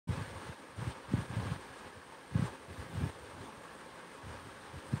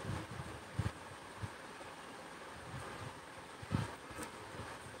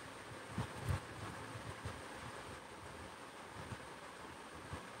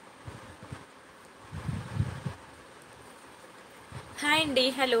Hi అండి,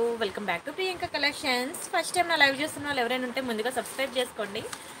 hello, welcome back to Priyanka collections. First time నా live చూస్తున్న వాళ్ళు ఎవరైనా ఉంటే ముందుగా సబ్స్క్రైబ్ చేసుకోండి.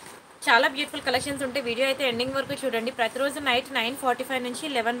 చాలా బ్యూటిఫుల్ కలెక్షన్స్ ఉంటాయి. వీడియో అయితే ఎండింగ్ వరకు చూడండి. ప్రతిరోజు నైట్ 9:45 నుంచి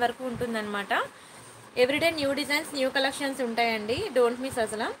 11 వరకు ఉంటుందన్నమాట. Everyday new designs, new collections ఉంటాయండి. డోంట్ మిస్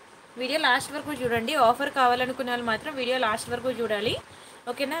అసలు. వీడియో లాస్ట్ వరకు చూడండి. ఆఫర్ కావాలనుకునే వాళ్ళు మాత్రం వీడియో లాస్ట్ వరకు చూడాలి.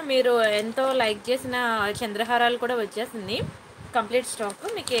 ఓకేనా? మీరు ఎంతో లైక్ చేసిన చంద్రహారాలు కూడా వచ్చేసింది. Complete stock.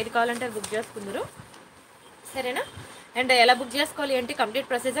 మీకు ఏది కావాలంటే అది బుక్ చేసుకుందరు, సరేనా? అండ్ ఎలా బుక్ చేసుకోవాలి అంటే కంప్లీట్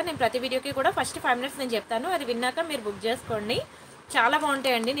ప్రొసీజర్ నేను ప్రతి వీడియోకి కూడా ఫస్ట్ 5 మినిట్స్ నేను చెప్తాను. అది విన్నాక మీరు బుక్ చేసుకోండి. చాలా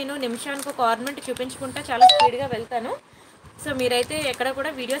బాగుంటాయండి. నేను నిమిషానికి ఒక ఆర్నమెంట్ చూపించుకుంటా చాలా స్పీడ్గా వెళ్తాను. సో మీరైతే ఎక్కడ కూడా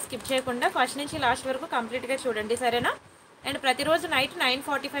వీడియో స్కిప్ చేయకుండా ఫస్ట్ నుంచి లాస్ట్ వరకు కంప్లీట్గా చూడండి, సరేనా? అండ్ ప్రతిరోజు నైట్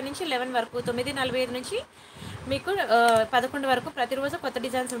 9:45 నుంచి 11 వరకు, 9:45 నుంచి మీకు 11 వరకు ప్రతిరోజు కొత్త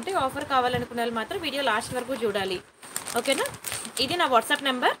డిజైన్స్ ఉంటాయి. ఆఫర్ కావాలనుకునే వాళ్ళు మాత్రం వీడియో లాస్ట్ వరకు చూడాలి, ఓకేనా? ఇది నా వాట్సాప్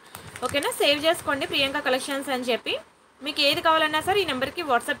నెంబర్, ఓకేనా? సేవ్ చేసుకోండి, ప్రియాంక కలెక్షన్స్ అని చెప్పి. మీకు ఏది కావాలన్నా సరే ఈ నెంబర్కి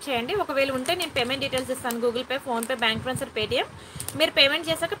వాట్సాప్ చేయండి. ఒకవేళ ఉంటే నేను పేమెంట్ డీటెయిల్స్ ఇస్తాను, Google pay, PhonePe, bank transfer, Paytm. మీరు పేమెంట్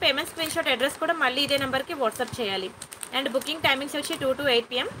చేశాక పేమెంట్ స్క్రీన్ షాట్ అడ్రస్ కూడా మళ్ళీ ఇదే నెంబర్కి వాట్సాప్ చేయాలి. అండ్ బుకింగ్ టైమింగ్స్ వచ్చి 2 to 8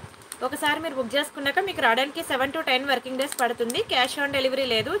 PM. ఒకసారి మీరు బుక్ చేసుకున్నాక మీకు రావడానికి 7 to 10 వర్కింగ్ డేస్ పడుతుంది. క్యాష్ ఆన్ డెలివరీ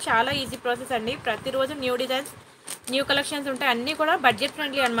లేదు. చాలా ఈజీ ప్రాసెస్ అండి. ప్రతిరోజు న్యూ డిజైన్స్, న్యూ కలెక్షన్స్ ఉంటాయి. అన్నీ కూడా బడ్జెట్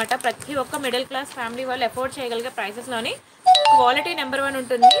ఫ్రెండ్లీ అనమాట. ప్రతి ఒక్క మిడిల్ క్లాస్ ఫ్యామిలీ వాళ్ళు అఫోర్డ్ చేయగలిగే ప్రైసెస్లోని క్వాలిటీ నెంబర్ 1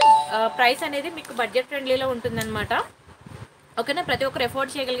 ఉంటుంది. ప్రైస్ అనేది మీకు బడ్జెట్ ఫ్రెండ్లీలో ఉంటుందన్నమాట, ఓకేనా? ప్రతి ఒక్కరు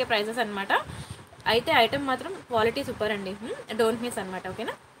ఎఫోర్డ్ చేయగలిగే ప్రైసెస్ అనమాట. అయితే ఐటమ్ మాత్రం క్వాలిటీ సూపర్ అండి. డోంట్ మిస్ అనమాట,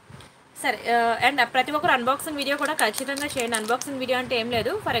 ఓకేనా? సరే. అండ్ ప్రతి ఒక్కరు అన్బాక్సింగ్ వీడియో కూడా ఖచ్చితంగా చేయండి. అన్బాక్సింగ్ వీడియో అంటే ఏం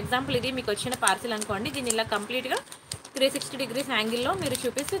లేదు. ఫర్ ఎగ్జాంపుల్ ఇది మీకు వచ్చిన పార్సిల్ అనుకోండి. దీన్ని ఇలా కంప్లీట్గా 360 degrees యాంగిల్లో మీరు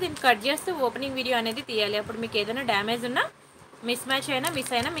చూపిస్తూ దీన్ని కట్ చేస్తూ ఓపెనింగ్ వీడియో అనేది తీయాలి. అప్పుడు మీకు ఏదైనా డ్యామేజ్ ఉన్నా, మిస్ మ్యాచ్ అయినా,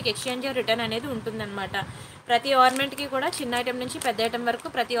 మిస్ అయినా మీకు ఎక్స్చేంజ్ రిటర్న్ అనేది ఉంటుందన్నమాట. ప్రతి ఆర్నమెంట్కి కూడా చిన్న ఐటమ్ నుంచి పెద్ద ఐటమ్ వరకు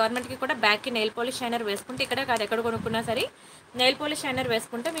ప్రతి ఆర్నమెంట్కి కూడా బ్యాక్కి నెయిల్ పాలిష్ షైనర్ వేసుకుంటే, ఇక్కడే కాదు ఎక్కడ కొనుక్కున్నా సరే నెయిల్ పాలిష్ షైనర్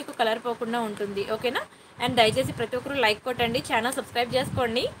వేసుకుంటే మీకు కలర్ పోకుండా ఉంటుంది, ఓకేనా? అండ్ దయచేసి ప్రతి ఒక్కరు లైక్ కొట్టండి, ఛానల్ సబ్స్క్రైబ్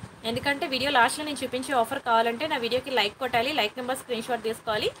చేసుకోండి. ఎందుకంటే వీడియో లాస్ట్లో నేను చూపించే ఆఫర్ కావాలంటే నా వీడియోకి లైక్ కొట్టాలి, లైక్ నెంబర్ స్క్రీన్ షాట్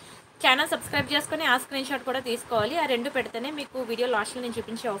తీసుకోవాలి, ఛానల్ సబ్స్క్రైబ్ చేసుకొని ఆ స్క్రీన్ షాట్ కూడా తీసుకోవాలి. ఆ రెండు పెడితేనే మీకు వీడియో లాస్ట్లో నేను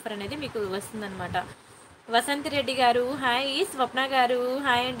చూపించే ఆఫర్ అనేది మీకు వస్తుందన్నమాట. వసంతి రెడ్డి గారు హాయ్, స్వప్న గారు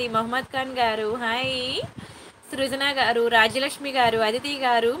హాయ్ అండి, మహమ్మద్ ఖాన్ గారు హాయ్, సృజన గారు, రాజ్యలక్ష్మి గారు, అదితి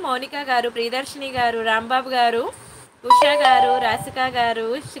గారు, మౌనిక గారు, ప్రియదర్శిని గారు, రాంబాబు గారు, ఉషా గారు, రాసిక గారు,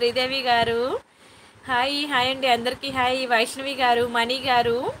 శ్రీదేవి గారు హాయ్ హాయ్ అండి అందరికీ హాయ్, వైష్ణవి గారు, మణి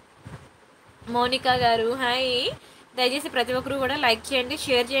గారు, మౌనిక గారు హాయ్. దయచేసి ప్రతి ఒక్కరు కూడా లైక్ చేయండి,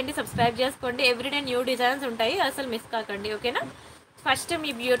 షేర్ చేయండి, సబ్స్క్రైబ్ చేసుకోండి. ఎవ్రీడే న్యూ డిజైన్స్ ఉంటాయి, అసలు మిస్ కాకండి, ఓకేనా? ఫస్ట్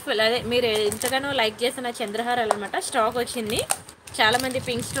మీ బ్యూటిఫుల్ అదే మీరు ఎంతగానో లైక్ చేసిన చంద్రహారాలు అనమాట. స్టాక్ వచ్చింది. చాలామంది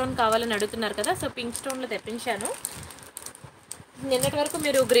పింక్ స్టోన్ కావాలని అడుగుతున్నారు కదా, సో పింక్ స్టోన్లో తెప్పించాను. నిన్నటి వరకు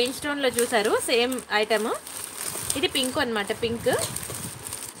మీరు గ్రీన్ స్టోన్లో చూసారు సేమ్ ఐటమ్. ఇది పింక్ అనమాట. పింక్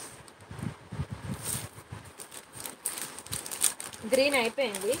గ్రీన్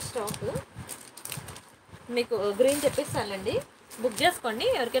అయిపోయింది స్టాక్. మీకు గ్రీన్ తెప్పిస్తానండి, బుక్ చేసుకోండి.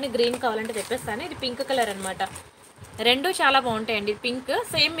 ఎవరికైనా గ్రీన్ కావాలంటే తెప్పిస్తాను. ఇది పింక్ కలర్ అనమాట. రెండు చాలా బాగుంటాయండి. పింక్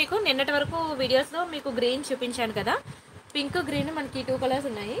సేమ్ మీకు నిన్నటి వరకు వీడియోస్లో మీకు గ్రీన్ చూపించాను కదా, పింక్ గ్రీన్ మనకి 2 కలర్స్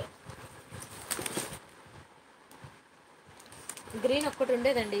ఉన్నాయి. గ్రీన్ ఒక్కటి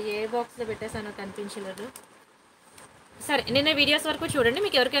ఉండేదండి, ఏ బాక్స్లో పెట్టేసానో కనిపించలేదు. సరే, నిన్న వీడియోస్ వరకు చూడండి.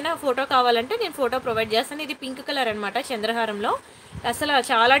 మీకు ఎవరికైనా ఫోటో కావాలంటే నేను ఫోటో ప్రొవైడ్ చేస్తాను. ఇది పింక్ కలర్ అనమాట చంద్రహారంలో. అసలు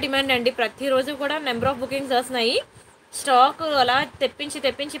చాలా డిమాండ్ అండి. ప్రతిరోజు కూడా నెంబర్ ఆఫ్ బుకింగ్స్ వస్తున్నాయి. స్టాక్ అలా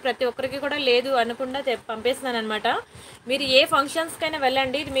తెప్పించి ప్రతి ఒక్కరికి కూడా లేదు అనకుండా పంపిస్తున్నాను అనమాట. మీరు ఏ ఫంక్షన్స్కైనా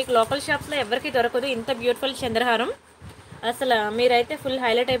వెళ్ళండి, ఇది మీకు లోకల్ షాప్స్లో ఎవరికి దొరకదు. ఇంత బ్యూటిఫుల్ చంద్రహారం అసలు మీరైతే ఫుల్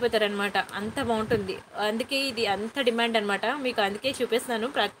హైలైట్ అయిపోతారనమాట. అంత బాగుంటుంది. అందుకే ఇది అంత డిమాండ్ అనమాట. మీకు అందుకే చూపిస్తున్నాను.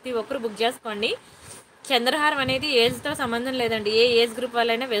 ప్రతి ఒక్కరు బుక్ చేసుకోండి. చంద్రహారం అనేది ఏజ్తో సంబంధం లేదండి, ఏ ఏజ్ గ్రూప్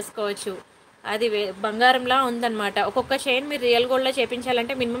వాళ్ళైనా వేసుకోవచ్చు. అది బంగారంలా ఉందన్నమాట. ఒక్కొక్క చైన్ మీరు రియల్ గోల్డ్లో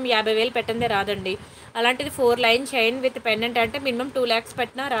చేయించాలంటే మినిమం 50,000 పెట్టందే రాదండి. అలాంటిది 4 లైన్ చైన్ విత్ పెండెంట్ అంటే మినిమం 2 lakhs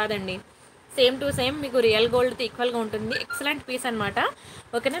పెట్టినా రాదండి. సేమ్ టు సేమ్ మీకు రియల్ గోల్డ్తో ఈక్వల్గా ఉంటుంది. ఎక్సలెంట్ పీస్ అనమాట,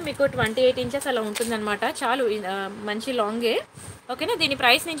 ఓకేనా? మీకు 28 inches అలా ఉంటుందన్నమాట. చాలు మంచి లాంగే, ఓకేనా? దీని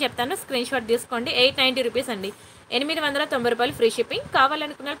ప్రైస్ నేను చెప్తాను, స్క్రీన్ షాట్ తీసుకోండి. 890 రూపీస్ అండి, 890 రూపాయలు ఫ్రీ షిప్పింగ్.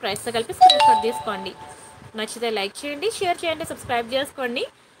 కావాలనుకున్న ప్రైస్తో కలిపి స్క్రీన్ షాట్ తీసుకోండి. నచ్చితే లైక్ చేయండి, షేర్ చేయండి, సబ్స్క్రైబ్ చేసుకోండి.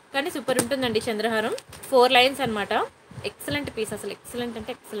 కానీ సూపర్ ఉంటుందండి చంద్రహారం. 4 lines అనమాట. ఎక్సలెంట్ పీస్, అసలు ఎక్సలెంట్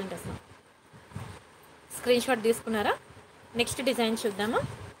అంటే ఎక్సలెంట్. అసలు స్క్రీన్ షాట్ తీసుకున్నారా? నెక్స్ట్ డిజైన్ చూద్దామా?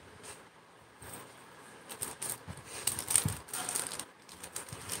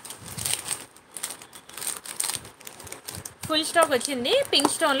 ఫుల్ స్టాక్ వచ్చింది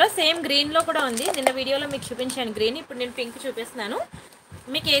పింక్ స్టోన్లో. సేమ్ గ్రీన్లో కూడా ఉంది. నిన్న వీడియోలో మీకు చూపించాను గ్రీన్, ఇప్పుడు నేను పింక్ చూపిస్తున్నాను.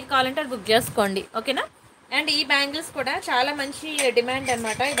 మీకు ఏది కావాలంటే అది బుక్ చేసుకోండి, ఓకేనా? అండ్ ఈ బ్యాంగిల్స్ కూడా చాలా మంచి డిమాండ్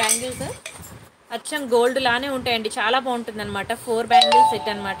అనమాట. ఈ బ్యాంగిల్స్ అచ్చం గోల్డ్ లానే ఉంటాయండి, చాలా బాగుంటుంది అనమాట. 4 బ్యాంగిల్స్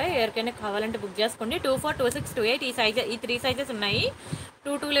సెట్ అనమాట. ఎవరికైనా కావాలంటే బుక్ చేసుకోండి. 24, 26, 28 ఈ సైజ్, ఈ 3 సైజెస్ ఉన్నాయి.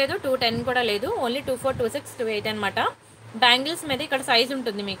 22 లేదు, 210 కూడా లేదు, ఓన్లీ 24, 26, 28 అనమాట. బ్యాంగిల్స్ మీద ఇక్కడ సైజ్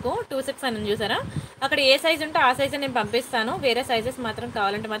ఉంటుంది మీకు 26 అని చూసారా, అక్కడ ఏ సైజ్ ఉంటే ఆ సైజ్ నేను పంపిస్తాను. వేరే సైజెస్ మాత్రం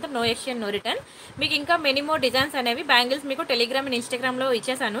కావాలంటే మాత్రం నో ఎక్స్చేంజ్, నో రిటర్న్. మీకు ఇంకా మెనీ డిజైన్స్ అనేవి బ్యాంగిల్స్ మీకు టెలిగ్రామ్ అండ్ ఇన్స్టాగ్రామ్లో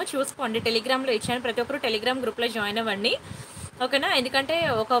ఇచ్చేసాను, చూసుకోండి. టెలిగ్రామ్లో ఇచ్చాను, ప్రతి ఒక్కరు టెలిగ్రామ్ గ్రూప్లో జాయిన్ అవ్వండి, ఓకేనా. ఎందుకంటే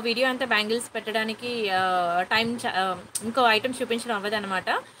ఒక వీడియో అంతా బ్యాంగిల్స్ పెట్టడానికి టైం ఇంకో ఐటమ్ చూపించడం అవ్వదు అనమాట.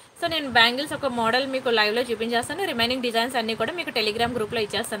 సో నేను బ్యాంగిల్స్ ఒక మోడల్ మీకు లైవ్లో చూపించేస్తాను, రిమైనింగ్ డిజైన్స్ అన్నీ కూడా మీకు టెలిగ్రామ్ గ్రూప్లో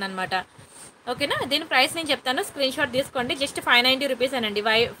ఇచ్చేస్తాను అనమాట, ఓకేనా. దీని ప్రైస్ నేను చెప్తాను, స్క్రీన్ షాట్ తీసుకోండి. జస్ట్ 590 రూపీస్ అనండి,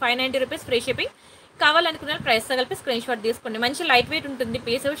 590 రూపీస్ ఫ్రీ షిప్పింగ్. కావాలనుకున్న ప్రైస్తో కలిపి స్క్రీన్ షాట్ తీసుకోండి. మంచి లైట్ వెయిట్ ఉంటుంది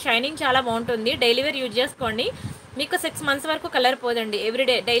పీస్, షైనింగ్ చాలా బాగుంటుంది. డైలీ వేర్ యూజ్ చేసుకోండి, మీకు 6 months వరకు కలర్ పోదండి.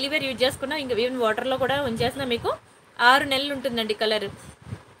 ఎవ్రీడే డైలీ వేర్ యూజ్ చేసుకున్నా, ఇంకా ఈవెన్ వాటర్లో కూడా ఉంచేసినా మీకు 6 నెలలు ఉంటుందండి colour.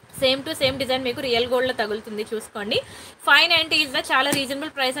 Same to same design మీకు రియల్ గోల్డ్లో తగులుతుంది, చూసుకోండి. 590 ఈజ్ ద చాలా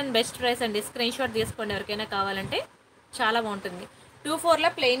reasonable price and best price అండి. స్క్రీన్ షాట్ తీసుకోండి ఎవరికైనా కావాలంటే, చాలా బాగుంటుంది. 24లో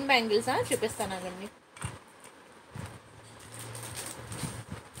ప్లెయిన్ బ్యాంగిల్స్ చూపిస్తాను అండి.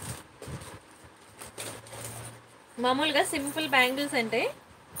 మామూలుగా సింపుల్ బ్యాంగిల్స్ అంటే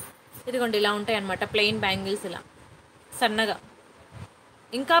ఇదిగోండి ఇలా ఉంటాయి అన్నమాట, ప్లెయిన్ బ్యాంగిల్స్ ఇలా సన్నగా.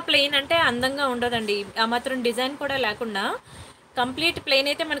 ఇంకా ప్లెయిన్ అంటే అందంగా ఉండదండి, ఆ మాత్రం డిజైన్ కూడా లేకుండా కంప్లీట్ ప్లెయిన్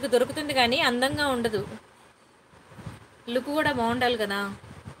అయితే మనకు దొరుకుతుంది, కానీ అందంగా ఉండదు. లుక్ కూడా బాగుండాలి కదా.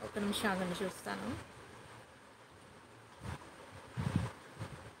 ఒక నిమిషం ఆగండి చూస్తాను.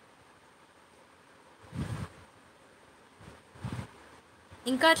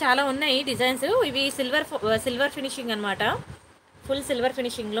 ఇంకా చాలా ఉన్నాయి డిజైన్స్. ఇవి సిల్వర్ ఫినిషింగ్ అనమాట, ఫుల్ సిల్వర్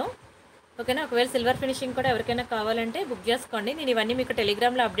ఫినిషింగ్లో, ఓకేనా. ఒకవేళ సిల్వర్ ఫినిషింగ్ కూడా ఎవరికైనా కావాలంటే బుక్ చేసుకోండి. నేను ఇవన్నీ మీకు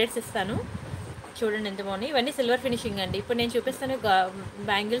టెలిగ్రామ్లో అప్డేట్స్ ఇస్తాను, చూడండి ఎంత బాగున్నాయి. ఇవన్నీ సిల్వర్ ఫినిషింగ్ అండి. ఇప్పుడు నేను చూపిస్తాను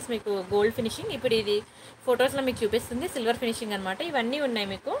బ్యాంగిల్స్ మీకు గోల్డ్ ఫినిషింగ్, ఇప్పుడు ఇది ఫొటోస్లో మీకు చూపిస్తుంది సిల్వర్ ఫినిషింగ్ అనమాట. ఇవన్నీ ఉన్నాయి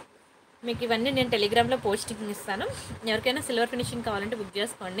మీకు ఇవన్నీ నేను టెలిగ్రామ్లో పోస్టింగ్ ఇస్తాను. ఎవరికైనా సిల్వర్ ఫినిషింగ్ కావాలంటే బుక్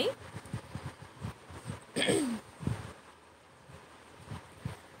చేసుకోండి.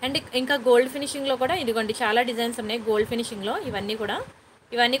 అండ్ ఇంకా గోల్డ్ ఫినిషింగ్లో కూడా ఇదిగోండి చాలా డిజైన్స్ ఉన్నాయి గోల్డ్ ఫినిషింగ్లో. ఇవన్నీ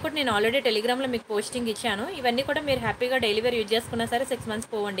కూడా నేను ఆల్రెడీ టెలిగ్రామ్లో మీకు పోస్టింగ్ ఇచ్చాను. ఇవన్నీ కూడా మీరు హ్యాపీగా డైలీ వేర్ యూజ్ చేసుకున్నా సరే 6 months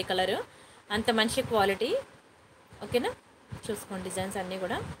పోవండి కలర్, అంత మంచి క్వాలిటీ, ఓకేనా. చూసుకోండి డిజైన్స్ అన్నీ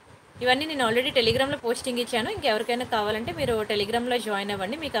కూడా. ఇవన్నీ నేను ఆల్రెడీ టెలిగ్రామ్లో పోస్టింగ్ ఇచ్చాను. ఇంకెవరికైనా కావాలంటే మీరు టెలిగ్రామ్లో జాయిన్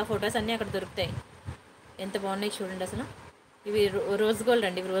అవ్వండి, మీకు ఆ ఫొటోస్ అన్నీ అక్కడ దొరుకుతాయి. ఎంత బాగున్నాయి చూడండి అసలు. ఇవి రోజ్ గోల్డ్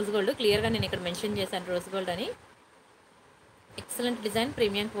అండి, రోజ్ గోల్డ్ క్లియర్గా నేను ఇక్కడ మెన్షన్ చేశాను రోజ్ గోల్డ్ అని. Excellent design,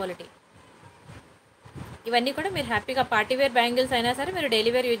 premium quality. ఇవన్నీ కూడా మీరు హ్యాపీగా పార్టీ వేర్ బ్యాంగిల్స్ అయినా సరే మీరు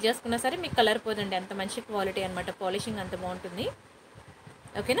డైలీ వేర్ యూజ్ చేసుకున్నా సరే మీకు కలర్ పోదండి, అంత మంచి క్వాలిటీ అనమాట. పాలిషింగ్ అంత బాగుంటుంది,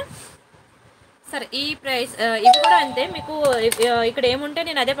 ఓకేనా. సరే ఈ ప్రైస్ ఇవి కూడా అంతే మీకు. ఇక్కడ ఏముంటే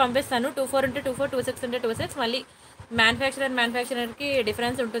నేను అదే పంపిస్తాను. 24 ఉంటే 24, 26 ఉంటే 26. మళ్ళీ మ్యానుఫ్యాక్చరర్కి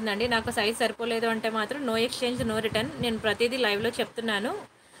డిఫరెన్స్ ఉంటుందండి. నాకు సైజ్ సరిపోలేదు అంటే మాత్రం నో ఎక్స్చేంజ్, నో రిటర్న్. నేను ప్రతిదీ లైవ్లో చెప్తున్నాను,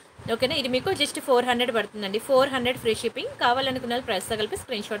 ఓకేనా. ఇది మీకు జస్ట్ 400 పడుతుందండి, 400 ఫ్రీ షిప్పింగ్. కావాలనుకున్న ప్రైస్తో కలిపి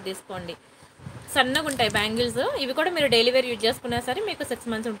స్క్రీన్ షాట్ తీసుకోండి. సన్నగా ఉంటాయి బ్యాంగిల్స్, ఇవి కూడా మీరు డైలీ వేర్ యూజ్ చేసుకున్నా సరే మీకు 6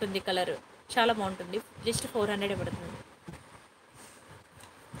 months ఉంటుంది కలర్, చాలా బాగుంటుంది. జస్ట్ 400 పడుతుంది.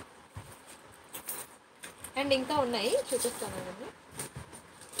 అండ్ ఇంకా ఉన్నాయి చూపిస్తాను అండి.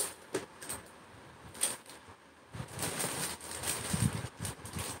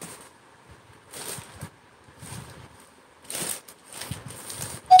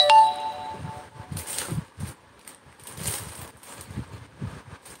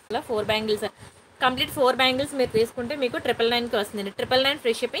 అలా 4 బ్యాంగిల్స్ కంప్లీట్ 4 బ్యాంగిల్స్ మీరు తీసుకుంటే మీకు 999కి వస్తుంది. 999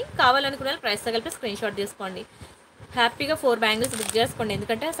 ఫ్రీ షిప్పింగ్. కావాలనుకున్న ప్రైస్తో కలిపి స్క్రీన్ షాట్ తీసుకోండి. హ్యాపీగా 4 బ్యాంగిల్స్ బుక్ చేసుకోండి,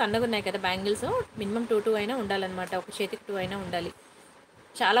 ఎందుకంటే సన్నగా ఉన్నాయి కదా బ్యాంగిల్స్. మినిమం 2 అయినా ఉండాలన్నమాట, ఒక చేతికి 2 అయినా ఉండాలి.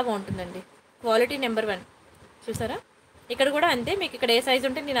 చాలా బాగుంటుందండి, క్వాలిటీ నెంబర్ 1. చూసారా, ఇక్కడ కూడా అంతే. మీకు ఇక్కడ ఏ సైజు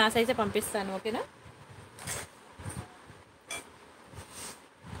ఉంటే నేను ఆ సైజే పంపిస్తాను, ఓకేనా.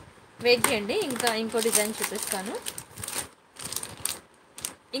 వెయిట్ చేయండి, ఇంకో డిజైన్ చూపిస్తాను.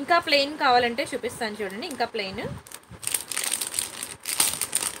 ఇంకా ప్లెయిన్ కావాలంటే చూపిస్తాను చూడండి. ఇంకా ప్లెయిన్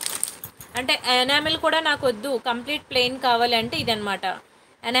అంటే ఎనామిల్ కూడా నాకు వద్దు, కంప్లీట్ ప్లెయిన్ కావాలి అంటే ఇదనమాట.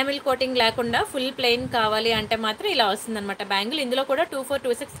 ఎనామిల్ కోటింగ్ లేకుండా ఫుల్ ప్లెయిన్ కావాలి అంటే మాత్రం ఇలా వస్తుందన్నమాట బ్యాంగిల్. ఇందులో కూడా 24,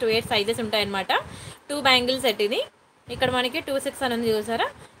 26, 28 సైజెస్ ఉంటాయన్నమాట. 2 బ్యాంగిల్స్ సెట్ ఇది. ఇక్కడ మనకి 26 అని ఉంది చూసారా,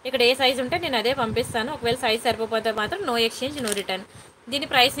 ఇక్కడ ఏ సైజ్ ఉంటే నేను అదే పంపిస్తాను. ఒకవేళ సైజ్ సరిపోతే మాత్రం నో ఎక్స్చేంజ్, నో రిటర్న్. దీని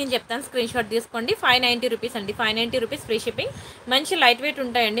ప్రైస్ నేను చెప్తాను, స్క్రీన్ షాట్ తీసుకోండి. 590 రూపీస్ అండి, 590 రూపీస్ ఫ్రీ షిప్పింగ్. మంచి లైట్ వెయిట్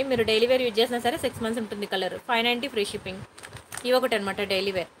ఉంటాయండి, మీరు డైలీ వేర్ యూజ్ చేసినా సరే 6 months ఉంటుంది కలర్. 590 free shipping. ఇవి ఒకటి అనమాట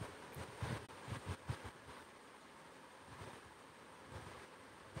డైలీ వేర్.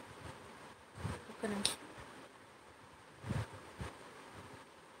 ఒక్క నిమిషం.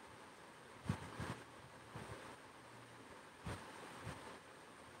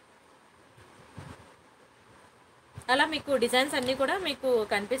 అలా మీకు డిజైన్స్ అన్నీ కూడా మీకు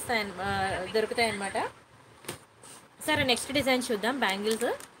కనిపిస్తాయి, దొరుకుతాయి అన్నమాట. సరే నెక్స్ట్ డిజైన్ చూద్దాం. బ్యాంగిల్స్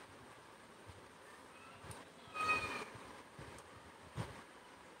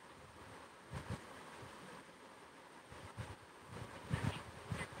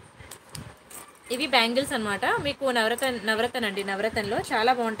ఇవి బ్యాంగిల్స్ అనమాట. మీకు నవరత్న అండి, నవరత్నలో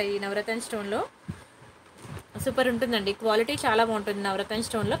చాలా బాగుంటాయి. నవరత్న స్టోన్లో సూపర్ ఉంటుందండి, క్వాలిటీ చాలా బాగుంటుంది నవరత్న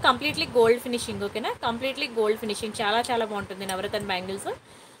స్టోన్లో. కంప్లీట్లీ గోల్డ్ ఫినిషింగ్, ఓకేనా. కంప్లీట్లీ గోల్డ్ ఫినిషింగ్, చాలా చాలా బాగుంటుంది నవరత్న బ్యాంగిల్స్.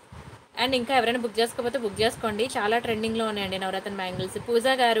 అండ్ ఇంకా ఎవరైనా బుక్ చేసుకోకపోతే బుక్ చేసుకోండి, చాలా ట్రెండింగ్లో ఉన్నాయండి నవరత్న బ్యాంగిల్స్. పూజ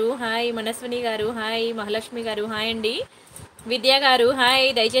గారు హాయ్, మనస్విని గారు హాయ్, మహాలక్ష్మి గారు హాయ్ అండి, విద్య గారు హాయ్.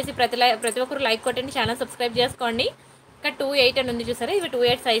 దయచేసి ప్రతి ఒక్కరు లైక్ కొట్టండి, ఛానల్ సబ్స్క్రైబ్ చేసుకోండి. ఇక్కడ 2.8 అని ఉంది చూసారా, ఇవి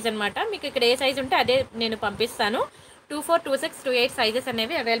 2.8 సైజ్ అనమాట. మీకు ఇక్కడ ఏ సైజ్ ఉంటే అదే నేను పంపిస్తాను. 2.4, 2.6, 2.8 సైజెస్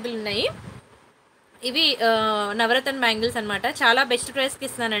అనేవి అవైలబుల్ ఉన్నాయి. ఇవి నవరత్న బ్యాంగిల్స్ అనమాట. చాలా బెస్ట్ ప్రైస్కి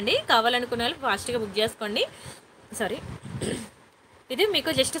ఇస్తున్నానండి, కావాలనుకున్న వాళ్ళు ఫాస్ట్గా బుక్ చేసుకోండి. సారీ, ఇది మీకు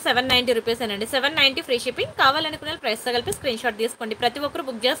జస్ట్ 790 రూపీస్ అండి, 790 ఫ్రీ షిప్పింగ్. కావాలనుకున్న ప్రైస్తో కలిపి స్క్రీన్ షాట్ తీసుకోండి. ప్రతి ఒక్కరు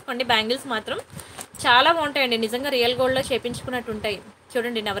బుక్ చేసుకోండి. బ్యాంగిల్స్ మాత్రం చాలా బాగుంటాయండి, నిజంగా రియల్ గోల్డ్లో చేపించుకున్నట్టు ఉంటాయి.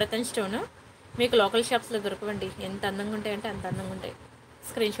 చూడండి నవరత్న స్టోన్ మీకు లోకల్ షాప్స్లో దొరకవండి, ఎంత అందంగా ఉంటాయంటే అంత అందంగా ఉంటాయి.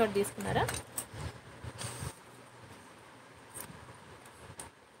 స్క్రీన్ షాట్ తీసుకున్నారా?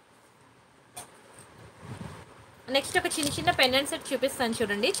 నెక్స్ట్ ఒక చిన్న చిన్న పెండెంట్ సెట్ చూపిస్తాను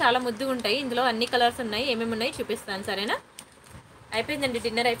చూడండి, చాలా ముద్దుగా ఉంటాయి. ఇందులో అన్ని కలర్స్ ఉన్నాయి, ఏమేమి ఉన్నాయి చూపిస్తాను, సరేనా. అయిపోయిందండి,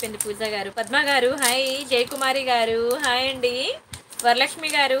 డిన్నర్ అయిపోయింది. పూజ గారు, పద్మ గారు హాయ్, జయకుమారి గారు హాయ్ అండి, వరలక్ష్మి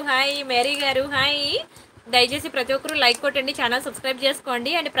గారు హాయ్, మేరీ గారు హాయ్. దయచేసి ప్రతి ఒక్కరు లైక్ కొట్టండి, ఛానల్ సబ్స్క్రైబ్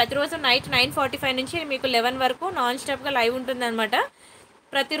చేసుకోండి. అండ్ ప్రతిరోజు నైట్ 9:45 నుంచి మీకు 11 వరకు నాన్ స్టాప్గా లైవ్ ఉంటుందన్నమాట.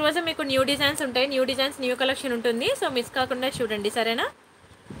 ప్రతిరోజు మీకు న్యూ డిజైన్స్ ఉంటాయి, న్యూ డిజైన్స్, న్యూ కలెక్షన్ ఉంటుంది. సో మిస్ కాకుండా చూడండి, సరేనా.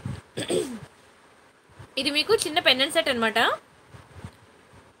 ఇది మీకు చిన్న పెండెంట్ సెట్ అనమాట,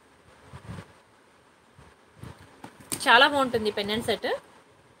 చాలా బాగుంటుంది పెండెంట్ సెట్.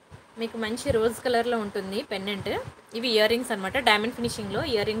 మీకు మంచి రోజ్ కలర్లో ఉంటుంది పెండెంట్. ఇవి ఇయర్ రింగ్స్ అనమాట, డైమండ్ ఫినిషింగ్లో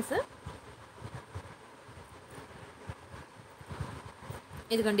ఇయర్ రింగ్స్.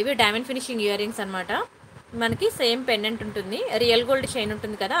 ఇదిగోండి, ఇవి డైమండ్ ఫినిషింగ్ ఇయర్ రింగ్స్ అనమాట. మనకి సేమ్ పెండెంట్ ఉంటుంది, రియల్ గోల్డ్ చైన్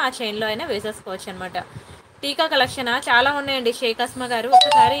ఉంటుంది కదా, ఆ చైన్లో అయినా వేసేసుకోవచ్చు అనమాట. టీకా కలెక్షన్ చాలా ఉన్నాయండి. షేక్ అస్మా గారు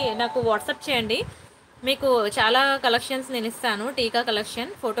ఒకసారి నాకు వాట్సాప్ చేయండి, మీకు చాలా కలెక్షన్స్ నేను ఇస్తాను. టీకా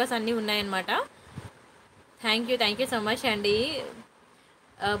కలెక్షన్ ఫొటోస్ అన్నీ ఉన్నాయన్నమాట. థ్యాంక్ యూ సో మచ్ అండి.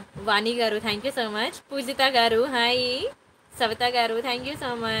 వాణి గారు థ్యాంక్ యూ సో మచ్. పూజిత గారు హాయ్, సవిత గారు థ్యాంక్ యూ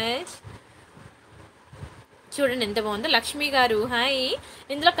సో మచ్. చూడండి ఎంత బాగుందో. లక్ష్మి గారు హాయ్.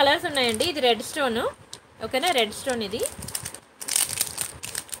 ఇందులో కలర్స్ ఉన్నాయండి. ఇది రెడ్ స్టోన్, ఓకేనా, రెడ్ స్టోన్. ఇది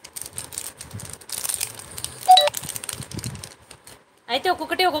అయితే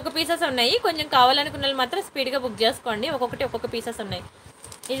ఒక్కొక్కటి ఒక్కొక్క పీసెస్ ఉన్నాయి, కొంచెం కావాలనుకున్న వాళ్ళు మాత్రం స్పీడ్గా బుక్ చేసుకోండి. ఒక్కొక్కటి ఒక్కొక్క పీసెస్ ఉన్నాయి.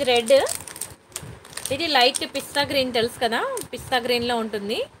 ఇది రెడ్, ఇది లైట్ పిస్తా గ్రీన్, తెలుసు కదా, పిస్తా గ్రీన్లో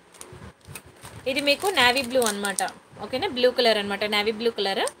ఉంటుంది. ఇది మీకు నావీ బ్లూ అనమాట, ఓకేనా, బ్లూ కలర్ అనమాట, నావీ బ్లూ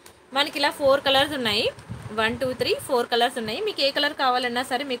కలర్. మనకి ఇలా 4 కలర్స్ ఉన్నాయి, 1 2 3 4 కలర్స్ ఉన్నాయి. మీకు ఏ కలర్ కావాలన్నా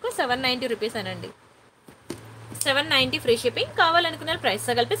సరే మీకు 790 రూపీస్ అనండి, 790 ఫ్రీ షిప్పింగ్. కావాలనుకున్న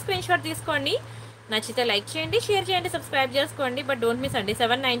ప్రైస్తో కలిపి స్క్రీన్ షాట్ తీసుకోండి. నచ్చితే లైక్ చేయండి, షేర్ చేయండి, సబ్స్క్రైబ్ చేసుకోండి. బట్ డోంట్ మిస్ అండి,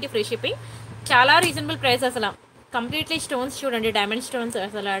 790 ఫ్రీ షిప్పింగ్. చాలా రీజనబుల్ ప్రైస్ అసలు. కంప్లీట్లీ స్టోన్స్ చూడండి, డైమండ్ స్టోన్స్,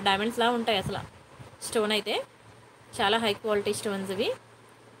 అసలు డైమండ్స్లా ఉంటాయి అసలు. స్టోన్ అయితే చాలా హై క్వాలిటీ స్టోన్స్ ఇవి.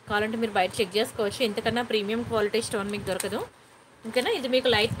 కావాలంటే మీరు బయట చెక్ చేసుకోవచ్చు, ఇంతకన్నా ప్రీమియం క్వాలిటీ స్టోన్ మీకు దొరకదు, ఓకేనా. ఇది మీకు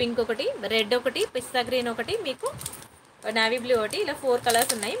లైట్ పింక్ ఒకటి, రెడ్ ఒకటి, పిస్తా గ్రీన్ ఒకటి, మీకు నావీ బ్లూ ఒకటి, ఇలా 4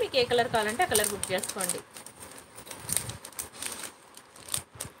 కలర్స్ ఉన్నాయి. మీకు ఏ కలర్ కావాలంటే ఆ కలర్ బుక్ చేసుకోండి.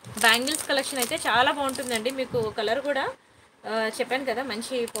 బ్యాంగిల్స్ కలెక్షన్ అయితే చాలా బాగుంటుందండి. మీకు కలర్ కూడా చెప్పాను కదా,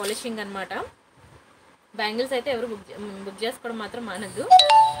 మంచి పాలిషింగ్ అనమాట. బ్యాంగిల్స్ అయితే ఎవరు బుక్ చేసుకోవడం మాత్రం మానద్దు.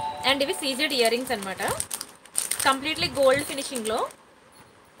 అండ్ ఇవి సీజెడ్ ఇయర్ రింగ్స్ అనమాట, కంప్లీట్లీ గోల్డ్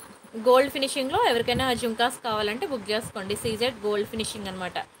ఫినిషింగ్లో ఎవరికైనా జుంకాస్ కావాలంటే బుక్ చేసుకోండి. సీజెడ్ గోల్డ్ ఫినిషింగ్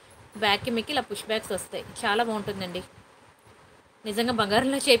అనమాట. బ్యాక్కి మీకు ఇలా పుష్ బ్యాక్స్ వస్తాయి, చాలా బాగుంటుందండి. నిజంగా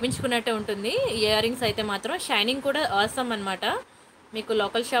బంగారంలో చేయించుకున్నట్టే ఉంటుంది. ఇయర్ రింగ్స్ అయితే మాత్రం షైనింగ్ కూడా ఆసమ్ అనమాట. మీకు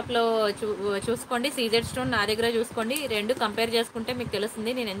లోకల్ షాప్లో చూసుకోండి, సీజెడ్ స్టోన్ నా దగ్గర చూసుకోండి, రెండు కంపేర్ చేసుకుంటే మీకు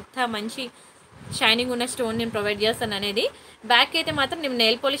తెలుస్తుంది నేను ఎంత మంచి షైనింగ్ ఉన్న స్టోన్ నేను ప్రొవైడ్ చేస్తాను అనేది. బ్యాక్ అయితే మాత్రం నేను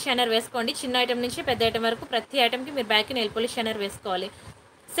నెయిల్ పాలిష్ షైనర్ వేసుకోండి. చిన్న ఐటమ్ నుంచి పెద్ద ఐటమ్ వరకు ప్రతి ఐటమ్కి మీరు బ్యాక్కి నెయిల్ పాలిష్ షైనర్ వేసుకోవాలి.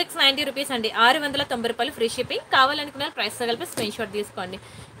 690 రూపీస్ అండి, 690 రూపాయలు ఫ్రీ షిప్పింగ్. కావాలనుకున్న ప్రైస్తో కలిపి స్క్రీన్ షాట్ తీసుకోండి.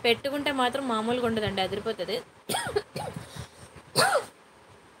 పెట్టుకుంటే మాత్రం మామూలుగా ఉండదండి, అదిరిపోతుంది.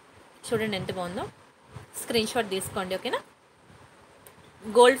 చూడండి ఎంత బాగుందో, స్క్రీన్ షాట్ తీసుకోండి, ఓకేనా.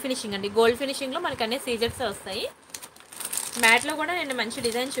 గోల్డ్ ఫినిషింగ్ అండి, గోల్డ్ ఫినిషింగ్లో మనకు అన్ని సీజర్స్ వస్తాయి. మ్యాట్లో కూడా నేను మంచి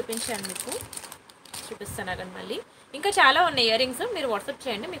డిజైన్ చూపించాను, మీకు చూపిస్తాను కానీ మళ్ళీ ఇంకా చాలా ఉన్నాయి ఇయర్ రింగ్స్. మీరు వాట్సాప్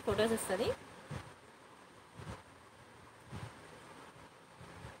చేయండి, మీకు ఫొటోస్ ఇస్తుంది.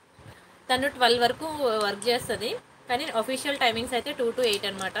 తను 12 వరకు వర్క్ చేస్తుంది, కానీ అఫీషియల్ టైమింగ్స్ అయితే 2 to 8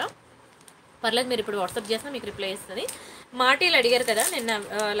 అనమాట. పర్లేదు, మీరు ఇప్పుడు వాట్సాప్ చేసినా మీకు రిప్లై ఇస్తుంది. మాటీలు అడిగారు కదా నిన్న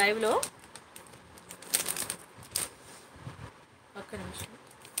లైవ్లో, ఒక్క నిమిషం.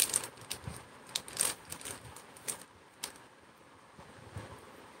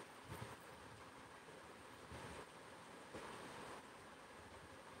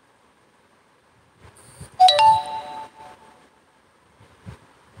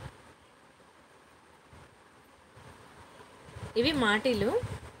 ఇవి మాటీలు,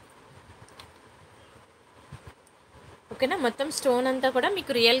 ఓకేనా. మొత్తం స్టోన్ అంతా కూడా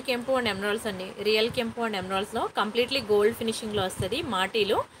మీకు రియల్ కెంపు అండ్ ఎమరాల్డ్స్ అండి. రియల్ కెంపు అండ్ ఎమరాల్డ్స్లో కంప్లీట్లీ గోల్డ్ ఫినిషింగ్లో వస్తుంది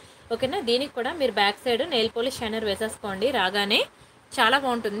మాటీలు, ఓకేనా. దీనికి కూడా మీరు back side nail polish shiner వేసేసుకోండి రాగానే. చాలా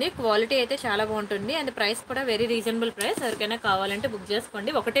బాగుంటుంది, క్వాలిటీ అయితే చాలా బాగుంటుంది, అండ్ ప్రైస్ కూడా వెరీ రీజనబుల్ ప్రైస్. ఎవరికైనా కావాలంటే బుక్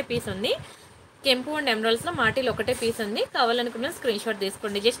చేసుకోండి. ఒకటే పీస్ ఉంది, కెంపు అండ్ ఎమరాల్డ్స్లో మాటీలు ఒకటే పీస్ ఉంది. కావాలనుకున్న స్క్రీన్ షాట్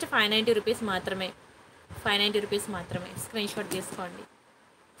తీసుకోండి. జస్ట్ 590 రూపీస్ మాత్రమే, 590 రూపీస్ మాత్రమే. స్క్రీన్ షాట్ తీసుకోండి.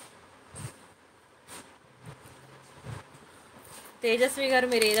 తేజస్వి గారు,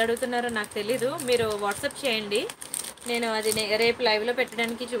 మీరు ఏది అడుగుతున్నారో నాకు తెలీదు, మీరు వాట్సాప్ చేయండి, నేను అది రేపు లైవ్లో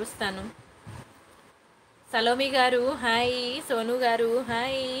పెట్టడానికి చూస్తాను. సలోమి గారు హాయ్, సోను గారు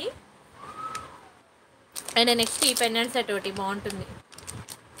హాయ్. అండ్ నెక్స్ట్ ఈ పెండెంట్ సెట్ ఒకటి బాగుంటుంది.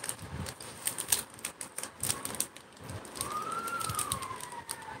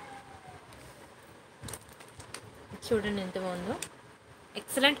 చూడండి ఎంత బాగుందో,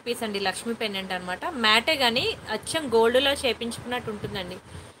 ఎక్సలెంట్ పీస్ అండి. లక్ష్మీ పెండెంట్ అనమాట, మ్యాటే కానీ అచ్చం గోల్డ్లో చేపించుకున్నట్టు ఉంటుందండి.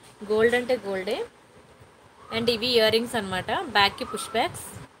 గోల్డ్ అంటే గోల్డే. అండ్ ఇవి ఇయర్ రింగ్స్ అనమాట, బ్యాక్కి పుష్ బ్యాక్స్.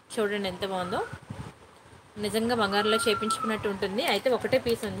 చూడండి ఎంత బాగుందో, నిజంగా బంగారంలో చేపించుకున్నట్టు ఉంటుంది. అయితే ఒకటే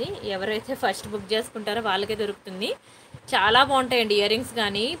పీస్ ఉంది, ఎవరైతే ఫస్ట్ బుక్ చేసుకుంటారో వాళ్ళకే దొరుకుతుంది. చాలా బాగుంటాయండి ఇయర్ రింగ్స్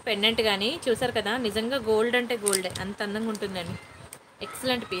కానీ పెండెంట్ కానీ. చూసారు కదా, నిజంగా గోల్డ్ అంటే గోల్డే, అంత అందంగా ఉంటుందండి.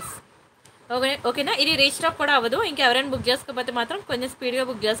 ఎక్సలెంట్ పీస్, ఓకేనా. ఇది రీస్టాక్ కూడా అవ్వదు, ఇంకెవరైనా బుక్ చేసుకోకపోతే మాత్రం కొంచెం స్పీడ్గా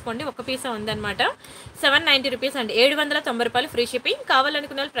బుక్ చేసుకోండి. ఒక పీస్ ఉందన్నమాట. 790 రూపీస్ అండి, 790 రూపాయలు ఫ్రీ షిప్పింగ్.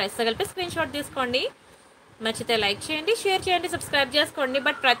 కావాలనుకున్న వాళ్ళు ప్రైస్ కలిపి స్క్రీన్ షాట్ తీసుకోండి. నచ్చితే లైక్ చేయండి, షేర్ చేయండి, సబ్స్క్రైబ్ చేసుకోండి.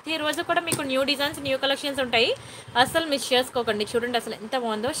 బట్ ప్రతిరోజు కూడా మీకు న్యూ డిజైన్స్, న్యూ కలెక్షన్స్ ఉంటాయి, అస్సలు మిస్ చేసుకోకండి. చూడండి అసలు ఎంత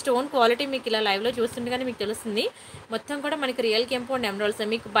బాగుందో, స్టోన్ క్వాలిటీ మీకు ఇలా లైవ్లో చూస్తుండగానే మీకు తెలుస్తుంది. మొత్తం కూడా మనకి రియల్ కెంపు అండ్ ఎమరాల్డ్స్.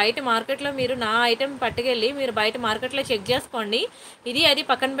 మీకు బయట మార్కెట్లో మీరు నా ఐటెం పట్టుకెళ్ళి మీరు బయట మార్కెట్లో చెక్ చేసుకోండి, ఇది అది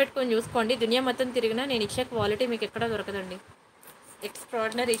పక్కన పెట్టుకొని చూసుకోండి. దునియా మొత్తం తిరిగినా నేను ఇచ్చే క్వాలిటీ మీకు ఎక్కడా దొరకదండి.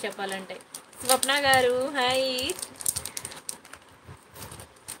 ఎక్స్ట్రాడినరీ చెప్పాలంటే. స్వప్న గారు హాయ్.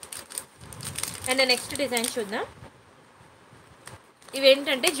 అండ్ నెక్స్ట్ డిజైన్ చూద్దాం.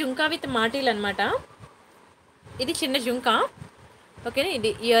 ఇవేంటంటే జుంకా విత్ మాటీలు అనమాట. ఇది చిన్న జుంకా, ఓకేనా. ఇది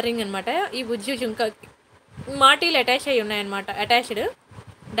ఇయర్ రింగ్ అనమాట. ఈ బుజ్జు జుంకా మాటీలు అటాచ్ అయ్యి ఉన్నాయన్నమాట. అటాచ్డ్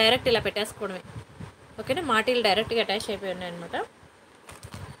డైరెక్ట్ ఇలా పెట్టేసుకోవడమే, ఓకేనా. మాటీలు డైరెక్ట్గా అటాచ్ అయిపోయి ఉన్నాయన్నమాట.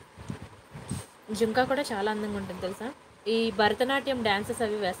 జుంకా కూడా చాలా అందంగా ఉంటుంది తెలుసా. ఈ భరతనాట్యం డ్యాన్సెస్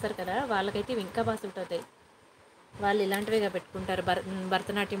అవి వేస్తారు కదా, వాళ్ళకైతే ఇవి ఇంకా బాగా సూట్ అవుతాయి. వాళ్ళు ఇలాంటివిగా పెట్టుకుంటారు,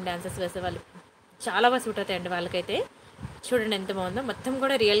 భరతనాట్యం డ్యాన్సెస్ వేసే వాళ్ళు చాలా బాగా సూట్ అవుతాయండి వాళ్ళకైతే. చూడండి ఎంత బాగుందో, మొత్తం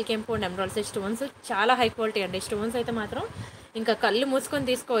కూడా రియల్ కెంపు అండ్ ఎమరాల్డ్స్. స్టోన్స్ చాలా హై క్వాలిటీ అండి. స్టోన్స్ అయితే మాత్రం ఇంకా కళ్ళు మూసుకొని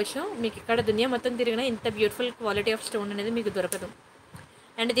తీసుకోవచ్చు. మీకు ఇక్కడ దునియా మొత్తం తిరిగినా ఇంత బ్యూటిఫుల్ క్వాలిటీ ఆఫ్ స్టోన్ అనేది మీకు దొరకదు.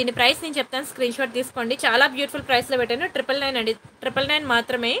 అండ్ దీని ప్రైస్ నేను చెప్తాను, స్క్రీన్ షాట్ తీసుకోండి. చాలా బ్యూటిఫుల్ ప్రైస్లో పెట్టాను, 999 అండి, 999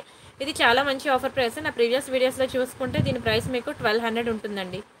 మాత్రమే. ఇది చాలా మంచి ఆఫర్ ప్రైస్. నా ప్రీవియస్ వీడియోస్లో చూసుకుంటే దీని ప్రైస్ మీకు 1200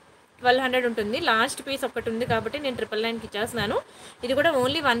 ఉంటుందండి, 1200 ఉంటుంది. లాస్ట్ పీస్ ఒకటి ఉంది కాబట్టి నేను 999కి ఇచ్చేస్తున్నాను. ఇది కూడా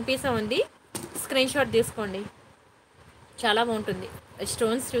ఓన్లీ 1 పీస్ ఉంది. స్క్రీన్ షాట్ తీసుకోండి, చాలా బాగుంటుంది.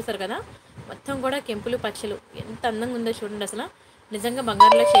 స్టోన్స్ చూసారు కదా, మొత్తం కూడా కెంపులు పచ్చలు ఎంత అందంగా ఉందో చూడండి. అసలు నిజంగా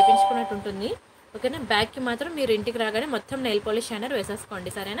బంగారంలో చేపించుకున్నట్టు ఉంటుంది, ఓకేనా. బ్యాగ్కి మాత్రం మీరు ఇంటికి రాగానే మొత్తం నెయిల్ పాలిష్ షైనర్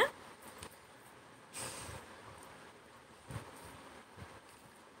వేసేసుకోండి, సరేనా.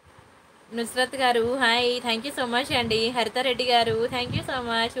 నుస్రత్ గారు hi, thank you so much అండి. హరితారెడ్డి గారు thank you so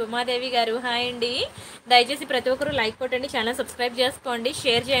much. Umadevi గారు హాయ్ అండి. దయచేసి ప్రతి ఒక్కరు లైక్ కొట్టండి, ఛానల్ సబ్స్క్రైబ్ చేసుకోండి,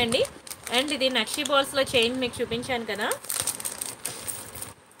 షేర్ చేయండి. అండ్ ఇది నక్షి బాల్స్లో చైన్ మీకు చూపించాను కదా,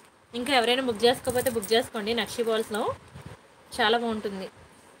 ఇంకా ఎవరైనా బుక్ చేసుకోకపోతే బుక్ చేసుకోండి. నక్షి బాల్స్లో చాలా బాగుంటుంది,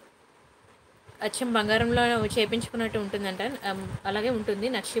 అచ్చం బంగారంలో చేపించుకున్నట్టు ఉంటుందంట, అలాగే ఉంటుంది.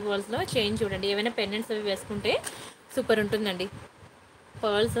 నక్షి బాల్స్లో చైన్ చూడండి, ఏమైనా పెండెంట్స్ అవి వేసుకుంటే సూపర్ ఉంటుందండి.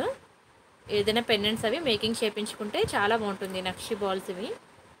 పర్ల్స్ ఏదైనా పెండెంట్స్ అవి మేకింగ్ చేయించుకుంటే చాలా బాగుంటుంది. నక్షి బాల్స్ ఇవి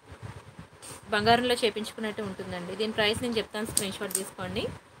బంగారంలో చేయించుకున్నట్టు ఉంటుందండి. దీని ప్రైస్ నేను చెప్తాను, స్క్రీన్ షాట్ తీసుకోండి.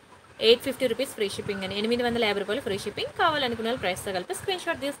 850 రూపీస్ ఫ్రీ షిప్పింగ్ అని, 850 రూపాయలు ఫ్రీ షిప్పింగ్. కావాలనుకున్న వాళ్ళు ప్రైస్తో కలిపి స్క్రీన్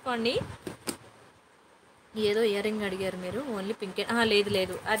షాట్ తీసుకోండి. ఏదో ఇయర్ రింగ్ అడిగారు మీరు, ఓన్లీ పింక్. లేదు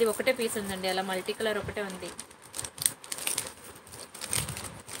లేదు, అది ఒకటే పీస్ ఉందండి, అలా మల్టీ కలర్ ఒకటే ఉంది.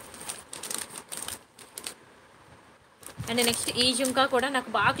 అండ్ నెక్స్ట్ ఈ జుంకా కూడా నాకు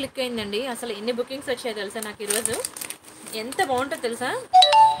బాగా క్లిక్ అయిందండి. అసలు ఎన్ని బుకింగ్స్ వచ్చాయో తెలుసా నాకు ఈరోజు. ఎంత బాగుంటుందో తెలుసా,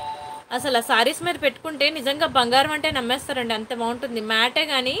 అసలు ఆ సారీస్ మీద పెట్టుకుంటే నిజంగా బంగారం అంటే నమ్మేస్తారండి, అంత బాగుంటుంది. మ్యాటే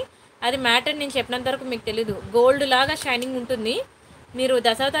కానీ అది మ్యాట్ అని నేను చెప్పినంత వరకు మీకు తెలీదు, గోల్డ్ లాగా షైనింగ్ ఉంటుంది. మీరు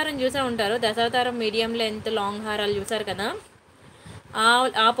దశావతారం చూసే ఉంటారు, దశావతారం మీడియం లెంత్ లాంగ్ హారాలు చూసారు కదా,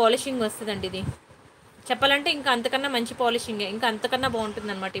 ఆ పాలిషింగ్ వస్తుందండి ఇది. చెప్పాలంటే ఇంకా అంతకన్నా మంచి పాలిషింగే, ఇంకా అంతకన్నా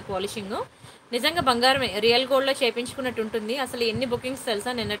బాగుంటుంది అనమాట ఈ పాలిషింగ్. నిజంగా బంగారమే, రియల్ గోల్డ్లో చేయించుకున్నట్టు ఉంటుంది. అసలు ఎన్ని బుకింగ్స్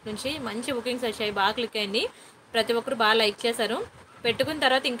తెలుసా, నిన్నటి నుంచి మంచి బుకింగ్స్ వచ్చాయి, బాగా క్లిక్ అయింది. ప్రతి ఒక్కరు బాగా లైక్ చేశారు. పెట్టుకున్న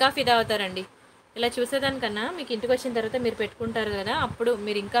తర్వాత ఇంకా ఫిదా అవుతారండి. ఇలా చూసేదానికన్నా మీకు ఇంటికి వచ్చిన తర్వాత మీరు పెట్టుకుంటారు కదా, అప్పుడు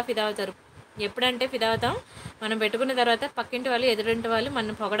మీరు ఇంకా ఫిదా అవుతారు. ఎప్పుడంటే ఫిదా అవుతాం, మనం పెట్టుకున్న తర్వాత పక్కింటి వాళ్ళు ఎదురింటి వాళ్ళు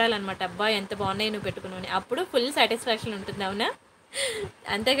మనం పొగడాలన్నమాట, అబ్బా ఎంత బాగున్నాయి నువ్వు పెట్టుకున్నావు, అప్పుడు ఫుల్ సాటిస్ఫాక్షన్ ఉంటుంది. అవునా,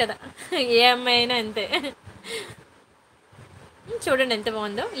 అంతే కదా, ఏ అమ్మాయి అయినా అంతే. చూడండి ఎంత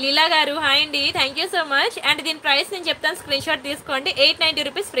బాగుందో. లీలా గారు హాయ్ అండి, thank you so much. And దీని ప్రైస్ నేను చెప్తాను, స్క్రీన్ షాట్ తీసుకోండి. 890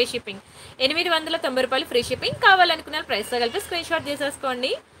 రూపీస్ ఫ్రీ షిప్పింగ్, 890 రూపాయలు ఫ్రీ షిప్పింగ్. కావాలనుకున్న ప్రైస్తో కలిపి స్క్రీన్ షాట్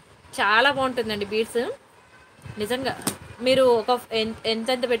తీసేసుకోండి. చాలా బాగుంటుందండి బీడ్స్, నిజంగా. మీరు ఒక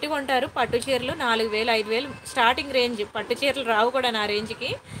ఎంతెంత పెట్టి కొంటారు పట్టు చీరలు, 4000 5000 స్టార్టింగ్ రేంజ్. పట్టు చీరలు రావు కూడా నా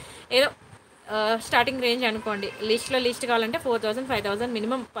రేంజ్కి, ఏదో స్టార్టింగ్ రేంజ్ అనుకోండి. లిస్ట్ కావాలంటే 4000 5000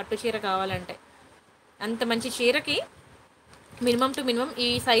 మినిమం పట్టు చీర కావాలంటే. అంత మంచి చీరకి మినిమం టు మినిమం ఈ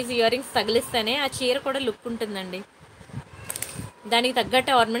సైజ్ ఇయర్ రింగ్స్ తగిలిస్తేనే ఆ చీర కూడా లుక్ ఉంటుందండి. దానికి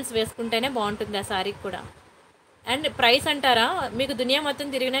తగ్గట్టు ఆర్నమెంట్స్ వేసుకుంటేనే బాగుంటుంది ఆ శారీకి కూడా. అండ్ ప్రైస్ అంటారా, మీకు దునియా మొత్తం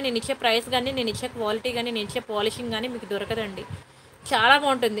తిరిగినా నేను ఇచ్చే ప్రైస్ కానీ, నేను ఇచ్చే క్వాలిటీ కానీ, నేను ఇచ్చే పాలిషింగ్ కానీ మీకు దొరకదండి. చాలా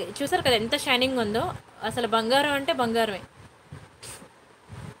బాగుంటుంది. చూసారు కదా ఎంత షైనింగ్ ఉందో, అసలు బంగారం అంటే బంగారమే.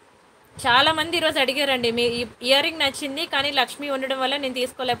 చాలామంది ఈరోజు అడిగారండి, మీ ఇయర్ రింగ్ నచ్చింది కానీ లక్ష్మి ఉండడం వల్ల నేను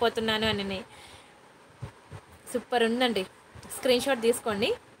తీసుకోలేకపోతున్నాను అని. సూపర్ ఉందండి, స్క్రీన్ షాట్ తీసుకోండి,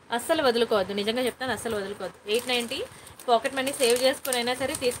 అస్సలు వదులుకోవద్దు. నిజంగా చెప్తాను, అస్సలు వదులుకోవద్దు. 890 పాకెట్ మనీ సేవ్ చేసుకుని అయినా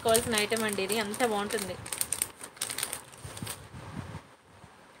సరే తీసుకోవాల్సిన ఐటమ్ అండి ఇది, అంత బాగుంటుంది.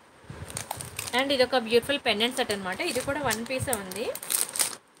 అండ్ ఇది ఒక బ్యూటిఫుల్ పెండెంట్ సెట్ అనమాట. ఇది కూడా 1 పీసే ఉంది,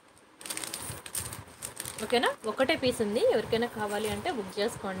 ఓకేనా, ఒకటే పీస్ ఉంది. ఎవరికైనా కావాలి అంటే బుక్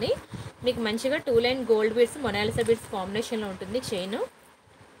చేసుకోండి. మీకు మంచిగా 2 line gold beads, Mona Lisa beads కాంబినేషన్లో ఉంటుంది చైన్.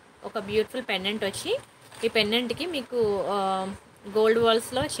 ఒక బ్యూటిఫుల్ పెండెంట్ వచ్చి, ఈ పెండెంట్కి మీకు గోల్డ్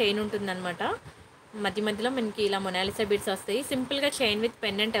వాల్స్లో చైన్ ఉంటుందన్నమాట. మధ్య మధ్యలో మనకి ఇలా మొనాలిసా బీడ్స్ వస్తాయి. సింపుల్గా చైన్ విత్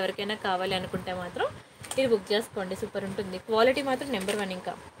పెండెంట్ ఎవరికైనా కావాలి అనుకుంటే మాత్రం ఇది బుక్ చేసుకోండి, సూపర్ ఉంటుంది. క్వాలిటీ మాత్రం నెంబర్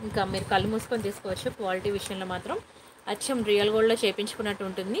 1. ఇంకా మీరు కళ్ళు మూసుకొని తీసుకోవచ్చు. క్వాలిటీ విషయంలో మాత్రం అచ్చం రియల్ గోల్డ్లో చేయించుకున్నట్టు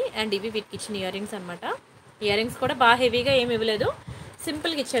ఉంటుంది. అండ్ ఇవి వీటికి ఇచ్చిన ఇయర్ రింగ్స్ అనమాట. ఇయర్ రింగ్స్ కూడా బాగా హెవీగా ఏమి ఇవ్వలేదు,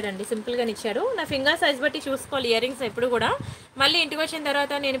 సింపుల్గా ఇచ్చాడండి, సింపుల్గానే ఇచ్చారు. నా ఫింగర్ సైజ్ బట్టి చూసుకోవాలి ఇయర్ రింగ్స్ ఎప్పుడు కూడా. మళ్ళీ ఇంటికి వచ్చిన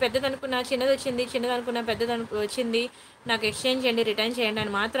తర్వాత నేను పెద్దది అనుకున్నా చిన్నది వచ్చింది, చిన్నది అనుకున్నా పెద్దది వచ్చింది, నాకు ఎక్స్చేంజ్ చేయండి, రిటర్న్ చేయండి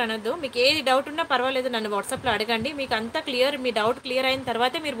అని మాత్రం అనొద్దు. మీకు ఏది డౌట్ ఉన్నా పర్వాలేదు, నన్ను వాట్సాప్లో అడగండి. మీకు అంతా క్లియర్, మీ డౌట్ క్లియర్ అయిన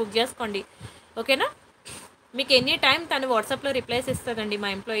తర్వాతే మీరు బుక్ చేసుకోండి, ఓకేనా. మీకు ఎనీ టైం తను వాట్సాప్లో రిప్లైస్ ఇస్తుందండి మా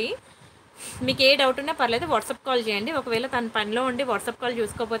ఎంప్లాయీ. మీకు ఏ డౌట్ ఉన్నా పర్లేదు, వాట్సాప్ కాల్ చేయండి. ఒకవేళ తన పనిలో ఉండి వాట్సాప్ కాల్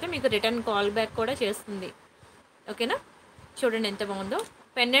చూసుకోకపోతే మీకు రిటర్న్ కాల్ బ్యాక్ కూడా చేస్తుంది, ఓకేనా. చూడండి ఎంత బాగుందో,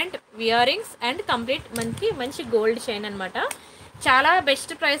 pendant, ear rings and complete మనకి మంచి గోల్డ్ చైన్ అనమాట. చాలా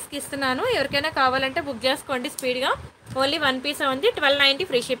బెస్ట్ ప్రైస్కి ఇస్తున్నాను, ఎవరికైనా కావాలంటే బుక్ చేసుకోండి స్పీడ్గా. ఓన్లీ 1 పీస్ ఉంది, 1290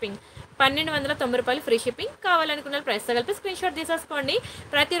 ఫ్రీ షిప్పింగ్, 1290 రూపాయలు ఫ్రీ షిప్పింగ్. కావాలనుకున్న ప్రైస్తో కలిపి స్క్రీన్ షాట్ తీసేసుకోండి.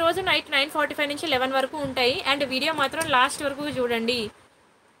 ప్రతిరోజు నైట్ 9:45 నుంచి 11 వరకు ఉంటాయి. అండ్ వీడియో మాత్రం లాస్ట్ వరకు చూడండి,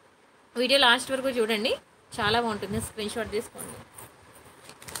 వీడియో లాస్ట్ వరకు చూడండి, చాలా బాగుంటుంది. స్క్రీన్ షాట్ తీసుకోండి.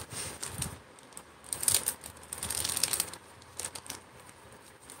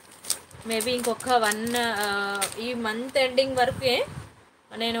 మేబీ ఇంకొక ఈ మంత్ ఎండింగ్ వరకే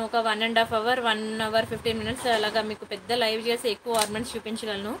నేను ఒక 1.5 అవర్ 1 అవర్ 15 మినిట్స్ అలాగా మీకు పెద్ద లైవ్ చేసి ఎక్కువ ఆర్నమెంట్స్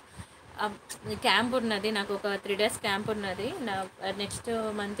చూపించగలను. క్యాంప్ ఉన్నది నాకు, ఒక 3 days క్యాంప్ ఉన్నది నా నెక్స్ట్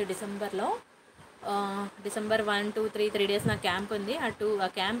మంత్ డిసెంబర్లో. డిసెంబర్ 1 2 3 days నా క్యాంప్ ఉంది. ఆ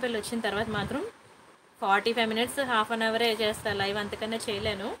క్యాంప్ వెళ్ళి వచ్చిన తర్వాత మాత్రం 45 మినిట్స్ హాఫ్ అన్ అవరే చేస్తాను లైవ్, అంతకన్నా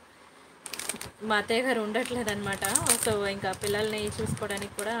చేయలేను. మా అత్తయ్య గారు ఉండట్లేదు అనమాట, సో ఇంకా పిల్లల్ని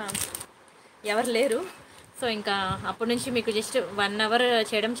చూసుకోవడానికి కూడా ఎవరు లేరు. సో ఇంకా అప్పటి నుంచి మీకు జస్ట్ 1 అవర్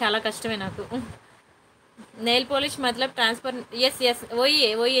చేయడం చాలా కష్టమే నాకు. Nail polish మతలబ్ transfer, yes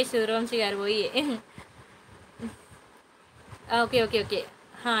ఓయే Suryavanshi గారు ఓయే. ఓకే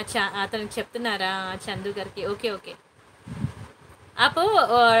అతనికి చెప్తున్నారా చందు గారికి, ఓకే. आप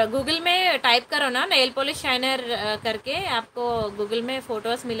गूगल में टाइप करो ना नेल पॉलिश शाइनर करके, आपको गूगल में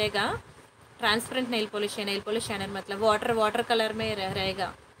फ़ोटोज़ मिलेगा. ट्रांसपेरेंट नेल पॉलिश शाइनर मतलब वाटर कलर में रहेगा.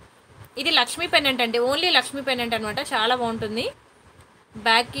 ఇది లక్ష్మీ పెండెంట్ అండి, ఓన్లీ లక్ష్మీ పెండెంట్ అనమాట. చాలా బాగుంటుంది,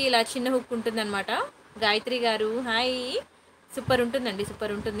 బ్యాక్కి ఇలా చిన్న హుక్ ఉంటుంది అనమాట. గాయత్రి గారు హాయ్, సూపర్ ఉంటుందండి,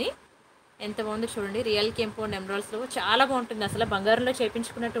 సూపర్ ఉంటుంది. ఎంత బాగుందో చూడండి. రియల్ కెంపౌండ్ ఎమరాల్డ్స్లో చాలా బాగుంటుంది. అసలు బంగారంలో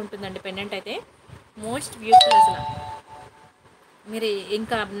చేయించుకున్నట్టు ఉంటుందండి పెండెంట్ అయితే. మోస్ట్ బ్యూటిఫుల్ అసలు. మీరు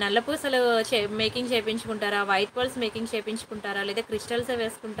ఇంకా నల్లపూసలు మేకింగ్ చేయించుకుంటారా, వైట్ పర్ల్స్ మేకింగ్ చేయించుకుంటారా, లేదా క్రిస్టల్స్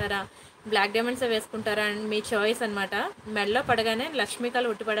వేసుకుంటారా, బ్లాక్ డైమండ్స్ వేసుకుంటారా అని మీ చాయిస్ అనమాట. మెడలో పడగానే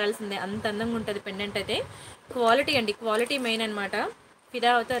లక్ష్మీకళ ఉట్టిపడాల్సిందే, అంత అందంగా ఉంటుంది పెండెంట్ అయితే. క్వాలిటీ అండి, క్వాలిటీ మెయిన్ అనమాట.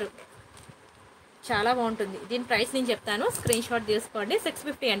 ఫిదా అవుతారు. చాలా బాగుంటుంది. దీని ప్రైస్ నేను చెప్తాను, స్క్రీన్ షాట్ తీసుకోండి.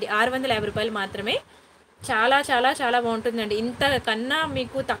 650 అండి, 650 రూపాయలు మాత్రమే. చాలా చాలా చాలా బాగుంటుందండి. ఇంత కన్నా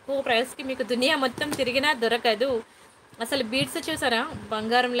మీకు తక్కువ ప్రైస్కి మీకు దునియా మొత్తం తిరిగినా దొరకదు. అసలు బీడ్స్ చూసారా,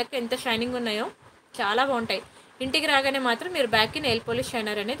 బంగారం లెక్క ఎంత షైనింగ్ ఉన్నాయో, చాలా బాగుంటాయి. ఇంటికి రాగానే మాత్రం మీరు బ్యాక్కి నెయిల్ పాలిష్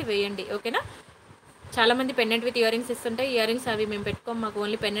షైనర్ అనేది వేయండి, ఓకేనా. చాలామంది పెండెంట్ విత్ ఇయర్ రింగ్స్ ఇస్తుంటే ఇయర్ రింగ్స్ అవి మేము పెట్టుకోం, మాకు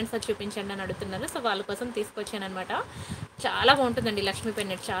ఓన్లీ పెండెంట్స్ అది చూపించండి అని అడుగుతున్నారు. సో వాళ్ళ కోసం తీసుకొచ్చాను అనమాట. చాలా బాగుంటుందండి లక్ష్మీ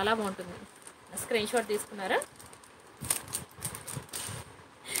పెండెంట్, చాలా బాగుంటుంది. స్క్రీన్ షాట్ తీసుకున్నారా?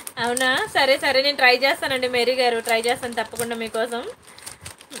 అవునా, సరే సరే, నేను ట్రై చేస్తానండి. మేరీ గారు ట్రై చేస్తాను తప్పకుండా మీకోసం.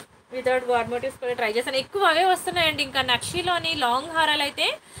 వితౌట్ వాట్ మోటివ్స్ కూడా ట్రై చేస్తాను. ఎక్కువ అవే వస్తున్నాయండి. ఇంకా నక్షిలోని లాంగ్ హారాలు అయితే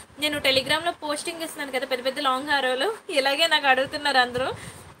నేను టెలిగ్రామ్లో పోస్టింగ్ ఇస్తున్నాను కదా, పెద్ద పెద్ద లాంగ్ హారాలు. ఇలాగే నాకు అడుగుతున్నారు అందరూ.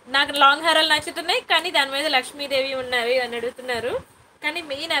 నాకు లాంగ్ హారాలు నచ్చుతున్నాయి, కానీ దాని మీద లక్ష్మీదేవి ఉన్నవి అని అడుగుతున్నారు. కానీ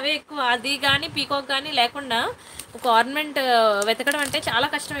మెయిన్ అవే ఎక్కువ. అది కానీ పీకాక్ కానీ లేకుండా ఒక ఆర్నమెంట్ వెతకడం అంటే చాలా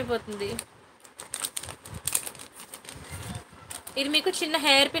కష్టమైపోతుంది. ఇది మీకు చిన్న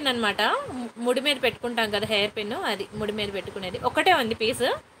హెయిర్ పిన్ అనమాట. ముడి మీద పెట్టుకుంటాం కదా హెయిర్ పిన్, అది ముడి మీద పెట్టుకునేది. ఒకటే ఉంది పీస్,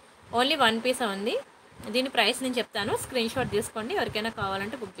 ఓన్లీ 1 పీస్ ఉంది. దీని ప్రైస్ నేను చెప్తాను, స్క్రీన్ షాట్ తీసుకోండి. ఎవరికైనా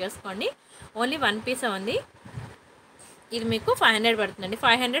కావాలంటే బుక్ చేసుకోండి. ఓన్లీ 1 పీస్ ఉంది. ఇది మీకు 500 పడుతుందండి,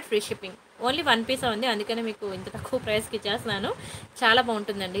 500 ఫ్రీ షిప్పింగ్. ఓన్లీ 1 పీస్ ఉంది, అందుకనే మీకు ఇంత తక్కువ ప్రైస్కి ఇచ్చేస్తున్నాను. చాలా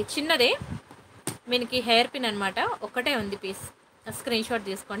బాగుంటుందండి. చిన్నదే మీకు హెయిర్ పిన్ అనమాట, ఒక్కటే ఉంది పీస్. స్క్రీన్ షాట్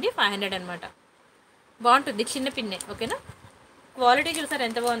తీసుకోండి. 500 అనమాట. బాగుంటుంది, చిన్న పిన్నే, ఓకేనా. క్వాలిటీ చూసారు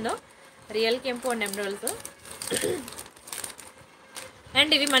ఎంత బాగుందో, రియల్ కెంపౌండ్ ఎమరాల్డ్స్.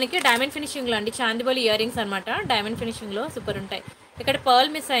 అండ్ ఇవి మనకి డైమండ్ ఫినిషింగ్లో అండి, చాందిబోలి ఇయర్ రింగ్స్ అనమాట. డైమండ్ ఫినిషింగ్లో సూపర్ ఉంటాయి. ఇక్కడ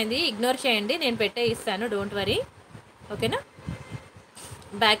పర్ల్ మిస్ అయింది, ఇగ్నోర్ చేయండి, నేను పెట్టే ఇస్తాను, డోంట్ వరీ, ఓకేనా.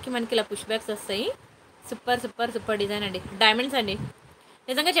 బ్యాక్కి మనకి ఇలా పుష్ బ్యాక్స్ వస్తాయి. సూపర్ సూపర్ సూపర్ డిజైన్ అండి. డైమండ్స్ అండి,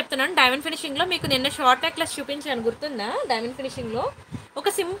 నిజంగా చెప్తున్నాను. డైమండ్ ఫినిషింగ్లో మీకు నిన్న షార్ట్ నెక్లెస్ చూపించాను, గుర్తుందా? డైమండ్ ఫినిషింగ్లో ఒక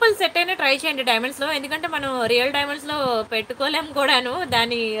సింపుల్ సెట్ అయినా ట్రై చేయండి డైమండ్స్లో. ఎందుకంటే మనం రియల్ డైమండ్స్లో పెట్టుకోలేం కూడాను,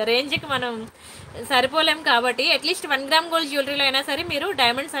 దాని రేంజ్కి మనం సరిపోలేం. కాబట్టి అట్లీస్ట్ 1 గ్రామ్ గోల్డ్ జ్యువెలరీలో అయినా సరే మీరు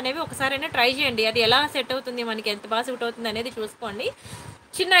డైమండ్స్ అనేవి ఒకసారైనా ట్రై చేయండి. అది ఎలా సెట్ అవుతుంది, మనకి ఎంత బాగా సూట్ అవుతుంది అనేది చూసుకోండి.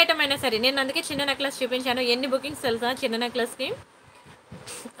 చిన్న ఐటమ్ అయినా సరే, నేను అందుకే చిన్న నెక్లెస్ చూపించాను. ఎన్ని బుకింగ్స్ తెలుసా చిన్న నెక్లెస్కి,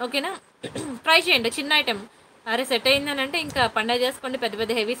 ఓకేనా. ట్రై చేయండి, చిన్న ఐటమ్. అరే సెట్ అయిందని అంటే ఇంకా పండగ చేసుకోండి, పెద్ద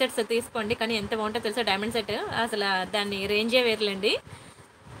పెద్ద హెవీ సెట్స్ తీసుకోండి. కానీ ఎంత బాగుంటుందో తెలుసా డైమండ్ సెట్, అసలు దాన్ని రేంజే వేర్లేండి.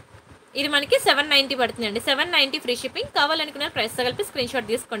 ఇది మనకి 790 పడుతుందండి, 790 ఫ్రీ షిప్పింగ్. కావాలనుకున్న ప్రైస్ కలిపి స్క్రీన్ షాట్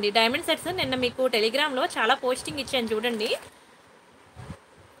తీసుకోండి. డైమండ్ సెట్స్ నిన్న మీకు టెలిగ్రామ్లో చాలా పోస్టింగ్ ఇచ్చాను చూడండి.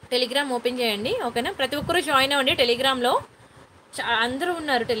 టెలిగ్రామ్ ఓపెన్ చేయండి, ఓకేనా. ప్రతి ఒక్కరూ జాయిన్ అవ్వండి టెలిగ్రామ్లో, అందరూ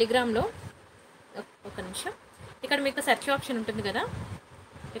ఉన్నారు టెలిగ్రామ్లో. ఒక నిమిషం, ఇక్కడ మీకు సెర్చ్ ఆప్షన్ ఉంటుంది కదా,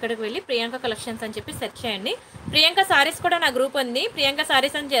 ఇక్కడికి వెళ్ళి ప్రియాంక కలెక్షన్స్ అని చెప్పి సెర్చ్ చేయండి. ప్రియాంక సారీస్ కూడా నా గ్రూప్ ఉంది. ప్రియాంక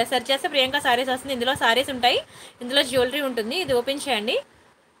సారీస్ అని సెర్చ్ చేస్తే ప్రియాంక సారీస్ వస్తుంది. ఇందులో సారీస్ ఉంటాయి, ఇందులో జ్యువెలరీ ఉంటుంది. ఇది ఓపెన్ చేయండి.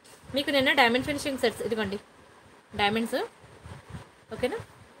 మీకు నిన్న డైమండ్ ఫినిషింగ్ సెట్స్, ఇదిగోండి డైమండ్స్, ఓకేనా.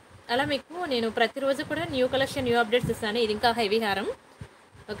 అలా మీకు నేను ప్రతిరోజు కూడా న్యూ కలెక్షన్, న్యూ అప్డేట్స్ ఇస్తాను. ఇది ఇంకా హెవీ హారం,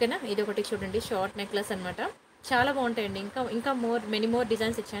 ఓకేనా. ఇది ఒకటి చూడండి, షార్ట్ నెక్లెస్ అనమాట. చాలా బాగుంటాయండి. ఇంకా ఇంకా మెనీ మోర్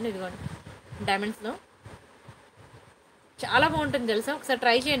డిజైన్స్ ఇచ్చాను. ఇదిగోండి డైమండ్స్లో చాలా బాగుంటుంది తెలుసా, ఒకసారి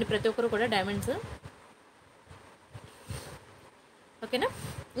ట్రై చేయండి ప్రతి ఒక్కరు కూడా డైమండ్స్, ఓకేనా.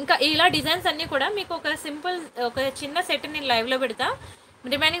 ఇంకా ఇలా డిజైన్స్ అన్నీ కూడా మీకు ఒక సింపుల్ ఒక చిన్న సెట్ నేను లైవ్లో పెడతా.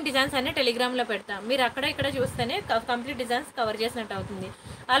 రిమైనింగ్ డిజైన్స్ అన్నీ టెలిగ్రామ్లో పెడతా. మీరు అక్కడ ఇక్కడ చూస్తేనే కంప్లీట్ డిజైన్స్ కవర్ చేసినట్టు అవుతుంది.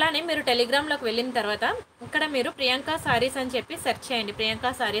 అలానే మీరు టెలిగ్రామ్లోకి వెళ్ళిన తర్వాత ఇక్కడ మీరు ప్రియాంక సారీస్ అని చెప్పి సెర్చ్ చేయండి. ప్రియాంక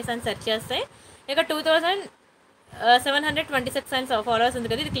సారీస్ అని సెర్చ్ చేస్తే ఇక 2726 అండ్ ఫాలోవర్స్ ఉంది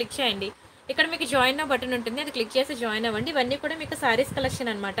కదా, ఇది క్లిక్ చేయండి. ఇక్కడ మీకు జాయిన్ బటన్ ఉంటుంది, అది క్లిక్ చేసి జాయిన్ అవ్వండి. ఇవన్నీ కూడా మీకు సారీస్ కలెక్షన్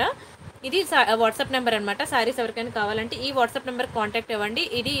అనమాట. ఇది వాట్సాప్ నెంబర్ అనమాట. సారీస్ ఎవరికైనా కావాలంటే ఈ వాట్సాప్ నెంబర్ కాంటాక్ట్ అవ్వండి.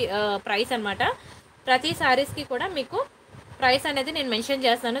 ఇది ప్రైస్ అనమాట. ప్రతి సారీస్కి కూడా మీకు ప్రైస్ అనేది నేను మెన్షన్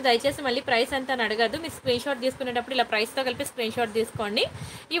చేస్తాను. దయచేసి మళ్ళీ ప్రైస్ ఎంత అని అడగద్దు. మీరు స్క్రీన్ షాట్ తీసుకునేటప్పుడు ఇలా ప్రైస్తో కలిపి స్క్రీన్ షాట్ తీసుకోండి.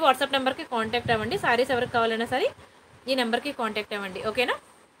 ఈ వాట్సాప్ నెంబర్కి కాంటాక్ట్ అవ్వండి. సారీస్ ఎవరికి కావాలన్నా సరే ఈ నెంబర్కి కాంటాక్ట్ అవ్వండి, ఓకేనా.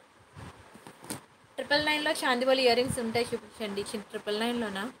 999లో చాందిబోలి ఇయర్ రింగ్స్ ఉంటాయి, చూపించండి.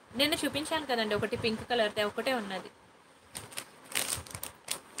 999లోనా, నేను చూపించాను కదండి ఒకటి పింక్ కలర్తో, ఒకటే ఉన్నది.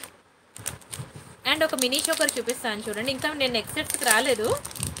 అండ్ ఒక మినీ చోకర్ చూపిస్తాను చూడండి. ఇంకా నేను నెక్ సెట్స్కి రాలేదు,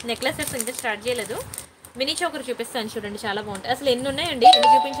 నెక్లెస్ సెట్స్ ఇంకా స్టార్ట్ చేయలేదు. మినీ చోకర్ చూపిస్తాను చూడండి, చాలా బాగుంటాయి. అసలు ఎన్ని ఉన్నాయండి, ఎన్ని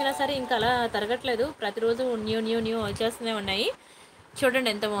చూపించినా సరే ఇంకా అలా తరగట్లేదు. ప్రతిరోజు న్యూ న్యూ న్యూ వచ్చేస్తూనే ఉన్నాయి. చూడండి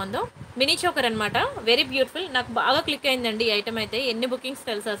ఎంత బాగుందో. మినీ చోకర్ అనమాట, వెరీ బ్యూటిఫుల్. నాకు బాగా క్లిక్ అయిందండి ఈ ఐటమ్ అయితే. ఎన్ని బుకింగ్స్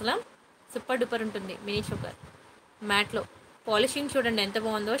తెలుసు అసలు, సూపర్ డూపర్ ఉంటుంది మినీ చోకర్ మ్యాట్లో. పాలిషింగ్ చూడండి ఎంత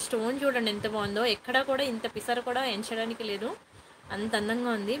బాగుందో, స్టోన్ చూడండి ఎంత బాగుందో, ఎక్కడా కూడా ఇంత పిసర్ కూడా ఎంచడానికి లేదు, అంత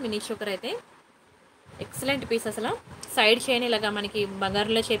అందంగా ఉంది మినీ చోకర్ అయితే. ఎక్సలెంట్ పీస్ అసలు. సైడ్ చైన్ ఇలాగా మనకి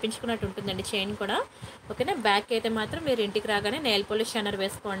బంగారులో చేపించుకున్నట్టు ఉంటుందండి చైన్ కూడా. ఓకేనా. బ్యాక్ అయితే మాత్రం మీరు ఇంటికి రాగానే నెయిల్ పాలిష్ షైనర్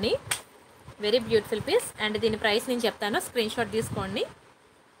వేసుకోండి. Very beautiful piece. అండ్ దీని ప్రైస్ నేను చెప్తాను, స్క్రీన్ షాట్ తీసుకోండి.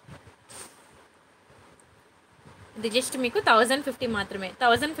 ఇది జస్ట్ మీకు 1050 మాత్రమే,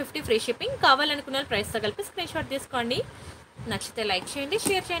 1050 ఫ్రీ షిప్పింగ్. కావాలనుకున్న ప్రైస్తో కలిపి స్క్రీన్ షాట్ తీసుకోండి. నచ్చితే లైక్ చేయండి,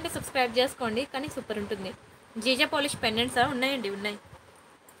 షేర్ చేయండి, సబ్స్క్రైబ్ చేసుకోండి. కానీ సూపర్ ఉంటుంది. జీజా పాలిష్ పెండెంట్సా ఉన్నాయండి, ఉన్నాయి.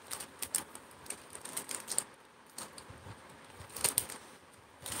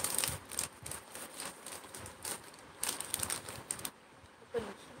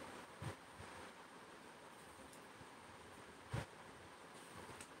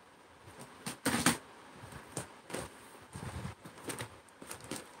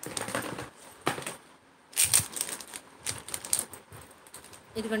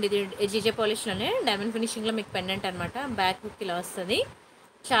 ఇదిగోండి, ఇది జీజే పాలిష్లోనే డైమండ్ ఫినిషింగ్లో మీకు పెండెంట్ అనమాట. బ్యాక్ హుక్ ఇలా వస్తుంది,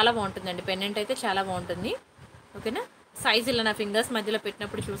 చాలా బాగుంటుందండి. పెండెంట్ అయితే చాలా బాగుంటుంది. ఓకేనా. సైజ్ ఇలా నా ఫింగర్స్ మధ్యలో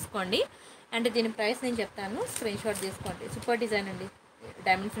పెట్టినప్పుడు చూసుకోండి. అండ్ దీని ప్రైస్ నేను చెప్తాను, స్క్రీన్ షాట్ తీసుకోండి. సూపర్ డిజైన్ అండి.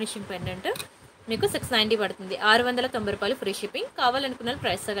 డైమండ్ ఫినిషింగ్ పెండెంట్ మీకు 690 పడుతుంది, 690 రూపాయలు ఫ్రీ షిప్పింగ్. కావాలనుకున్న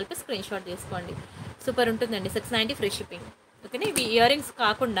ప్రైస్తో కలిపి స్క్రీన్ షాట్ తీసుకోండి. సూపర్ ఉంటుందండి, 690 ఫ్రీ షిప్పింగ్. ఓకేనా. ఇవి ఇయర్ రింగ్స్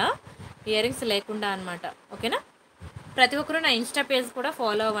కాకుండా, ఇయర్ రింగ్స్ లేకుండా అనమాట. ఓకేనా. ప్రతి ఒక్కరు నా ఇన్స్టా పేజ్ కూడా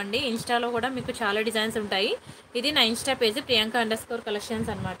ఫాలో అవ్వండి. ఇన్స్టాలో కూడా మీకు చాలా డిజైన్స్ ఉంటాయి. ఇది నా ఇన్స్టా పేజ్ Priyanka_Collections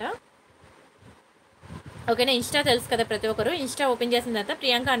అనమాట. ఓకేనా. ఇన్స్టా తెలుసు కదా ప్రతి ఒక్కరు. ఇన్స్టా ఓపెన్ చేసిన తర్వాత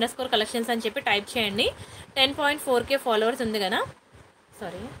Priyanka_Collections అని చెప్పి టైప్ చేయండి. 10.4K ఫాలోవర్స్ ఉంది కదా,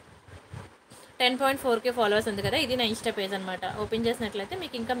 సారీ 10.4K ఫాలోవర్స్ ఉంది కదా, ఇది నా ఇన్స్టా పేజ్ అనమాట. ఓపెన్ చేసినట్లయితే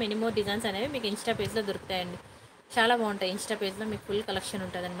మీకు ఇంకా మెనీ మోర్ డిజైన్స్ అనేవి మీకు ఇన్స్టా పేజ్లో దొరుకుతాయండి. చాలా బాగుంటాయి. ఇన్స్టా పేజ్లో మీకు ఫుల్ కలెక్షన్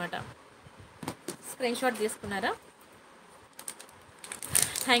ఉంటుంది అనమాట. స్క్రీన్ షాట్ తీసుకున్నారా?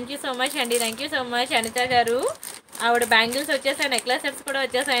 థ్యాంక్ యూ సో మచ్ అండి, thank you so much Anitha గారు. ఆవిడ బ్యాంగిల్స్ వచ్చేసాయి, నెక్లెస్ సెట్స్ కూడా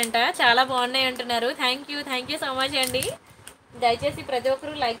వచ్చేసాయంట, చాలా బాగున్నాయి అంటున్నారు. థ్యాంక్ యూ సో మచ్ అండి. దయచేసి ప్రతి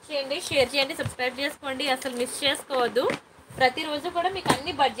ఒక్కరు లైక్ చేయండి, షేర్ చేయండి, సబ్స్క్రైబ్ చేసుకోండి. అసలు మిస్ చేసుకోవద్దు. ప్రతిరోజు కూడా మీకు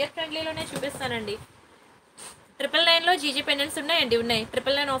అన్ని బడ్జెట్ ఫ్రెండ్లీలోనే చూపిస్తానండి. 999లో జీజీ పెండెంట్స్ ఉన్నాయండి, ఉన్నాయి.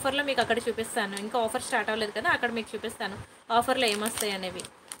 999 ఆఫర్లో మీకు అక్కడ చూపిస్తాను. ఇంకా ఆఫర్ స్టార్ట్ అవ్వలేదు కదా, అక్కడ మీకు చూపిస్తాను ఆఫర్లో ఏమొస్తాయి అనేవి.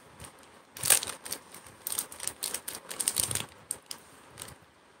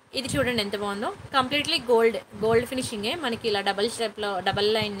 ఇది చూడండి ఎంత బాగుందో, కంప్లీట్లీ గోల్డ్ ఫినిషింగే. మనకి ఇలా డబల్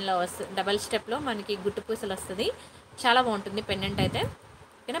లైన్లో వస్తుంది, డబల్ స్టెప్లో మనకి గుట్టు పూసలు వస్తుంది. చాలా బాగుంటుంది పెండెంట్ అయితే.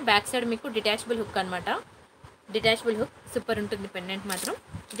 ఓకేనా. బ్యాక్ సైడ్ మీకు డిటాచబుల్ హుక్ అనమాట, డిటాచబుల్ హుక్. సూపర్ ఉంటుంది పెండెంట్ మాత్రం.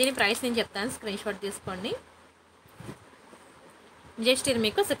 దీని ప్రైస్ నేను చెప్తాను, స్క్రీన్ షాట్ తీసుకోండి. జస్ట్ ఇది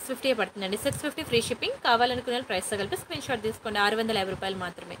మీకు 650 పడుతుందండి, 650 ఫ్రీ షిప్పింగ్. కావాలనుకునే ప్రైస్తో కలిపి స్క్రీన్ షాట్ తీసుకోండి. 650 రూపాయలు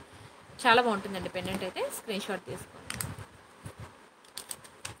మాత్రమే. చాలా బాగుంటుందండి పెండెంట్ అయితే. స్క్రీన్ షాట్ తీసుకోండి.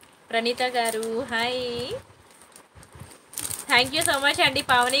 ప్రణీత గారు hi, thank you so much అండి.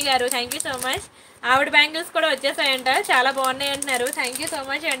 పావని గారు థ్యాంక్ యూ సో మచ్. ఆవిడ బ్యాంగిల్స్ కూడా వచ్చేసాయంట, చాలా బాగున్నాయి అంటున్నారు. థ్యాంక్ యూ సో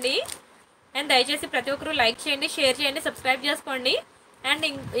మచ్ అండి. అండ్ దయచేసి ప్రతి ఒక్కరు లైక్ చేయండి, షేర్ చేయండి, సబ్స్క్రైబ్ చేసుకోండి. అండ్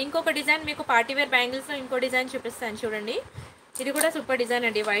ఇంకొక డిజైన్ మీకు పార్టీవేర్ బ్యాంగిల్స్లో ఇంకో డిజైన్ చూపిస్తాను చూడండి. ఇది కూడా సూపర్ డిజైన్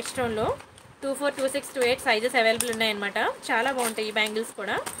అండి, వైట్ స్టోన్లో. 24, 26, 28 సైజెస్ అవైలబుల్ ఉన్నాయన్నమాట. చాలా బాగుంటాయి ఈ బ్యాంగిల్స్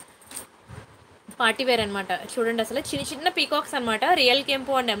కూడా. పార్టీవేర్ అనమాట. చూడండి అసలు చిన్న చిన్న పీకాక్స్ అనమాట, రియల్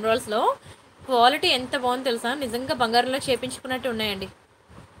కెంపు అండ్ ఎమరాల్డ్స్లో. క్వాలిటీ ఎంత బాగుంది తెలుసా, నిజంగా బంగారంలో చేపించుకున్నట్టు ఉన్నాయండి.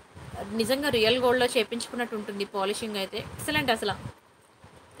 నిజంగా రియల్ గోల్డ్లో చేపించుకున్నట్టు ఉంటుంది పాలిషింగ్ అయితే. ఎక్సలెంట్ అసలు,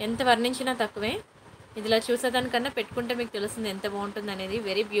 ఎంత వర్ణించినా తక్కువే. ఇదిలా చూసేదానికన్నా పెట్టుకుంటే మీకు తెలుస్తుంది ఎంత బాగుంటుంది అనేది.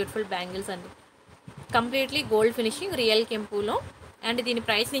 వెరీ బ్యూటిఫుల్ బ్యాంగిల్స్ అండి, completely gold finishing real కెంపులో. And దీని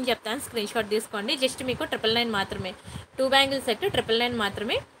ప్రైస్ నేను చెప్తాను, స్క్రీన్ షాట్ తీసుకోండి. జస్ట్ మీకు 999 మాత్రమే. 2 బ్యాంగిల్ సెట్ 999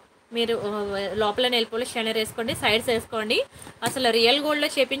 మాత్రమే. మీరు లోపల నెయిల్ పాలిష్ షైనర్ వేసుకోండి, సైడ్స్ వేసుకోండి. అసలు రియల్ గోల్డ్లో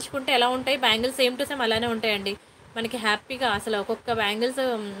చేపించుకుంటే ఎలా ఉంటాయి బ్యాంగిల్స్, సేమ్ టు సేమ్ అలానే ఉంటాయండి. మనకి హ్యాపీగా అసలు ఒక్కొక్క బ్యాంగిల్స్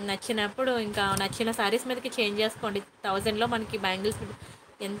నచ్చినప్పుడు ఇంకా నచ్చిన సారీస్ మీదకి చేంజ్ చేసుకోండి. 1000లో మనకి బ్యాంగిల్స్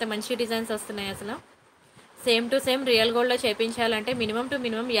ఎంత మంచి డిజైన్స్ వస్తున్నాయి అసలు. సేమ్ టు సేమ్ రియల్ గోల్డ్లో చేయించాలంటే మినిమం టు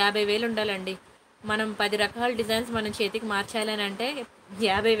మినిమం 50,000 ఉండాలండి. మనం 10 రకాల డిజైన్స్ మనం చేతికి మార్చాలని అంటే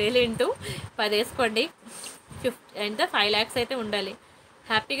 50,000 ఇంటూ 10 వేసుకోండి, 5 lakhs అయితే ఉండాలి.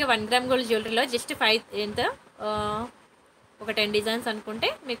 హ్యాపీగా 1 గ్రామ్ గోల్డ్ జ్యువెలరీలో జస్ట్ 5 ఒక 10 డిజైన్స్ అనుకుంటే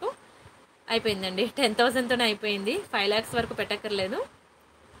మీకు అయిపోయిందండి. 10,000తోనే అయిపోయింది. 5 lakhs వరకు పెట్టక్కర్లేదు.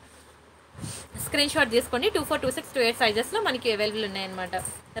 స్క్రీన్ షాట్ తీసుకోండి. 24, 26, 28 సైజెస్లో మనకి అవైలబుల్ ఉన్నాయన్నమాట.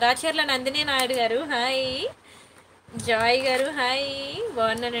 రాచర్ల నందిని నాయుడు గారు హాయ్, జాయ్ గారు హాయ్,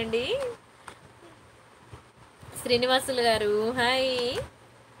 బాగున్నానండి. శ్రీనివాసులు గారు హాయ్.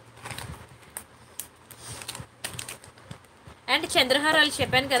 అండ్ చంద్రహారాలు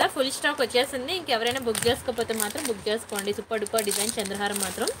చెప్పాను కదా, ఫుల్ స్టాక్ వచ్చేసింది. ఇంకెవరైనా బుక్ చేసుకోకపోతే మాత్రం బుక్ చేసుకోండి. సూపర్ డూపర్ డిజైన్ చంద్రహారం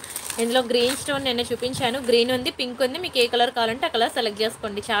మాత్రం. ఇందులో గ్రీన్ స్టోన్ నేను చూపించాను, గ్రీన్ ఉంది, పింక్ ఉంది. మీకు ఏ కలర్ కావాలంటే ఆ కలర్ సెలెక్ట్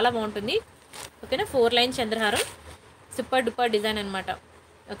చేసుకోండి, చాలా బాగుంటుంది. ఓకేనా, 4 లైన్ చంద్రహారం, సూపర్ డూపర్ డిజైన్ అనమాట.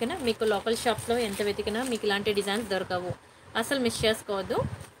 ఓకేనా, మీకు లోకల్ షాప్స్లో ఎంత వెతికినా మీకు ఇలాంటి డిజైన్స్ దొరకవు, అసలు మిస్ చేసుకోవద్దు.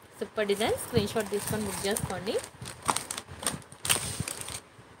 సూపర్ డిజైన్, స్క్రీన్ షాట్ తీసుకొని బుక్ చేసుకోండి.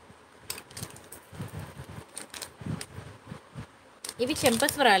 ఇవి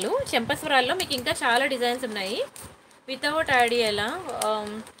చెంపస్వరాలు. చెంపస్వరాల్లో మీకు ఇంకా చాలా డిజైన్స్ ఉన్నాయి. వితౌట్ ఐడియాలా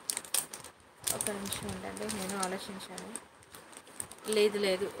ఒక నిమిషం ఉండండి, నేను ఆలోచించాను. లేదు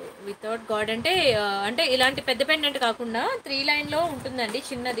వితౌట్ గాడ్ అంటే అంటే ఇలాంటి పెద్ద పెండెంట్ కాకుండా 3 లైన్లో ఉంటుందండి,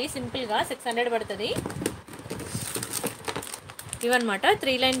 చిన్నది సింపుల్గా 600 పడుతుంది. ఇవన్నమాట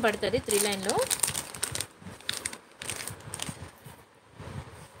 3 లైన్ పడుతుంది. 3 లైన్లో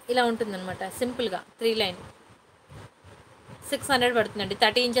ఇలా ఉంటుందన్నమాట, సింపుల్గా 3 లైన్ 600 పడుతుందండి.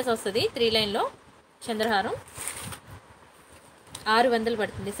 30 ఇంచెస్ వస్తుంది 3 లైన్లో చంద్రహారం. 600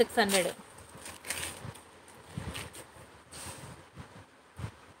 పడుతుంది, 600.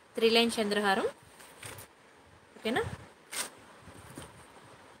 3 లైన్ చంద్రహారం. ఓకేనా,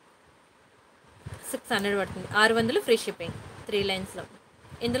 600 పడుతుంది, 600 ఫ్రీ షిప్పింగ్ 3 లైన్స్లో.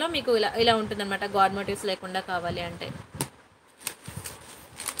 ఇందులో మీకు ఇలా ఉంటుందన్నమాట, గాడ్ మోటివ్స్ లేకుండా కావాలి అంటే.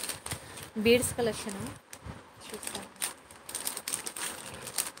 బీడ్స్ కలెక్షన్ చూస్తాను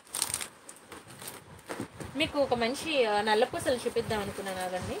మీకు. ఒక మంచి నల్ల పూసలు చూపిద్దాం అనుకున్నాను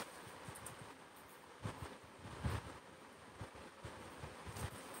కదండి.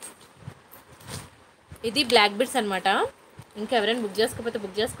 ఇది బ్లాక్ బీడ్స్ అనమాట. ఇంకా ఎవరైనా బుక్ చేసుకోకపోతే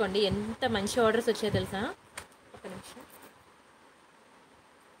బుక్ చేసుకోండి. ఎంత మంచి ఆర్డర్స్ వచ్చాయో తెలుసా. ఒక నిమిషం,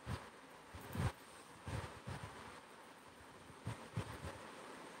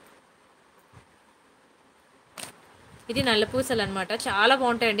 ఇది నల్ల పూసలు అనమాట, చాలా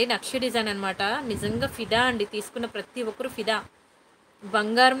బాగుంటాయండి. నక్షి డిజైన్ అనమాట, నిజంగా ఫిదా అండి. తీసుకున్న ప్రతి ఒక్కరు ఫిదా.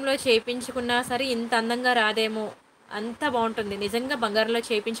 బంగారంలో చేయించుకున్నా సరే ఇంత అందంగా రాదేమో, అంత బాగుంటుంది. నిజంగా బంగారంలో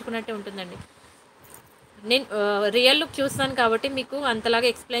చేయించుకున్నట్టే ఉంటుందండి. నేను రియల్ లుక్ చూస్తాను కాబట్టి మీకు అంతలాగా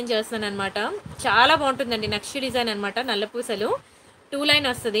ఎక్స్ప్లెయిన్ చేస్తాను అనమాట. చాలా బాగుంటుందండి. నక్షి డిజైన్ అనమాట, నల్ల పూసలు 2 లైన్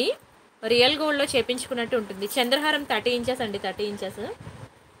వస్తుంది. రియల్ గోల్డ్లో చేయించుకున్నట్టు ఉంటుంది. చంద్రహారం 30 ఇంచెస్ అండి, 30 ఇంచెస్.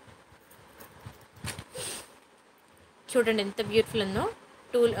 చూడండి ఎంత బ్యూటిఫుల్ ఉందో.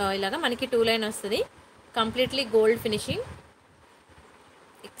 ఇలాగా మనకి 2 లైన్ వస్తుంది, కంప్లీట్లీ గోల్డ్ ఫినిషింగ్,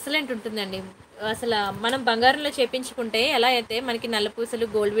 ఎక్సలెంట్ ఉంటుందండి. అసలు మనం బంగారంలో చేయించుకుంటే ఎలా అయితే మనకి నల్ల పూసలు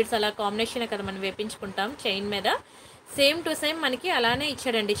గోల్డ్ బీడ్స్ అలా కాంబినేషన్ కదా మనం వేయించుకుంటాం చైన్ మీద, సేమ్ టు సేమ్ మనకి అలానే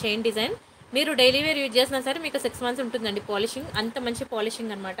ఇచ్చాడండి చైన్ డిజైన్. మీరు డైలీ వేర్ యూజ్ చేసినా సరే మీకు 6 మంత్స్ ఉంటుందండి పాలిషింగ్, అంత మంచి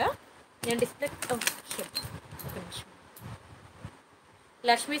పాలిషింగ్ అనమాట. నేను డిస్ప్లే ఒక నిమిషం.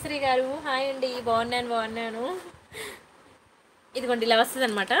 లక్ష్మీశ్రీ గారు హాయ్ అండి, బాగున్నాను. ఇదిగోండి ఇలా వస్తుంది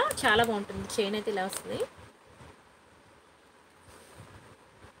అనమాట, చాలా బాగుంటుంది. చైన్ అయితే ఇలా వస్తుంది.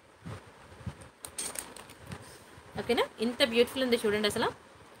 ఓకేనా, ఇంత బ్యూటిఫుల్ ఉంది చూడండి. అసలు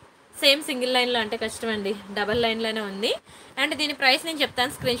సేమ్ సింగిల్ లైన్లో అంటే కష్టం అండి, డబల్ లైన్లోనే ఉంది. అండ్ దీని ప్రైస్ నేను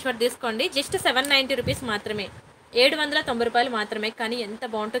చెప్తాను, స్క్రీన్ షాట్ తీసుకోండి. జస్ట్ 790 రూపీస్ మాత్రమే, 790 రూపాయలు మాత్రమే. కానీ ఎంత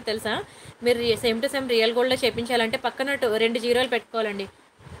బాగుంటుందో తెలుసా. మీరు సేమ్ టు సేమ్ రియల్ గోల్డ్లో చేయించాలంటే పక్కన 2 జీరోలు పెట్టుకోవాలండి,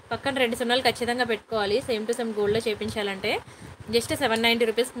 పక్కన 2 సున్నాలు ఖచ్చితంగా పెట్టుకోవాలి. సేమ్ టు సేమ్ గోల్డ్లో చేయించాలంటే జస్ట్ 790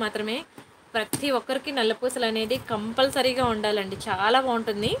 రూపీస్కి మాత్రమే. ప్రతి ఒక్కరికి నల్లపూసలు అనేది కంపల్సరీగా ఉండాలండి, చాలా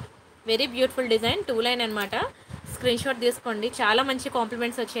బాగుంటుంది. వెరీ బ్యూటిఫుల్ డిజైన్, 2 లైన్ అనమాట. స్క్రీన్ షాట్ తీసుకోండి. చాలా మంచి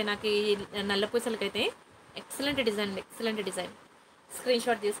కాంప్లిమెంట్స్ వచ్చాయి నాకు ఈ నల్లపూసలకైతే. Excellent design. స్క్రీన్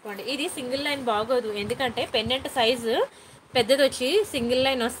షాట్ తీసుకోండి. ఇది సింగిల్ లైన్ బాగోదు, ఎందుకంటే పెండెంట్ సైజు పెద్దది వచ్చి సింగిల్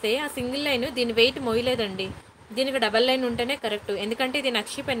లైన్ వస్తే ఆ సింగిల్ లైన్ దీని వెయిట్ మోయలేదండి. దీనికి డబల్ లైన్ ఉంటేనే కరెక్ట్, ఎందుకంటే ఇది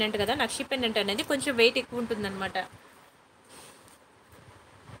నక్షి పెండెంట్ కదా. నక్షి పెండెంట్ అనేది కొంచెం వెయిట్ ఎక్కువ ఉంటుందన్నమాట.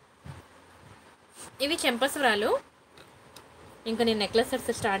 ఇవి చెంపస్వరాలు. ఇంకా నేను నెక్లెస్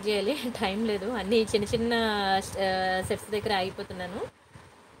సెట్స్ స్టార్ట్ చేయాలి, టైం లేదు. అన్నీ చిన్న సెట్స్ దగ్గర ఆగిపోతున్నాను.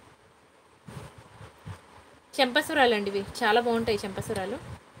 చెంపస్వరాలు అండి, ఇవి చాలా బాగుంటాయి చెంపస్వరాలు.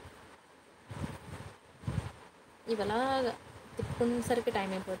 ఇవి అలా తిప్పుకునేసరికి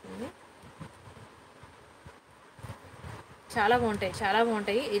టైం అయిపోతుంది. చాలా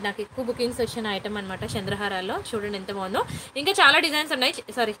బాగుంటాయి. ఇది నాకు ఎక్కువ బుకింగ్స్ వచ్చిన ఐటమ్ అనమాట చంద్రహారాల్లో. చూడండి ఎంత బాగుందో. ఇంకా చాలా డిజైన్స్ ఉన్నాయి.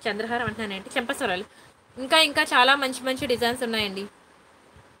 సారీ, చంద్రహారం అంటున్నానంటే చెంపస్వరాలు. ఇంకా చాలా మంచి డిజైన్స్ ఉన్నాయండి.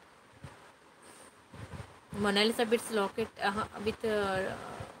 Mona Lisa bits locket with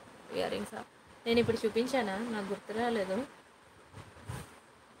ear rings. నేను ఇప్పుడు చూపించానా, నాకు గుర్తు రాలేదు.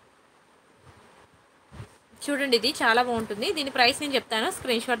 చూడండి ఇది చాలా బాగుంటుంది. దీని ప్రైస్ నేను చెప్తాను,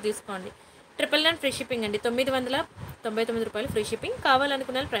 స్క్రీన్ షాట్ తీసుకోండి. 999 ఫ్రీ షిప్పింగ్ అండి. 999 రూపాయలు ఫ్రీ షిప్పింగ్.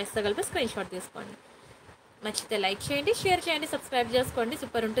 కావాలనుకున్న ప్రైస్తో కలిపి స్క్రీన్ షాట్ తీసుకోండి. నచ్చితే లైక్ చేయండి, షేర్ చేయండి, సబ్స్క్రైబ్ చేసుకోండి.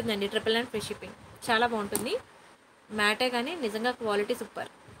 సూపర్ ఉంటుందండి. 999 ఫ్రీ షిప్పింగ్ చాలా బాగుంటుంది. మ్యాటే కానీ నిజంగా క్వాలిటీ సూపర్.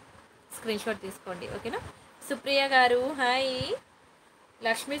 స్క్రీన్ షాట్ తీసుకోండి. ఓకేనా. సుప్రియ గారు హాయ్,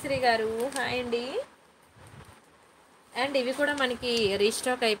 లక్ష్మీశ్రీ గారు హాయ్ అండి. అండ్ ఇవి కూడా మనకి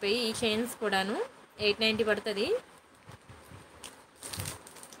రీస్టాక్ అయిపోయి ఈ చైన్స్ కూడాను 890 పడుతుంది.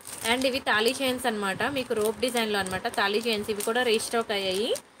 అండ్ ఇవి తాళీ చైన్స్ అనమాట, మీకు రోప్ డిజైన్లో అనమాట తాళీ చైన్స్. ఇవి కూడా రీస్టాక్ అయ్యాయి.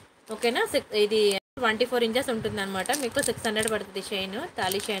 ఓకేనా. ఇది 24 ఇంచెస్ ఉంటుంది అనమాట. మీకు 600 పడుతుంది చైన్,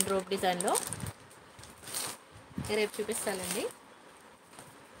 తాళీ చైన్ రోప్ డిజైన్లో. రేపు చూపిస్తానండి.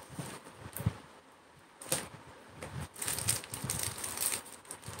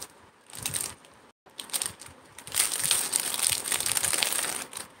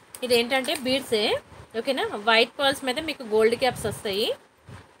 ఇదేంటంటే బీడ్సే. ఓకేనా. వైట్ పర్ల్స్ మీద మీకు గోల్డ్ క్యాప్స్ వస్తాయి.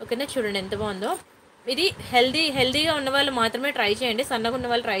 ఓకేనా. చూడండి ఎంత బాగుందో. ఇది హెల్దీగా ఉన్న వాళ్ళు మాత్రమే ట్రై చేయండి, సన్నగా ఉన్న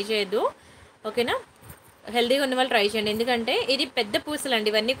వాళ్ళు ట్రై చేయొద్దు. ఓకేనా. హెల్దీగా ఉన్న వాళ్ళు ట్రై చేయండి, ఎందుకంటే ఇది పెద్ద పూసలు అండి.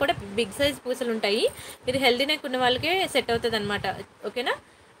 ఇవన్నీ కూడా బిగ్ సైజ్ పూసలు ఉంటాయి. ఇది హెల్దీ నెక్ ఉన్న వాళ్ళకే సెట్ అవుతుంది అనమాట. ఓకేనా.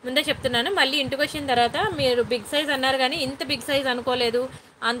 ముందే చెప్తున్నాను. మళ్ళీ ఇంటికి వచ్చిన తర్వాత మీరు బిగ్ సైజ్ అన్నారు కానీ ఇంత బిగ్ సైజ్ అనుకోలేదు,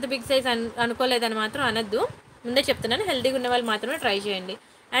 అంత బిగ్ సైజ్ అనుకోలేదని మాత్రం అనొద్దు. ముందే చెప్తున్నాను. హెల్దీగా ఉన్న వాళ్ళు మాత్రమే ట్రై చేయండి.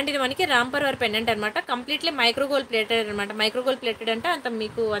 అండ్ ఇది మనకి రాంపర్ వర్ పెండెంట్ అనమాట. కంప్లీట్లీ మైక్రోగోల్డ్ ప్లేటెడ్ అనమాట. మైక్రోగోల్డ్ ప్లేటెడ్ అంటే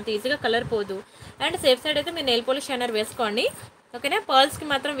మీకు అంత ఈజీగా కలర్ పోదు. అండ్ సేఫ్ సైడ్ అయితే మీరు నెయిల్ పాలిష్ షైనర్ వేసుకోండి. ఓకేనా. పర్ల్స్కి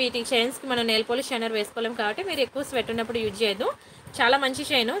మాత్రం వీటి చైన్స్కి మనం నెయిల్ పాలిష్ షైనర్ వేసుకోలేం కాబట్టి మీరు ఎక్కువ స్వెట్ ఉన్నప్పుడు యూజ్ చేయదు. చాలా మంచి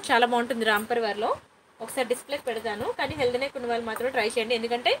చైన్, చాలా బాగుంటుంది రాంపర్ వర్లో. ఒకసారి డిస్ప్లేకి పెడతాను, కానీ హెల్దీ నెక్ ఉన్న వాళ్ళు మాత్రం ట్రై చేయండి,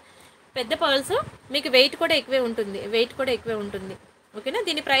 ఎందుకంటే పెద్ద పర్ల్స్ మీకు వెయిట్ కూడా ఎక్కువే ఉంటుంది. ఓకేనా.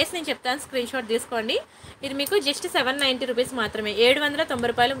 దీని ప్రైస్ నేను చెప్తాను, స్క్రీన్ షాట్ తీసుకోండి. ఇది మీకు జస్ట్ 790 రూపీస్ మాత్రమే. 790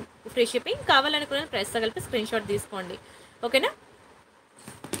 రూపాయలు ఫ్రీ షిప్పింగ్. కావాలనుకున్న ప్రైస్తో కలిపి స్క్రీన్ షాట్ తీసుకోండి. ఓకేనా.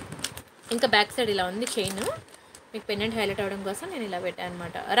 ఇంకా బ్యాక్ సైడ్ ఇలా ఉంది చైన్. మీకు పెండెంట్ హైలైట్ అవ్వడం కోసం నేను ఇలా పెట్టాను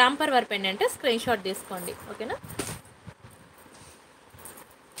అనమాట. రాంపర్ వర్ పెండెంట్. స్క్రీన్ షాట్ తీసుకోండి. ఓకేనా.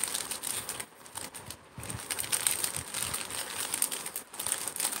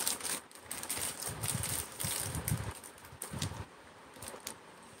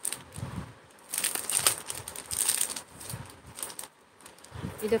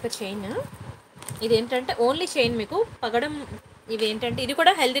 ఇదొక చైన్. ఇదేంటంటే ఓన్లీ చైన్ మీకు పగడం. ఇవి ఏంటంటే ఇది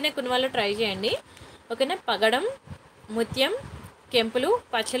కూడా హెల్దీ నెక్ ఉన్న వాళ్ళు ట్రై చేయండి. ఓకేనా. పగడం, ముత్యం, కెంపులు,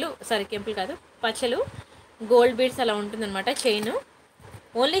 కెంపులు కాదు పచ్చలు, గోల్డ్ బీడ్స్ అలా ఉంటుందన్నమాట చైన్.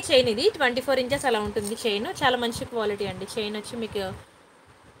 ఓన్లీ చైన్ ఇది 24 ఇంచెస్ అలా ఉంటుంది చైన్. చాలా మంచి క్వాలిటీ అండి. చైన్ వచ్చి మీకు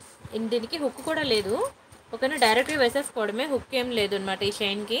దీనికి హుక్ కూడా లేదు. ఓకేనా. డైరెక్ట్గా వేసేసుకోవడమే, హుక్ ఏం లేదు అనమాట ఈ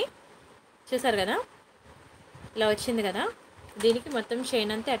చైన్కి. చూసారు కదా, ఇలా వచ్చింది కదా. దీనికి మొత్తం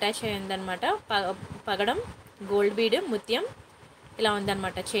చైన్ అంతా అటాచ్ అయ్యింది అనమాట. పగడం, గోల్డ్ బీడ్, ముత్యం ఇలా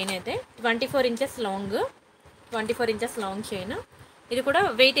ఉందన్నమాట చైన్ అయితే. 24 ఇంచెస్ లాంగ్ చైన్. ఇది కూడా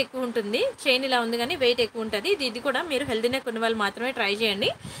వెయిట్ ఎక్కువ ఉంటుంది. చైన్ ఇలా ఉంది కానీ వెయిట్ ఎక్కువ ఉంటుంది. ఇది కూడా మీరు హెల్దీ నెక్ ఉన్న వాళ్ళు మాత్రమే ట్రై చేయండి.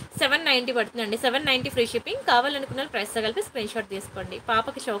 790 పడుతుందండి. 790 ఫ్రీ షిప్పింగ్. కావాలనుకున్న ప్రైస్తో కలిపి స్క్రీన్ షాట్ తీసుకోండి.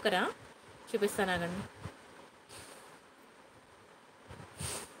 పాపకి చౌకరా చూపిస్తానాగండి.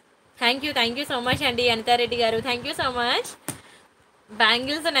 థ్యాంక్ యూ సో మచ్ అండి అనితారెడ్డి గారు. Thank you so much.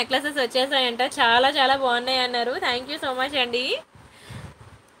 Bangles, necklaces వచ్చేసాయంట. చాలా బాగున్నాయి అన్నారు. థ్యాంక్ యూ సో మచ్ అండి.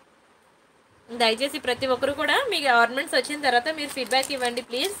 దయచేసి ప్రతి ఒక్కరు కూడా మీ ఆర్నమెంట్స్ వచ్చిన తర్వాత మీరు ఫీడ్బ్యాక్ ఇవ్వండి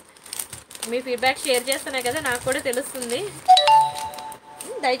ప్లీజ్. మీ ఫీడ్బ్యాక్ షేర్ చేస్తున్నా కదా నాకు కూడా తెలుస్తుంది.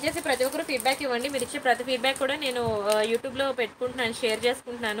 దయచేసి ప్రతి ఒక్కరు ఫీడ్బ్యాక్ ఇవ్వండి. మీరు ఇచ్చే ప్రతి ఫీడ్బ్యాక్ కూడా నేను యూట్యూబ్లో పెట్టుకుంటున్నాను, షేర్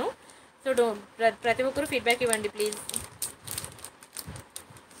చేసుకుంటున్నాను. సో ప్రతి ఒక్కరు ఫీడ్బ్యాక్ ఇవ్వండి ప్లీజ్.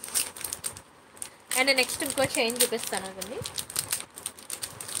 అండ్ నెక్స్ట్ ఇంకో చైన్ చూపిస్తాను అదండి.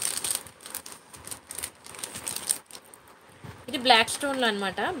 ఇది బ్లాక్ స్టోన్లో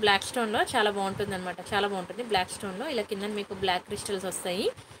అనమాట. బ్లాక్ స్టోన్లో చాలా బాగుంటుంది అనమాట. చాలా బాగుంటుంది బ్లాక్ స్టోన్లో. ఇలా కింద మీకు బ్లాక్ క్రిస్టల్స్ వస్తాయి.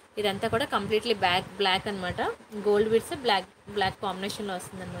 ఇదంతా కూడా కంప్లీట్లీ బ్లాక్ అనమాట. గోల్డ్ బీడ్స్ బ్లాక్ కాంబినేషన్లో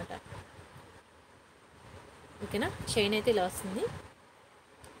వస్తుంది అనమాట. ఓకేనా. చైన్ అయితే ఇలా వస్తుంది.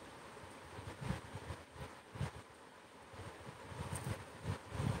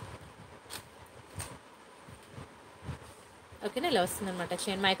 ఓకేనా. ఇలా వస్తుంది అనమాట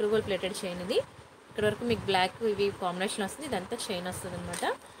చైన్. మైక్రోగోల్డ్ ప్లేటెడ్ చైన్ ఇది. ఇక్కడ వరకు మీకు బ్లాక్ ఇవి కాంబినేషన్ వస్తుంది. ఇదంతా చైన్ వస్తుంది అనమాట.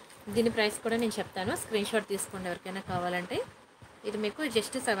 దీని ప్రైస్ కూడా నేను చెప్తాను, స్క్రీన్ షాట్ తీసుకోండి ఎవరికైనా కావాలంటే. ఇది మీకు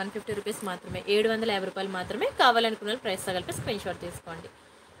జస్ట్ 750 రూపీస్ మాత్రమే. 750 రూపాయలు మాత్రమే. కావాలనుకున్న ప్రైస్ కలిపి స్క్రీన్ షాట్ తీసుకోండి.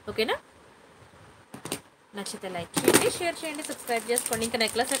 ఓకేనా. నచ్చితే లైక్ చేయండి, షేర్ చేయండి, సబ్స్క్రైబ్ చేసుకోండి. ఇంకా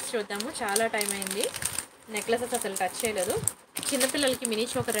నెక్లెసెస్ చూద్దాము. చాలా టైం అయింది, నెక్లెసెస్ అసలు టచ్ చేయలేదు. చిన్నపిల్లలకి మినీ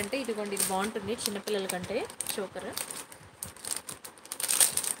చోకర్ అంటే ఇదిగోండి, ఇది బాగుంటుంది చిన్నపిల్లల కంటే చోకర్.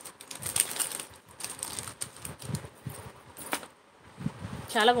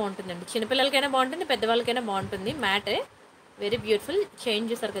 చాలా బాగుంటుందండి, చిన్నపిల్లలకైనా బాగుంటుంది, పెద్దవాళ్ళకైనా బాగుంటుంది. Mat very beautiful. చైన్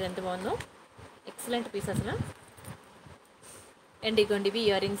చూసారు కదా ఎంత బాగుందో, ఎక్సలెంట్ పీస్ అసలు. అండ్ ఇగోండి ఇవి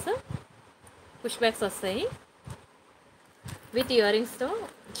ఇయర్ రింగ్స్, పుష్ బ్యాక్స్ వస్తాయి విత్ ఇయర్ రింగ్స్తో.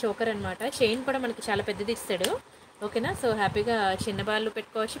 చోకర్ అనమాట, చైన్ కూడా మనకి చాలా పెద్దది ఇస్తాడు. ఓకేనా, సో హ్యాపీగా చిన్నవాళ్ళు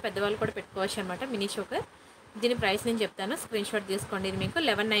పెట్టుకోవచ్చు, పెద్దవాళ్ళు కూడా పెట్టుకోవచ్చు అనమాట. Mini choker. దీని ప్రైస్ నేను చెప్తాను, స్క్రీన్ షాట్ తీసుకోండి. ఇది మీకు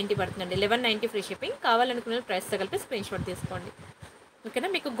 1190 పడుతుందండి. 1190 ఫ్రీ షిప్పింగ్. కావాలనుకున్న ప్రైస్ తగిలిపి స్క్రీన్ షాట్ తీసుకోండి. ఓకేనా,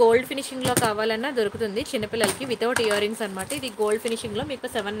 మీకు గోల్డ్ ఫినిషింగ్లో కావాలన్నా దొరుకుతుంది చిన్నపిల్లలకి, వితౌట్ ఇయర్ రింగ్స్ అనమాట. ఇది గోల్డ్ ఫినిషింగ్లో మీకు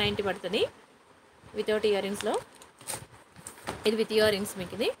 790 పడుతుంది వితౌట్ ఇయర్ రింగ్స్లో. ఇది విత్ ఇయర్ రింగ్స్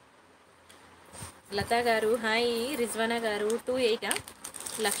మీకు. ఇది లతా గారు హాయ్, రిజ్వానా గారు 28.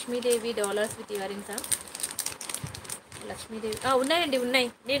 Lakshmidevi dollars with ear రింగ్సా? Lakshmidevi ఉన్నాయండి, ఉన్నాయి.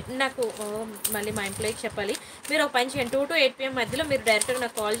 నాకు మళ్ళీ మా ఎంప్లాయీకి చెప్పాలి. మీరు ఒక పని చేయండి, 2 to 8 PM మధ్యలో మీరు డైరెక్ట్గా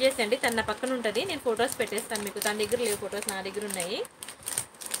నాకు కాల్ చేసేయండి. తన నా పక్కన ఉంటుంది, నేను ఫొటోస్ పెట్టేస్తాను మీకు. తన దగ్గర లేవు ఫొటోస్, నా దగ్గర ఉన్నాయి.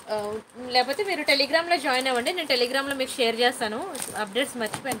 లేకపోతే మీరు టెలిగ్రామ్లో జాయిన్ అవ్వండి, నేను టెలిగ్రామ్లో మీకు షేర్ చేస్తాను. అప్డేట్స్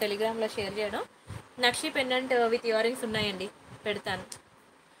మర్చిపోయాను టెలిగ్రామ్లో షేర్ చేయడం. నక్షి పెండెంట్ విత్ ఇయర్ రింగ్స్ ఉన్నాయండి, పెడతాను.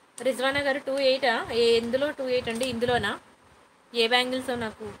 రిజ్వానా గారు 28. ఎందులో 28 అండి? ఇందులోనా? ఏ బ్యాంగిల్స్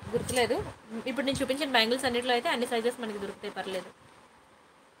నాకు గుర్తులేదు. ఇప్పుడు నేను చూపించిన బ్యాంగిల్స్ అన్నింటిలో అయితే అన్ని సైజెస్ మనకి దొరుకుతాయి, పర్లేదు.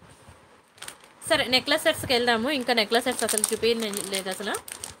 సరే, నెక్లెస్ సెట్స్కి వెళ్దాము. ఇంకా నెక్లెస్ సెట్స్ అసలు చూపించలేదు అసలు.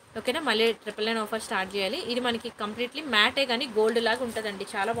 ఓకేనా, మళ్ళీ 999 ఆఫర్ స్టార్ట్ చేయాలి. ఇది మనకి కంప్లీట్లీ మ్యాటే కానీ గోల్డ్ లాగా ఉంటుందండి,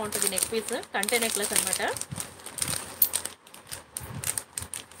 చాలా బాగుంటుంది. నెక్ పీస్ కంటే నెక్లెస్ అనమాట.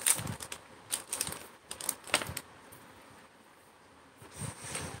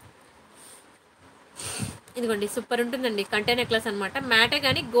 ఇదిగోండి సూపర్ ఉంటుందండి, కంటే నెక్లెస్ అనమాట. మ్యాటే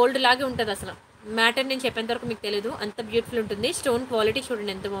కానీ గోల్డ్ లాగే ఉంటుంది అసలు. మ్యాట్ అని నేను చెప్పేంత వరకు మీకు తెలియదు, అంత బ్యూటిఫుల్ ఉంటుంది. స్టోన్ క్వాలిటీ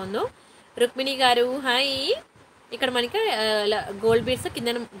చూడండి ఎంత బాగుందో. రుక్మిణి గారు హాయ్. ఇక్కడ మనకి గోల్డ్ బీడ్స్ కింద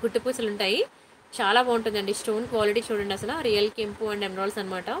గుట్టు పూసలు ఉంటాయి, చాలా బాగుంటుందండి. స్టోన్ క్వాలిటీ చూడండి అసలు, రియల్ కెంపు అండ్ ఎమరాల్డ్స్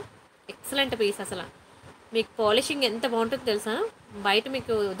అనమాట. ఎక్సలెంట్ పీస్ అసలు. మీకు పాలిషింగ్ ఎంత బాగుంటుందో తెలుసా? బయట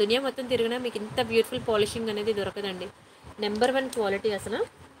మీకు దునియా మొత్తం తిరిగినా మీకు ఇంత బ్యూటిఫుల్ పాలిషింగ్ అనేది దొరకదండి. నెంబర్ 1 క్వాలిటీ అసలు.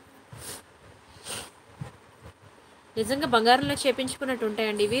 నిజంగా బంగారంలో చేపించుకున్నట్టు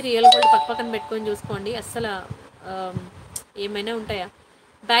ఉంటాయండి ఇవి. రియల్ గోల్డ్ పక్క పక్కన పెట్టుకొని చూసుకోండి, అస్సలు ఏమైనా ఉంటాయా?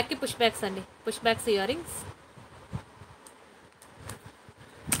 బ్యాక్కి పుష్ బ్యాక్స్ అండి, పుష్ బ్యాక్స్ ఇయర్ రింగ్స్.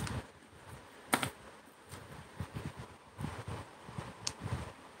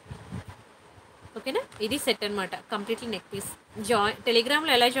 ఓకేనా, ఇది సెట్ అనమాట, కంప్లీట్లీ నెక్ పీస్.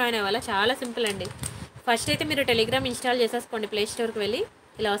 టెలిగ్రామ్లో ఎలా జాయిన్ అవ్వాలా? చాలా సింపుల్ అండి. ఫస్ట్ అయితే మీరు టెలిగ్రామ్ ఇన్స్టాల్ చేసేసుకోండి. ప్లే స్టోర్కి వెళ్ళి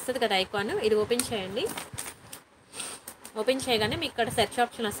ఇలా వస్తుంది కదా ఐకాన్, ఇది ఓపెన్ చేయండి. ఓపెన్ చేయగానే మీకు ఇక్కడ సెర్చ్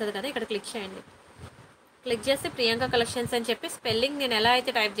ఆప్షన్ వస్తుంది కదా, ఇక్కడ క్లిక్ చేయండి. క్లిక్ చేస్తే ప్రియాంక కలెక్షన్స్ అని చెప్పి స్పెల్లింగ్ నేను ఎలా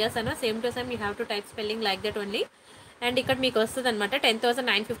అయితే టైప్ చేస్తానో same to same you have to type spelling like that only. And ఇక్కడ మీకు వస్తుంది అనమాట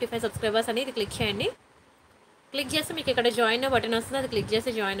 10,955 సబ్స్క్రైబర్స్ అని. ఇది క్లిక్ చేయండి. క్లిక్ చేస్తే మీకు ఇక్కడ జాయిన్ బటన్ వస్తుంది, అది క్లిక్ చేసి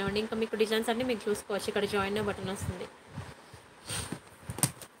జాయిన్ అవ్వండి. ఇంకా మీకు డిజైన్స్ అన్ని మీకు చూసుకోవచ్చు, ఇక్కడ జాయిన్ బటన్ వస్తుంది.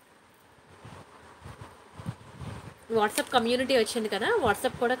 వాట్సాప్ కమ్యూనిటీ వచ్చింది కదా,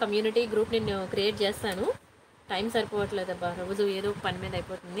 వాట్సాప్ కూడా కమ్యూనిటీ గ్రూప్ నేను క్రియేట్ చేస్తాను. టైం సరిపోవట్లేదు అబ్బా, రోజు ఏదో పని మీద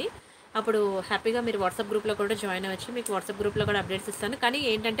అయిపోతుంది. అప్పుడు హ్యాపీగా మీరు వాట్సాప్ గ్రూప్లో కూడా జాయిన్ అవ్వచ్చు. మీకు వాట్సాప్ గ్రూప్లో కూడా అప్డేట్స్ ఇస్తాను. కానీ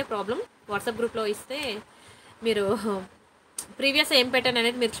ఏంటంటే ప్రాబ్లం, వాట్సాప్ గ్రూప్లో ఇస్తే మీరు ప్రీవియస్ ఏం పెట్టాను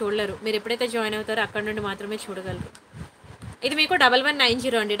అనేది మీరు చూడలేరు. మీరు ఎప్పుడైతే జాయిన్ అవుతారో అక్కడ నుండి మాత్రమే చూడగలరు. ఇది మీకు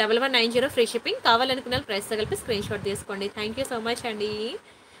 1190 అండి, 1190 ఫ్రీ షిప్పింగ్. కావాలనుకున్న ప్రైస్ తగిలిపి స్క్రీన్ షాట్ తీసుకోండి. థ్యాంక్ యూ సో మచ్ అండి.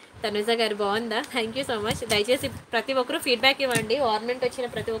 తనుజ గారు బాగుందా? Thank you so much. దయచేసి ప్రతి ఒక్కరూ ఫీడ్బ్యాక్ ఇవ్వండి. ఆర్నమెంట్ వచ్చిన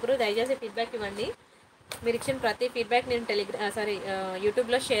ప్రతి ఒక్కరూ దయచేసి ఫీడ్బ్యాక్ ఇవ్వండి. మీరు ఇచ్చిన ప్రతి ఫీడ్బ్యాక్ నేను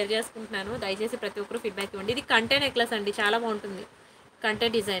యూట్యూబ్లో షేర్ చేసుకుంటున్నాను. దయచేసి ప్రతి ఒక్కరు ఫీడ్బ్యాక్ ఇవ్వండి. ఇది కంటే నెక్లెస్ అండి, చాలా బాగుంటుంది. కంటే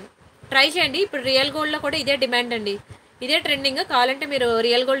డిజైన్ ట్రై చేయండి. ఇప్పుడు రియల్ గోల్డ్లో కూడా ఇదే డిమాండ్ అండి, ఇదే ట్రెండింగ్. కావాలంటే మీరు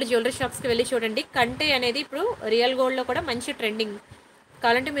రియల్ గోల్డ్ జ్యువెలరీ షాప్స్కి వెళ్ళి చూడండి. కంటే అనేది ఇప్పుడు రియల్ గోల్డ్లో కూడా మంచి ట్రెండింగ్.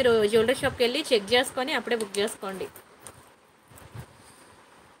 కావాలంటే మీరు జ్యువెలరీ షాప్కి వెళ్ళి చెక్ చేసుకొని అప్పుడే బుక్ చేసుకోండి.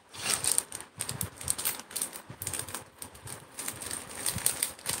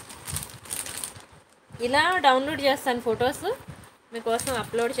 ఇలా డౌన్లోడ్ చేస్తాను ఫొటోస్ మీకోసం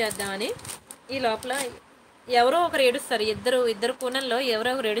అప్లోడ్ చేద్దామని. ఈ లోపల ఎవరో ఒకరు ఏడుస్తారు, ఇద్దరు కోణంలో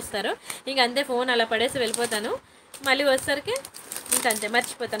ఎవరో ఒకరు ఏడుస్తారు. ఇంక అంతే, ఫోన్ అలా పడేసి వెళ్ళిపోతాను. మళ్ళీ వచ్చేసరికి ఇంకంతే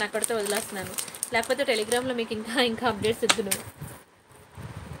మర్చిపోతాను, అక్కడితో వదిలేస్తున్నాను. లేకపోతే టెలిగ్రామ్లో మీకు ఇంకా అప్డేట్స్ ఇద్దును.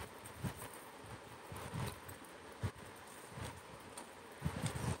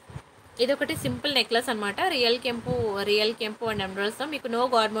 ఇది ఒకటి సింపుల్ నెక్లెస్ అనమాట, రియల్ కెంపు అండ్ ఎమరాల్డ్స్తో. మీకు నో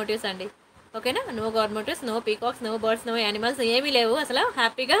గాడ్ మోటివ్స్ అండి, ఓకేనా? No God motifs, no peacocks, no birds, no animals ఏమీ లేవు అసలు.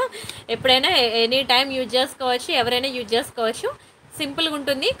 హ్యాపీగా ఎప్పుడైనా ఎనీ టైం యూజ్ చేసుకోవచ్చు, ఎవరైనా యూజ్ చేసుకోవచ్చు. సింపుల్గా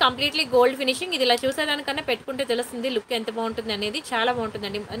ఉంటుంది, కంప్లీట్లీ గోల్డ్ ఫినిషింగ్. ఇది ఇలా చూసేదానికన్నా పెట్టుకుంటే తెలుస్తుంది లుక్ ఎంత బాగుంటుంది అనేది. చాలా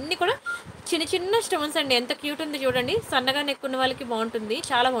బాగుంటుందండి. అన్నీ కూడా చిన్న చిన్న స్టోన్స్ అండి. ఎంత క్యూట్ ఉంది చూడండి. సన్నగా నెక్కున్న వాళ్ళకి బాగుంటుంది,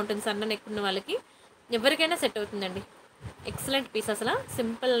 చాలా బాగుంటుంది. సన్న నెక్కున్న వాళ్ళకి ఎవరికైనా సెట్ అవుతుందండి. ఎక్సలెంట్ పీస్ అసలు.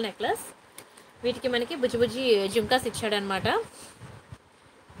 Simple necklace. వీటికి మనకి బుజ్జి బుజ్జి జుంకాస్ ఇచ్చాడనమాట.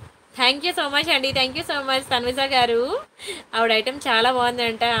 థ్యాంక్ యూ సో మచ్ అండి. థ్యాంక్ యూ సో మచ్ తన్విజ గారు. ఆవిడ ఐటెం చాలా బాగుంది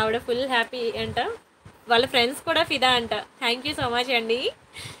అంట. ఆవిడ ఫుల్ హ్యాపీ అంట. వాళ్ళ ఫ్రెండ్స్ కూడా ఫిదా అంట. థ్యాంక్ యూ సో మచ్ అండి.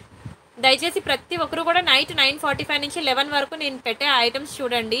 దయచేసి ప్రతి ఒక్కరు కూడా నైట్ 9:45 నుంచి 11 వరకు నేను పెట్టే ఐటమ్స్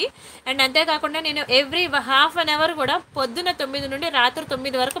చూడండి. అండ్ అంతేకాకుండా నేను ఎవ్రీ హాఫ్ అన్ అవర్ కూడా పొద్దున్న 9 నుండి రాత్రి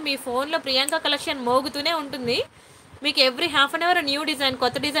 9 వరకు మీ ఫోన్లో ప్రియాంక కలెక్షన్ మోగుతూనే ఉంటుంది. మీకు every half an our new design,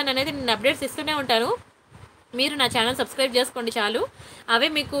 కొత్త డిజైన్ అనేది నేను అప్డేట్స్ ఇస్తూనే ఉంటాను. మీరు నా ఛానల్ సబ్స్క్రైబ్ చేసుకోండి చాలు. అవే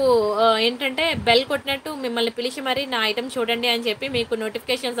మీకు ఏంటంటే బెల్ కొట్టినట్టు మిమ్మల్ని పిలిచి మరీ నా ఐటమ్ చూడండి అని చెప్పి మీకు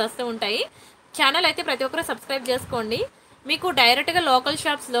నోటిఫికేషన్స్ వస్తూ ఉంటాయి. ఛానల్ అయితే ప్రతి ఒక్కరు సబ్స్క్రైబ్ చేసుకోండి. మీకు డైరెక్ట్గా లోకల్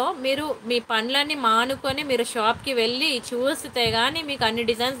షాప్స్లో మీరు మీ పనులన్నీ మానుకొని మీరు షాప్కి వెళ్ళి చూస్తే కానీ మీకు అన్ని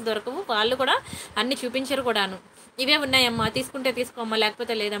డిజైన్స్ దొరకవు. వాళ్ళు కూడా అన్ని చూపించరు కూడాను. ఇవే ఉన్నాయమ్మా, తీసుకుంటే తీసుకోమ్మా,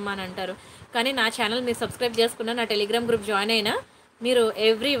 లేకపోతే లేదమ్మా అని అంటారు. కానీ నా ఛానల్ మీరు సబ్స్క్రైబ్ చేసుకున్న, నా టెలిగ్రామ్ గ్రూప్ జాయిన్ అయినా మీరు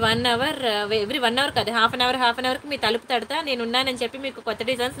ఎవ్రీ 1 అవర్ కాదు, హాఫ్ అన్ అవర్కి మీ తలుపు తడతా నేను ఉన్నానని చెప్పి మీకు కొత్త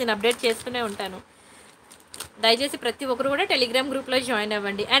డిజైన్స్ నేను అప్డేట్ చేస్తూనే ఉంటాను. దయచేసి ప్రతి ఒక్కరు కూడా టెలిగ్రామ్ గ్రూప్లో జాయిన్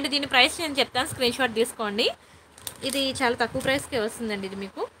అవ్వండి. అండ్ దీని ప్రైస్ నేను చెప్తాను, స్క్రీన్ షాట్ తీసుకోండి. ఇది చాలా తక్కువ ప్రైస్కే వస్తుందండి. ఇది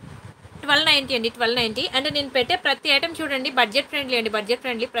మీకు 1290 అండి, 1290. అండ్ నేను పెట్టే ప్రతి ఐటమ్ చూడండి బడ్జెట్ ఫ్రెండ్లీ అండి, బడ్జెట్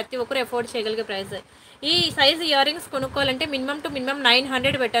ఫ్రెండ్లీ. ప్రతి ఒక్కరు ఎఫోర్డ్ చేయగలిగే ప్రైస్. ఈ సైజ్ ఇయర్ రింగ్స్ కొనుక్కోవాలంటే మినిమం టు మినిమం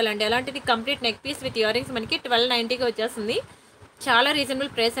 900 పెట్టాలండి. అలాంటిది complete neck piece with ear rings మనకి 1290కి వచ్చేస్తుంది. చాలా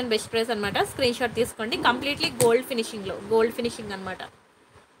reasonable price and best price అనమాట. స్క్రీన్ షాట్ తీసుకోండి. కంప్లీట్లీ గోల్డ్ ఫినిషింగ్ అనమాట.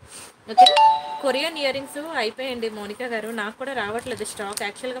 Okay. Korean ear rings అయిపోయండి Monika గారు. నాకు కూడా రావట్లేదు స్టాక్.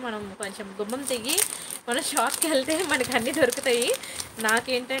 యాక్చువల్గా మనం కొంచెం గుమ్మం తెగి మనం షాప్కి వెళ్తే మనకు అన్నీ దొరుకుతాయి.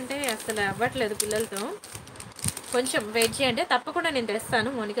 నాకేంటంటే అసలు అవ్వట్లేదు పిల్లలతో. కొంచెం వెయిట్ చేయండి, తప్పకుండా నేను తెస్తాను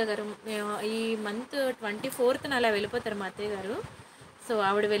మోనికా గారు. ఈ మంత్ 24th అలా వెళ్ళిపోతారు మా అత్తయ్య గారు. సో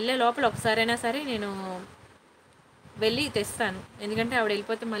ఆవిడ వెళ్ళే లోపల ఒకసారైనా సరే నేను వెళ్ళి తెస్తాను. ఎందుకంటే ఆవిడ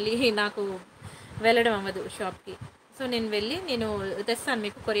వెళ్ళిపోతే మళ్ళీ నాకు వెళ్ళడం అవ్వదు షాప్కి. సో నేను వెళ్ళి తెస్తాను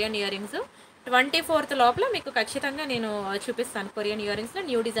మీకు కొరియన్ ఇయర్ రింగ్స్. 24th లోపల మీకు ఖచ్చితంగా నేను చూపిస్తాను. కొరియన్ ఇయర్ రింగ్స్లో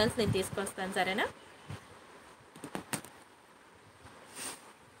న్యూ డిజైన్స్ నేను తీసుకొస్తాను, సరేనా?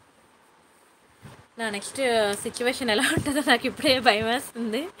 నా నెక్స్ట్ సిచ్యువేషన్ ఎలా ఉంటుందో నాకు ఇప్పుడే భయం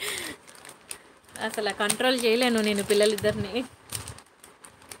వేస్తుంది. అసలు కంట్రోల్ చేయలేను నేను పిల్లలిద్దరిని.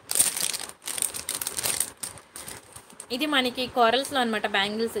 ఇది మనకి కోరల్స్లో అనమాట.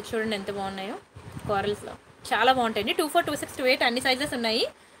 బ్యాంగిల్స్ చూడండి ఎంత బాగున్నాయో. కోరల్స్లో చాలా బాగుంటాయండి. 24, 26, 28 అన్ని సైజెస్ ఉన్నాయి.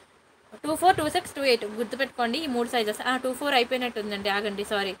 24, 26, 28 గుర్తుపెట్టుకోండి. ఈ 3 సైజెస్. 24 అయిపోయినట్టుందండి, ఆగండి,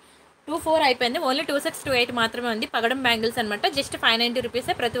 సారీ. 24 అయిపోయింది. ఓన్లీ 26, 28 మాత్రమే ఉంది. పగడం బ్యాంగిల్స్ అనమాట. జస్ట్ 590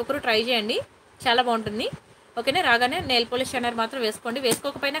 రూపీసే. ప్రతి ఒక్కరు ట్రై చేయండి, చాలా బాగుంటుంది. ఓకేనా? రాగానే నెయిల్ పాలిష్ షైనర్ మాత్రం వేసుకోండి.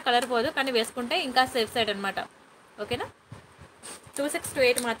 వేసుకోకపోయినా కలర్ పోదు, కానీ వేసుకుంటే ఇంకా సేఫ్ సైడ్ అనమాట. ఓకేనా? 26,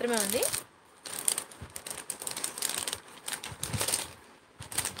 28 మాత్రమే ఉంది.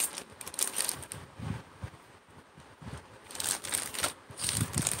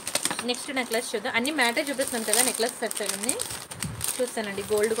 నెక్స్ట్ నెక్లెస్ చూద్దాం. అన్ని మ్యాటే చూపిస్తాను కదా నెక్లెస్ సెట్స్ అన్నీ చూస్తానండి.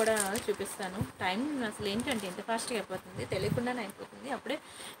 గోల్డ్ కూడా చూపిస్తాను. టైం అసలు ఏంటంటే ఎంత ఫాస్ట్గా అయిపోతుంది, తెలియకుండానే అయిపోతుంది. అప్పుడే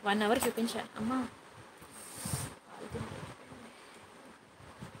 1 అవర్ చూపించాను. అమ్మా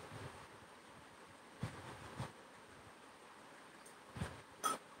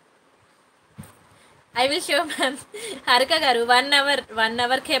I will show ma'am. Harika garu 1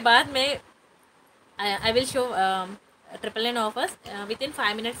 hour के बाद मैं I will show 999 offers with in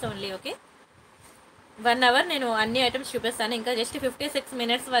 5 minutes only. Okay, 1 hour నేను అన్ని ఐటమ్స్ చూపిస్తాను. ఇంకా జస్ట్ 56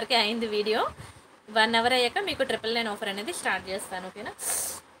 minutes వరకే అయింది వీడియో. 1 hour అయ్యాక మీకు 999 ఆఫర్ అనేది స్టార్ట్ చేస్తాను. ఓకేనా?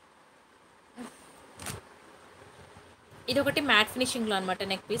 ఇది ఒకటి మ్యాట్ ఫినిషింగ్లో అనమాట.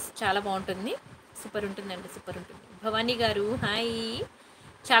 నెక్ పీస్ చాలా బాగుంటుంది. సూపర్ ఉంటుందండి, సూపర్ ఉంటుంది. భవానీ గారు హాయ్.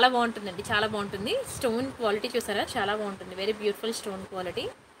 చాలా బాగుంటుందండి, చాలా బాగుంటుంది. స్టోన్ క్వాలిటీ చూసారా, చాలా బాగుంటుంది. Very beautiful stone quality.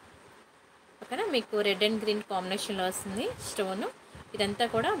 ఓకేనా? మీకు రెడ్ అండ్ గ్రీన్ కాంబినేషన్లో వస్తుంది స్టోన్. ఇదంతా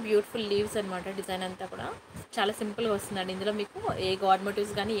కూడా బ్యూటిఫుల్ లీవ్స్ అనమాట. డిజైన్ అంతా కూడా చాలా సింపుల్గా వస్తుందండి. ఇందులో మీకు ఏ గాడ్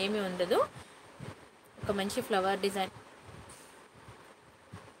మోటివ్స్ కానీ ఏమీ ఉండదు. ఒక మంచి ఫ్లవర్ డిజైన్.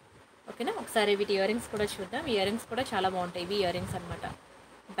 ఓకేనా? ఒకసారి వీటి ఇయర్ రింగ్స్ కూడా చూద్దాం. ఇయర్ రింగ్స్ కూడా చాలా బాగుంటాయి. ఇవి ఇయర్ రింగ్స్ అనమాట.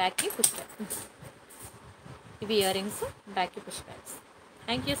 బ్యాక్కి పుష్ బ్యాక్. ఇవి ఇయర్ రింగ్స్, బ్యాక్కి push backs.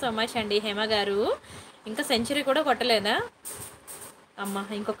 Thank you so much అండి హేమ గారు. ఇంకా సెంచరీ కూడా కొట్టలేదా అమ్మ?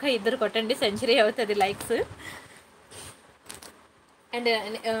 ఇంకొక 2 కొట్టండి, సెంచరీ అవుతుంది లైక్స్. అండ్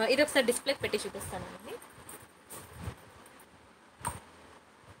ఇది ఒకసారి డిస్ప్లేకి పెట్టి చూపిస్తానండి.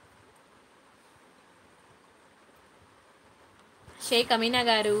 షేక్ అమీనా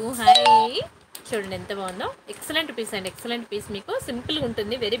గారు హాయ్. చూడండి ఎంత బాగుందో, ఎక్సలెంట్ పీస్ అండి, ఎక్సలెంట్ పీస్. మీకు సింపుల్గా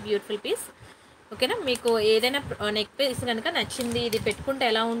ఉంటుంది, వెరీ బ్యూటిఫుల్ పీస్. ఓకేనా, మీకు ఏదైనా నెక్ పీస్ కనుక నచ్చింది, ఇది పెట్టుకుంటే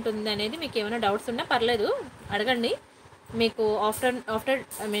ఎలా ఉంటుంది అనేది మీకు ఏమైనా డౌట్స్ ఉన్నా పర్లేదు అడగండి. మీకు ఆఫ్టర్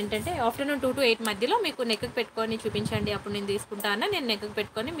ఏంటంటే ఆఫ్టర్నూన్ 2 to 8 మధ్యలో మీకు నెక్కి పెట్టుకొని చూపించండి, అప్పుడు నేను తీసుకుంటాను. నేను నెక్కి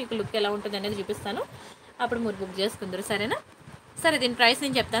పెట్టుకొని మీకు లుక్ ఎలా ఉంటుంది అనేది చూపిస్తాను, అప్పుడు మీరు బుక్ చేసుకుందరు. సరేనా? సరే, దీని ప్రైస్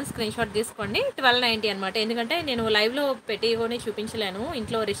నేను చెప్తాను, స్క్రీన్ షాట్ తీసుకోండి. 1290 అనమాట. ఎందుకంటే నేను లైవ్లో పెట్టుకొని చూపించలేను,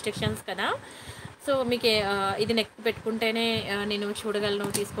 ఇంట్లో రిస్ట్రిక్షన్స్ కదా. సో మీకు ఇది నెక్ పెట్టుకుంటేనే నేను చూడగలను,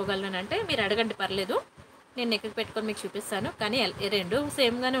 తీసుకోగలను అంటే మీరు అడగండి, పర్లేదు. నేను నెక్ పెట్టుకొని మీకు చూపిస్తాను. కానీ రెండు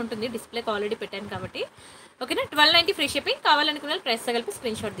సేమ్గానే ఉంటుంది, డిస్ప్లేకి ఆల్రెడీ పెట్టాను కాబట్టి. ఓకేనా, 1290 ఫ్రీ షిప్పింగ్. కావాలనుకున్న ప్రైస్ కలిపి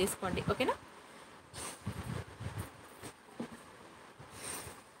స్క్రీన్ షాట్ తీసుకోండి. ఓకేనా,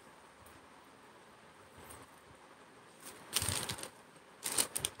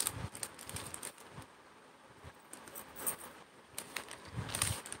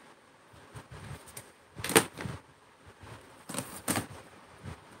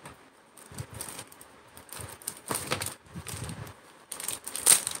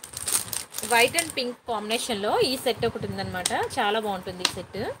 వైట్ అండ్ పింక్ కాంబినేషన్లో ఈ సెట్ ఒకటి ఉందన్నమాట. చాలా బాగుంటుంది ఈ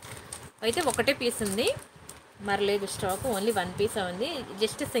సెట్. అయితే ఒకటే పీస్ ఉంది, మరలేదు స్టాక్, ఓన్లీ 1 పీస్ ఉంది.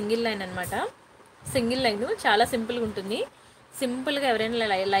 జస్ట్ సింగిల్ లైన్ అనమాట, సింగిల్ లైన్. చాలా సింపుల్గా ఉంటుంది. సింపుల్గా ఎవరైనా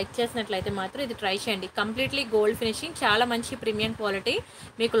లైక్ చేసినట్లయితే మాత్రం ఇది ట్రై చేయండి. కంప్లీట్లీ గోల్డ్ ఫినిషింగ్, చాలా మంచి ప్రీమియం క్వాలిటీ.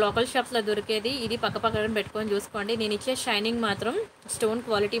 మీకు లోకల్ షాప్స్లో దొరికేది ఇది పక్కన పెట్టుకొని చూసుకోండి. నేను ఇచ్చే షైనింగ్ మాత్రం, స్టోన్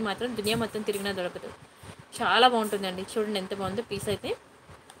క్వాలిటీ మాత్రం దునియా మొత్తం తిరిగినా దొరకదు. చాలా బాగుంటుందండి. చూడండి ఎంత బాగుందో పీస్. అయితే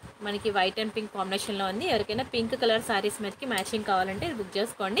మనకి వైట్ అండ్ పింక్ కాంబినేషన్లో ఉంది. ఎవరికైనా పింక్ కలర్ శారీస్ మీదకి మ్యాచింగ్ కావాలంటే ఇది బుక్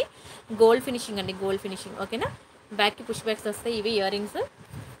చేసుకోండి. గోల్డ్ ఫినిషింగ్ అండి, గోల్డ్ ఫినిషింగ్. ఓకేనా, బ్యాక్కి పుష్ బ్యాక్స్ వస్తాయి. ఇవి ఇయర్ రింగ్స్,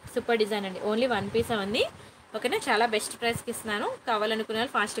 సూపర్ డిజైన్ అండి. ఓన్లీ 1 పీస్ ఉంది. ఓకేనా, చాలా బెస్ట్ ప్రైస్కి ఇస్తున్నాను. కావాలనుకునే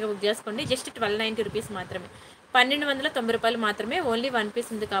వాళ్ళు ఫాస్ట్గా బుక్ చేసుకోండి. జస్ట్ 1290 రూపీస్ మాత్రమే, 1290 రూపాయలు మాత్రమే. ఓన్లీ 1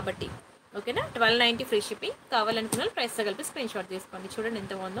 పీస్ ఉంది కాబట్టి. ఓకేనా, 1290 ఫ్రీ షిప్పింగ్. కావాలనుకున్న వాళ్ళు ప్రైస్తో కలిపి స్క్రీన్ షాట్ తీసుకోండి. చూడండి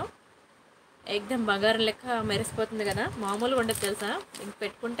ఎంత బాగుందో, ఎగ్దమ్ బంగారం లెక్క మెరిసిపోతుంది కదా, మామూలుగా ఉండదు తెలుసా. ఇంక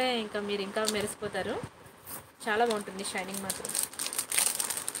పెట్టుకుంటే ఇంకా మీరు ఇంకా మెరిసిపోతారు. చాలా బాగుంటుంది షైనింగ్ మాత్రం.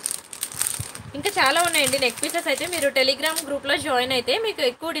 ఇంకా చాలా ఉన్నాయండి నెక్ పీసెస్. అయితే మీరు టెలిగ్రామ్ గ్రూప్లో జాయిన్ అయితే మీకు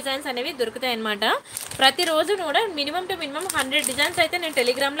ఎక్కువ డిజైన్స్ అనేవి దొరుకుతాయి అనమాట. ప్రతిరోజు కూడా మినిమం 100 డిజైన్స్ అయితే నేను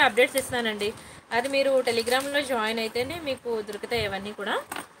టెలిగ్రామ్లో అప్డేట్స్ ఇస్తానండి. అది మీరు టెలిగ్రామ్లో జాయిన్ అయితేనే మీకు దొరుకుతాయి అవన్నీ కూడా.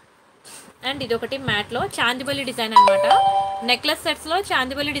 అండ్ ఇది ఒకటి మ్యాట్లో చాందిబలి డిజైన్ అనమాట. నెక్లెస్ సెట్స్లో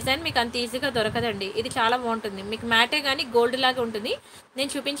చాందిబలి డిజైన్ మీకు అంత ఈజీగా దొరకదండి. ఇది చాలా బాగుంటుంది. మీకు మ్యాటే కానీ గోల్డ్ లాగే ఉంటుంది. నేను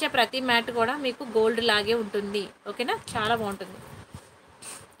చూపించే ప్రతి మ్యాట్ కూడా మీకు గోల్డ్ లాగే ఉంటుంది. ఓకేనా, చాలా బాగుంటుంది.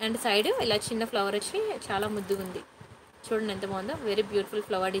 అండ్ సైడ్ ఇలా చిన్న ఫ్లవర్ వచ్చి చాలా ముద్దుగా ఉంది. చూడండి ఎంత బాగుందో, very beautiful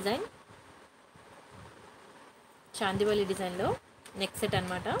flower design. Chandbali డిజైన్లో నెక్ సెట్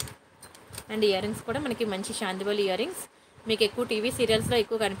అనమాట. అండ్ ఇయర్ రింగ్స్ కూడా మనకి మంచి చాందిబలి ఇయర్ రింగ్స్. మీకు ఎక్కువ టీవీ సీరియల్స్లో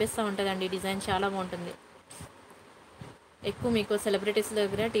ఎక్కువ కనిపిస్తూ ఉంటుందండి. డిజైన్ చాలా బాగుంటుంది. ఎక్కువ మీకు సెలబ్రిటీస్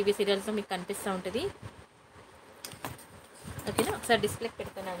దగ్గర టీవీ సీరియల్స్లో మీకు కనిపిస్తూ ఉంటుంది. ఓకేనా, ఒకసారి డిస్ప్లేకి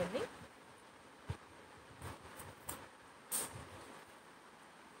పెడుతున్నానండి.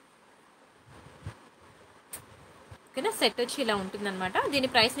 ఓకేనా, సెట్ వచ్చి ఇలా ఉంటుందన్నమాట. దీని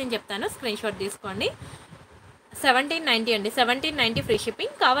ప్రైస్ నేను చెప్తాను, స్క్రీన్ షాట్ తీసుకోండి. 1790 అండి, 1790 ఫ్రీ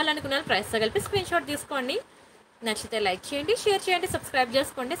షిప్పింగ్. కావాలనుకున్న ప్రైస్తో కలిపి స్క్రీన్ షాట్ తీసుకోండి. నచ్చితే లైక్ చేయండి, షేర్ చేయండి, సబ్స్క్రైబ్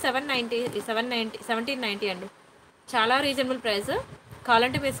చేసుకోండి. 1790 అండి, చాలా రీజనబుల్ ప్రైస్.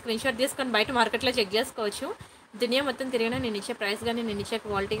 కావాలంటే మీరు స్క్రీన్ షాట్ తీసుకొని బయట మార్కెట్లో చెక్ చేసుకోవచ్చు. దునియా మొత్తం తిరిగినా నేను ఇచ్చే ప్రైస్ కానీ నేను ఇచ్చే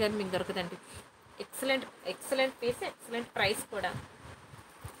క్వాలిటీ కానీ మీకు దొరకదండి. Excellent excellent piece, excellent price కూడా.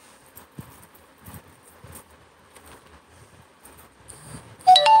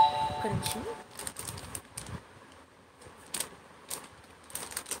 ఒక్క నిమిషం.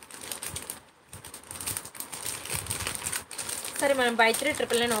 సరే, మనం బై 3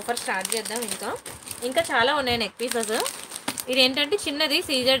 999 ఆఫర్ స్టార్ట్ చేద్దాం. ఇంకా చాలా ఉన్నాయి నెక్ పీసెస్. ఇది ఏంటంటే చిన్నది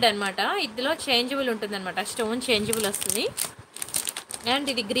సీజెడ్ అనమాట. ఇందులో చేంజబుల్ ఉంటుంది అనమాట, స్టోన్ చేంజబుల్ వస్తుంది. అండ్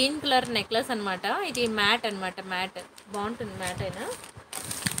ఇది గ్రీన్ కలర్ నెక్లెస్ అనమాట. ఇది మ్యాట్ అనమాట, మ్యాట్ బాగుంటుంది, మ్యాట్ అయినా.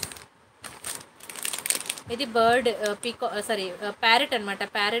 ఇది బర్డ్ ప్యారెట్ అనమాట,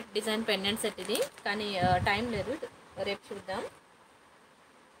 ప్యారెట్ డిజైన్ పెండెంట్ సెట్ ఇది. కానీ టైం లేదు, రేపు చూద్దాం.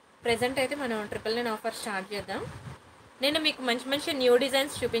 ప్రెజెంట్ అయితే మనం 999 ఆఫర్ స్టార్ట్ చేద్దాం. నేను మీకు మంచి మంచి న్యూ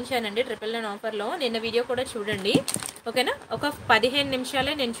డిజైన్స్ చూపించానండి 999 ఆఫర్లో. నిన్న వీడియో కూడా చూడండి. ఓకేనా, ఒక 15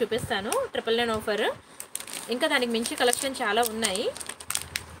 నిమిషాలే నేను చూపిస్తాను 999 ఆఫర్. ఇంకా దానికి మించి కలెక్షన్ చాలా ఉన్నాయి.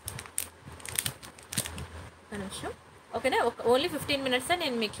 ఒక నిమిషం. ఓకేనా, ఓన్లీ 15 మినిట్సే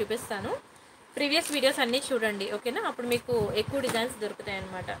నేను మీకు చూపిస్తాను. ప్రీవియస్ వీడియోస్ అన్నీ చూడండి. ఓకేనా, అప్పుడు మీకు ఎక్కువ డిజైన్స్ దొరుకుతాయి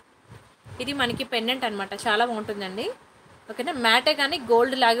అన్నమాట. ఇది మనకి పెండెంట్ అనమాట, చాలా బాగుంటుందండి. ఓకేనా, మ్యాటే కానీ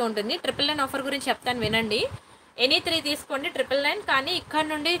గోల్డ్ లాగే ఉంటుంది. 999 ఆఫర్ గురించి చెప్తాను వినండి. ఎనీ 3 తీసుకోండి 999. కానీ ఇక్కడ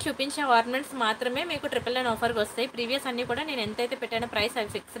నుండి చూపించే ఆర్నమెంట్స్ మాత్రమే మీకు 999 ఆఫర్కి వస్తాయి. ప్రీవియస్ అన్నీ కూడా నేను ఎంతైతే పెట్టానో ప్రైస్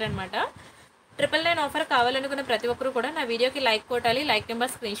అవి ఫిక్స్డ్ అనమాట. 999 ఆఫర్ కావాలనుకున్న ప్రతి ఒక్కరు కూడా నా వీడియోకి లైక్ కొట్టాలి, లైక్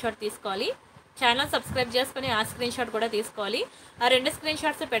నెంబర్ స్క్రీన్ షాట్ తీసుకోవాలి, ఛానల్ సబ్స్క్రైబ్ చేసుకుని ఆ స్క్రీన్ షాట్ కూడా తీసుకోవాలి. ఆ 2 స్క్రీన్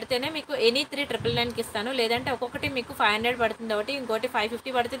షాట్స్ పెడితేనే మీకు ఎనీ 3 999కి ఇస్తాను. లేదంటే ఒక్కొక్కటి మీకు 500 పడుతుంది, ఒకటి ఇంకోటి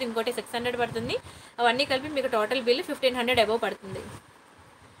 550 పడుతుంది, ఇంకోటి 600 పడుతుంది. అవన్నీ కలిపి మీకు టోటల్ బిల్ 1500 అబవ్ పడుతుంది.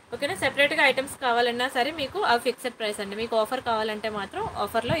 ఓకేనా. సెపరేట్గా ఐటమ్స్ కావాలన్నా సరే మీకు ఆ ఫిక్స్డ్ ప్రైస్ అండి. మీకు ఆఫర్ కావాలంటే మాత్రం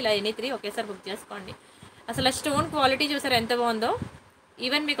ఆఫర్లో ఇలా ఎనీ 3 ఒకేసారి బుక్ చేసుకోండి. అసలు స్టోన్ క్వాలిటీ చూసారు ఎంత బాగుందో.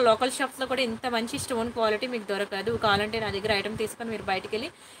 ఈవెన్ మీకు లోకల్ షాప్స్లో కూడా ఇంత మంచి స్టోన్ క్వాలిటీ మీకు దొరకదు. కావాలంటే నా దగ్గర ఐటమ్ తీసుకొని మీరు బయటికి వెళ్ళి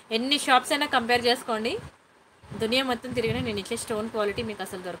ఎన్ని షాప్స్ అయినా కంపేర్ చేసుకోండి, దునియా మొత్తం తిరిగినా నేను ఇచ్చే స్టోన్ క్వాలిటీ మీకు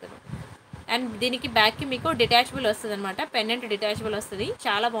అసలు దొరకదు. అండ్ దీనికి బ్యాక్కి మీకు డిటాచబుల్ వస్తుంది అనమాట, పెండెంట్ డిటాచబుల్ వస్తుంది.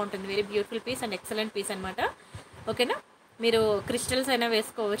 చాలా బాగుంటుంది, very beautiful piece and excellent piece అనమాట. ఓకేనా. మీరు క్రిస్టల్స్ అయినా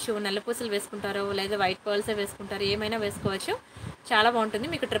వేసుకోవచ్చు, నల్లపూసలు వేసుకుంటారు, లేదా వైట్ పర్ల్సే వేసుకుంటారు, ఏమైనా వేసుకోవచ్చు. చాలా బాగుంటుంది.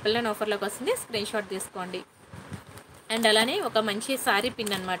 మీకు 999 ఆఫర్లోకి వస్తుంది. స్క్రీన్ షాట్ తీసుకోండి. అండ్ అలానే ఒక మంచి శారీ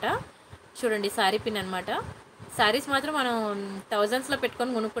పిన్ అనమాట. చూడండి శారీ పిన్ అనమాట. శారీస్ మాత్రం మనం థౌజండ్స్లో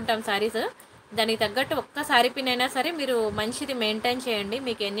పెట్టుకొని కొనుక్కుంటాం శారీస్. దానికి తగ్గట్టు ఒక్క శారీ పిన్ అయినా సరే మీరు మంచిది మెయింటైన్ చేయండి,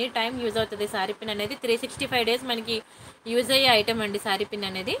 మీకు ఎనీ టైం యూజ్ అవుతుంది. శారీ పిన్ అనేది 365 డేస్ మనకి యూజ్ అయ్యే ఐటమ్ అండి శారీ పిన్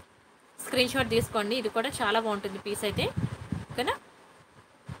అనేది. స్క్రీన్ షాట్ తీసుకోండి. ఇది కూడా చాలా బాగుంటుంది పీస్ అయితే. ఓకేనా.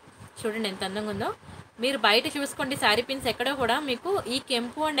 చూడండి ఎంత అందంగా ఉందో. మీరు బయట చూసుకోండి శారీ పిన్స్ ఎక్కడ కూడా మీకు ఈ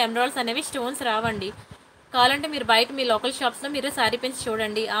కెంపు అండ్ ఎమరాల్డ్స్ అనేవి స్టోన్స్ రావండి. కావాలంటే మీరు బయట మీ లోకల్ షాప్స్లో మీరు శారీ పిన్స్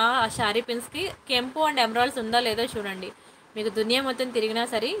చూడండి, ఆ శారీ పిన్స్కి కెంపు అండ్ ఎమరాల్డ్స్ ఉందా లేదో చూడండి. మీకు దునియా మొత్తం తిరిగినా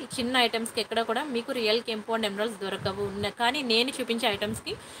సరే చిన్న ఐటమ్స్కి ఎక్కడ కూడా మీకు రియల్ కెంపు అండ్ ఎమరాల్డ్స్ దొరకవు. కానీ నేను చూపించే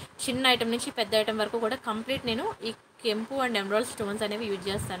ఐటమ్స్కి చిన్న ఐటమ్ నుంచి పెద్ద ఐటమ్ వరకు కూడా కంప్లీట్ నేను ఈ కెంపు అండ్ ఎమరాల్డ్ స్టోన్స్ అనేవి యూజ్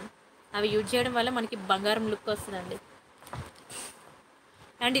చేస్తాను. అవి యూజ్ చేయడం వల్ల మనకి బంగారం లుక్ వస్తుందండి.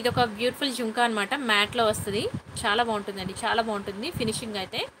 అండ్ ఇది ఒక బ్యూటిఫుల్ జుంకా అనమాట, మ్యాట్లో వస్తుంది. చాలా బాగుంటుందండి, చాలా బాగుంటుంది ఫినిషింగ్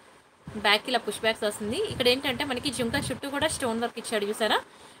అయితే. బ్యాక్ ఇలా పుష్ బ్యాక్స్ వస్తుంది. ఇక్కడ ఏంటంటే మనకి జుంకా చుట్టూ కూడా స్టోన్ వర్క్ ఇచ్చాడు చూసారా.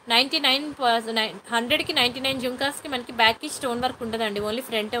 100కి 99 జుంకాస్కి మనకి బ్యాక్కి స్టోన్ వర్క్ ఉండదండి, ఓన్లీ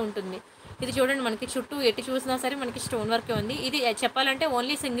ఫ్రంటే ఉంటుంది. ఇది చూడండి మనకి చుట్టూ ఎటు చూసినా సరే మనకి స్టోన్ వర్కే ఉంది. ఇది చెప్పాలంటే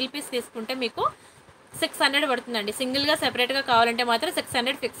ఓన్లీ సింగిల్ పీస్ తీసుకుంటే మీకు 600 పడుతుందండి. సింగిల్గా సెపరేట్గా కావాలంటే మాత్రం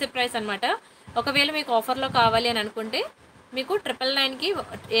 600 ఫిక్స్డ్ ప్రైస్ అనమాట. ఒకవేళ మీకు ఆఫర్లో కావాలి అని అనుకుంటే మీకు 999కి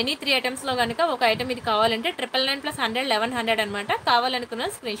ఎనీ 3 ఐటమ్స్లో కనుక ఒక ఐటమ్ ఇది కావాలంటే 999 + 100 1100 అనమాట. కావాలనుకున్న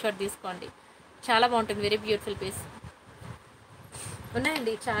స్క్రీన్ షాట్ తీసుకోండి. చాలా బాగుంటుంది, వెరీ బ్యూటిఫుల్ పీస్.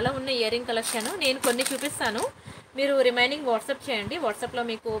 ఉన్నాయండి, చాలా ఉన్న ఇయర్ రింగ్ కలెక్షన్. నేను కొన్ని చూపిస్తాను, మీరు రిమైనింగ్ వాట్సాప్ చేయండి, వాట్సాప్లో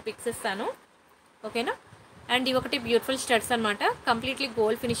మీకు పిక్స్ ఇస్తాను. ఓకేనా. అండ్ ఇవి ఒకటి బ్యూటిఫుల్ స్టడ్స్ అనమాట, కంప్లీట్లీ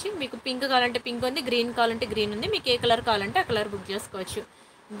గోల్డ్ ఫినిషింగ్. మీకు పింక్ కావాలంటే పింక్ ఉంది, గ్రీన్ కావాలంటే గ్రీన్ ఉంది. మీకు ఏ కలర్ కావాలంటే ఆ కలర్ బుక్ చేసుకోవచ్చు.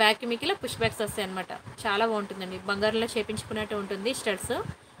 బ్యాక్ మీకు ఇలా పుష్ బ్యాక్స్ వస్తాయి అనమాట. చాలా బాగుంటుందండి, బంగారంలో చేపించుకున్నట్టు ఉంటుంది studs.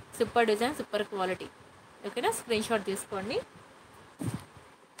 Super design, super quality. ఓకేనా. స్క్రీన్ షాట్ తీసుకోండి.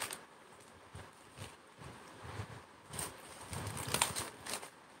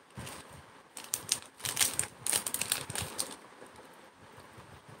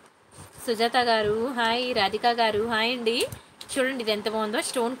 సుజాత గారు హాయ్, రాధిక గారు హాయ్ అండి. చూడండి ఇది ఎంత బాగుందో,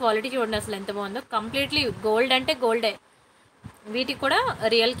 స్టోన్ క్వాలిటీ చూడండి అసలు ఎంత బాగుందో. కంప్లీట్లీ గోల్డ్ అంటే గోల్డే. వీటికి కూడా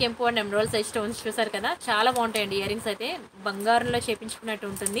రియల్ కెంపు అండ్ ఎమరాల్డ్ సైజ్ స్టోన్స్ చూసారు కదా, చాలా బాగుంటాయండి. ఇయర్ రింగ్స్ అయితే బంగారంలో చేపించుకున్నట్టు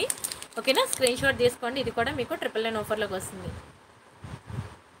ఉంటుంది. ఓకేనా. స్క్రీన్ షాట్ తీసుకోండి. ఇది కూడా మీకు 999 ఆఫర్లోకి వస్తుంది.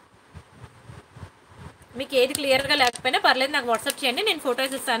 మీకు ఏది క్లియర్గా లేకపోయినా పర్లేదు, నాకు వాట్సాప్ చేయండి, నేను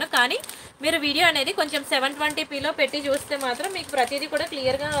ఫొటోస్ ఇస్తాను. కానీ మీరు వీడియో అనేది కొంచెం 720pలో పెట్టి చూస్తే మాత్రం మీకు ప్రతిదీ కూడా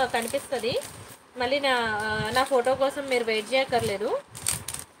క్లియర్గా కనిపిస్తుంది. మళ్ళీ నా ఫోటో కోసం మీరు వెయిట్ చేయక్కర్లేదు.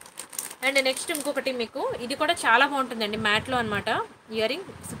 అండ్ నెక్స్ట్ ఇంకొకటి మీకు ఇది కూడా చాలా బాగుంటుందండి, మ్యాట్లో అనమాట. Ear ring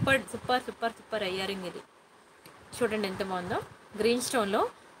super super super super ear ring. ఇది చూడండి ఎంత బాగుందో, గ్రీన్ స్టోన్లో.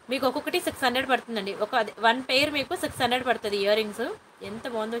 మీకు ఒక్కొక్కటి 600 పడుతుందండి. వన్ పెయిర్ మీకు 600 పడుతుంది ఇయర్ రింగ్స్. ఎంత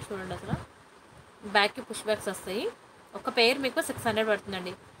బాగుందో చూడండి అసలు. బ్యాక్కి పుష్ బ్యాక్స్ వస్తాయి. ఒక పెయిర్ మీకు 600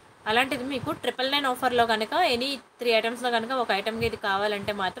 పడుతుందండి. అలాంటిది మీకు 999 ఆఫర్లో కనుక ఎనీ 3 ఐటమ్స్లో కనుక ఒక ఐటమ్కి ఇది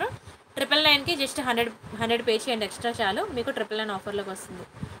కావాలంటే మాత్రం 999కి జస్ట్ 100 పే చేయండి ఎక్స్ట్రా చాలు, మీకు 999 ఆఫర్లోకి వస్తుంది.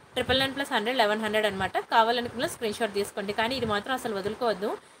 999 + 100 1100 అనమాట. కావాలనుకున్న స్క్రీన్ షాట్ తీసుకోండి. కానీ ఇది మాత్రం అసలు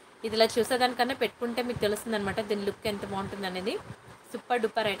వదులుకోవద్దు. ఇది ఇలా చూసేదానికన్నా పెట్టుకుంటే మీకు తెలుస్తుంది అనమాట దీని లుక్ ఎంత బాగుంటుంది అనేది. సూపర్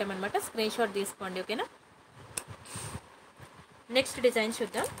డూపర్ ఐటమ్ అనమాట. స్క్రీన్ షాట్ తీసుకోండి. ఓకేనా. నెక్స్ట్ డిజైన్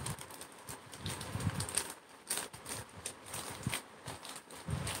చూద్దాం.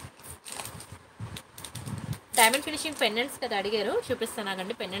 డైమండ్ ఫినిషింగ్ పెండెంట్స్ కదా అడిగారు, చూపిస్తాను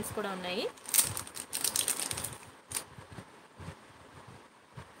ఆగండి. పెండెంట్స్ కూడా ఉన్నాయి.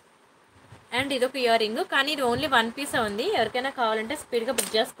 అండ్ ఇదొక ఇయర్ రింగ్, కానీ ఇది ఓన్లీ 1 పీస్ ఉంది. ఎవరికైనా కావాలంటే స్పీడ్గా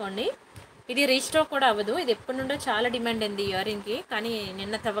బుక్ చేసుకోండి. ఇది రీస్టాక్ కూడా అవ్వదు. ఇది ఎప్పటి నుండో చాలా డిమాండ్ అయింది ఇయర్ రింగ్కి, కానీ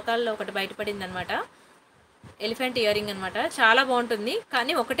నిన్న తవ్వకాల్లో ఒకటి బయటపడింది అనమాట. ఎలిఫెంట్ ఇయర్ రింగ్ అనమాట. చాలా బాగుంటుంది,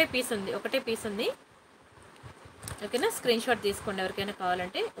 కానీ ఒకటే పీస్ ఉంది. ఓకేనా, స్క్రీన్ షాట్ తీసుకోండి ఎవరికైనా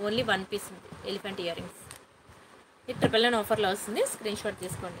కావాలంటే. ఓన్లీ 1 పీస్ ఉంది ఎలిఫెంట్ ఇయర్ రింగ్స్. ఇది 999 ఆఫర్లో వస్తుంది. స్క్రీన్ షాట్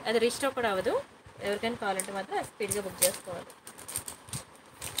తీసుకోండి. అది రీస్టాక్ కూడా అవ్వదు. ఎవరికైనా కావాలంటే మాత్రం స్పీడ్గా బుక్ చేసుకోవాలి.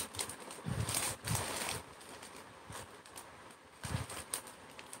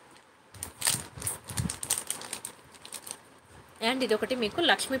 అండ్ ఇది ఒకటి మీకు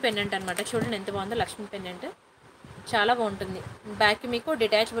లక్ష్మీ పెండెంట్ అనమాట. చూడండి ఎంత బాగుందో లక్ష్మీ పెండెంట్, చాలా బాగుంటుంది. బ్యాక్కి మీకు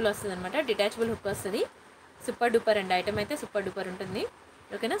డిటాచబుల్ వస్తుంది అనమాట, డిటాచబుల్ హుక్ వస్తుంది. సూపర్ డూపర్ అండి, ఐటమ్ అయితే సూపర్ డూపర్ ఉంటుంది.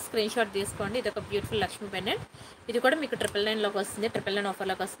 ఓకేనా, స్క్రీన్ షాట్ తీసుకోండి. ఇది ఒక బ్యూటిఫుల్ లక్ష్మీ పెండెంట్. ఇది కూడా మీకు 999లోకి వస్తుంది, 999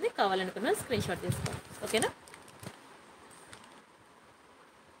 ఆఫర్లోకి వస్తుంది. కావాలనుకున్న స్క్రీన్ షాట్ తీసుకోండి. ఓకేనా,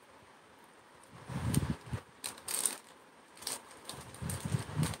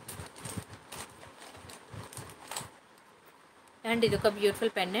 అండ్ ఇది ఒక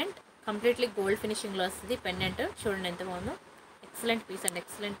బ్యూటిఫుల్ పెండెంట్, కంప్లీట్లీ గోల్డ్ ఫినిషింగ్లో వస్తుంది. పెండెంట్ చూడండి ఎంత బాగుందో, ఎక్సలెంట్ పీస్ అండి,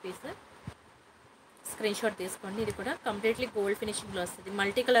 ఎక్సలెంట్ పీస్. స్క్రీన్ షాట్ తీసుకోండి. ఇది కూడా కంప్లీట్లీ గోల్డ్ ఫినిషింగ్లో వస్తుంది.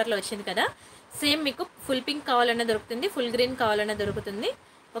 మల్టీ కలర్లో వచ్చింది కదా, సేమ్ మీకు ఫుల్ పింక్ కావాలన్నా దొరుకుతుంది, ఫుల్ గ్రీన్ కావాలన్నా దొరుకుతుంది.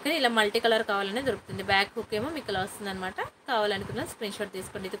 ఓకే, ఇలా మల్టీ కలర్ కావాలన్నా దొరుకుతుంది. బ్యాక్ హుక్ ఏమో మీకు ఇలా వస్తుంది అనమాట. కావాలనుకున్న స్క్రీన్ షాట్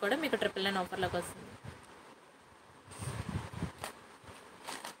తీసుకోండి. ఇది కూడా మీకు 999 ఆఫర్లోకి వస్తుంది.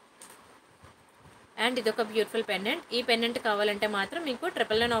 అండ్ ఇది ఒక బ్యూటిఫుల్ పెండెంట్. ఈ పెండెంట్ కావాలంటే మాత్రం మీకు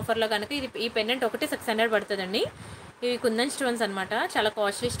 999 ఆఫర్లో కనుక ఈ పెండెంట్ ఒకటి 600 పడుతుందండి. ఇవి కుందన్ స్టోన్స్ అనమాట, చాలా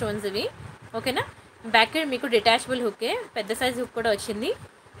కాస్ట్లీ స్టోన్స్ ఇవి. ఓకేనా, బ్యాక్ మీకు డిటాచబుల్ హుక్కే, పెద్ద సైజ్ హుక్ కూడా వచ్చింది.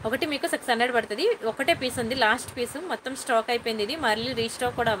 ఒకటి మీకు 600 పడుతుంది. ఒకటే పీస్ ఉంది, లాస్ట్ పీస్, మొత్తం స్టాక్ అయిపోయింది. ఇది మళ్ళీ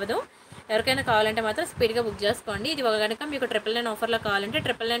రీస్టాక్ కూడా అవ్వదు. ఎవరికైనా కావాలంటే మాత్రం స్పీడ్గా బుక్ చేసుకోండి. ఇది కనుక మీకు 999 ఆఫర్లో కావాలంటే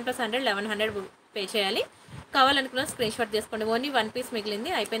 999 + 100 1100 పే చేయాలి. కావాలనుకున్న స్క్రీన్ షాట్ చేసుకోండి. ఓన్లీ 1 పీస్ మిగిలింది,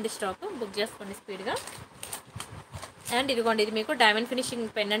 అయిపోయింది స్టాక్. బుక్ చేసుకోండి స్పీడ్గా. అండ్ ఇదిగోండి, ఇది మీకు డైమండ్ ఫినిషింగ్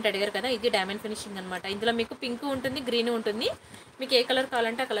పెండెంట్ అడిగారు కదా, ఇది డైమండ్ ఫినిషింగ్ అనమాట. ఇందులో మీకు పింక్ ఉంటుంది, గ్రీన్ ఉంటుంది. మీకు ఏ కలర్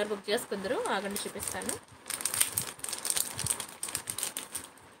కావాలంటే ఆ కలర్ బుక్ చేసుకుందరు. ఆగండి చూపిస్తాను.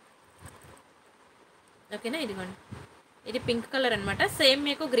 ఓకేనా, ఇదిగోండి, ఇది పింక్ కలర్ అనమాట. సేమ్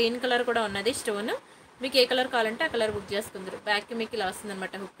మీకు గ్రీన్ కలర్ కూడా ఉన్నది స్టోన్. మీకు ఏ కలర్ కావాలంటే ఆ కలర్ బుక్ చేసుకుందరు. బ్యాక్కి మీకు ఇలా వస్తుంది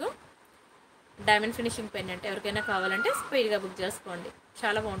అనమాట హుక్. డైమండ్ ఫినిషింగ్ పెండెంట్ ఎవరికైనా కావాలంటే స్పీడ్గా బుక్ చేసుకోండి.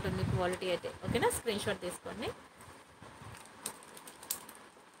 చాలా బాగుంటుంది క్వాలిటీ అయితే. ఓకేనా, స్క్రీన్ షాట్ తీసుకోండి.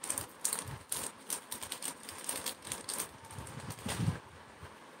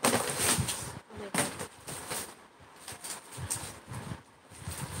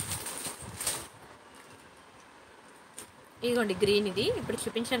 ఇదిగోండి గ్రీన్, ఇది ఇప్పుడు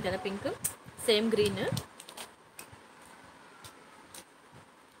చూపించాను కదా పింక్, సేమ్ గ్రీన్.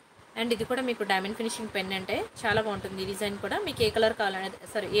 అండ్ ఇది కూడా మీకు డైమండ్ ఫినిషింగ్ పెన్ అంటే చాలా బాగుంటుంది. ఈ డిజైన్ కూడా మీకు ఏ కలర్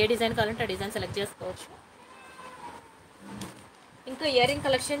కావాలంటే ఏ డిజైన్ కావాలంటే ఆ డిజైన్ సెలెక్ట్ చేసుకోవచ్చు. ఇంకా ఇయర్ రింగ్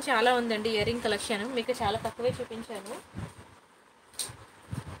కలెక్షన్ చాలా ఉందండి. ఇయర్ రింగ్ కలెక్షన్ మీకు చాలా తక్కువే చూపించాను.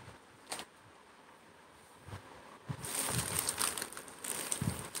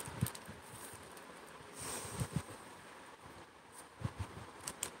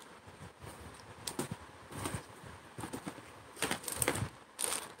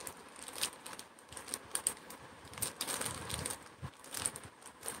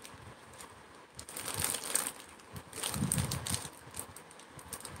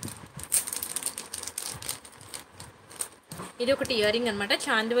 ఇది ఒకటి ఇయర్ రింగ్ అనమాట,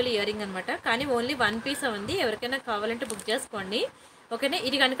 చాందివలి ఇయర్ రింగ్ అనమాట. కానీ ఓన్లీ 1 పీస్ ఉంది. ఎవరికైనా కావాలంటే బుక్ చేసుకోండి. ఓకేనా,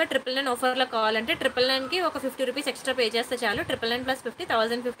 ఇది కనుక 999 ఆఫర్లో కావాలంటే 999కి ఒక 50 రూపీస్ ఎక్స్ట్రా పే చేస్తే చాలు. 999 + 50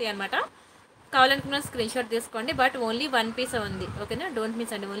 1050 అనమాట. కావాలనుకున్న స్క్రీన్ షాట్ తీసుకోండి. బట్ ఓన్లీ 1 పీస్ ఉంది. ఓకేనా, డోంట్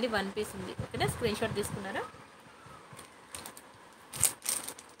మిస్ అండి, ఓన్లీ 1 పీస్ ఉంది. ఓకేనా, స్క్రీన్ షాట్ తీసుకున్నారా?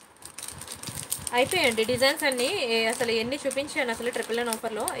 అయిపోయాయండి డిజైన్స్ అన్నీ. అసలు ఎన్ని చూపించాను అసలు 999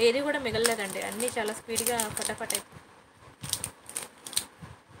 ఆఫర్లో ఏది కూడా మిగలలేదండి. అన్నీ చాలా స్పీడ్గా ఫటాఫట్ అయిపోయి.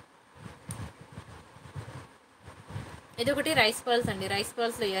 ఇది ఒకటి రైస్ పర్ల్స్ అండి, రైస్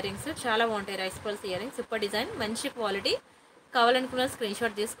పర్ల్స్లో ఇయర్ రింగ్స్ చాలా బాగుంటాయి. Rice pearls ear rings super design, మంచి క్వాలిటీ. కావాలనుకున్న స్క్రీన్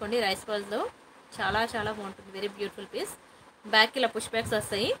షాట్ తీసుకోండి. రైస్ పర్ల్స్లో చాలా చాలా బాగుంటుంది, వెరీ బ్యూటిఫుల్ పీస్. బ్యాక్కి ఇలా పుష్ బ్యాక్స్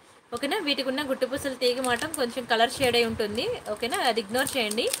వస్తాయి. ఓకేనా, వీటికి ఉన్న గుట్టు పూసలు తీగ మాత్రం కొంచెం కలర్ షేడ్ అయి ఉంటుంది. ఓకేనా, అది ఇగ్నోర్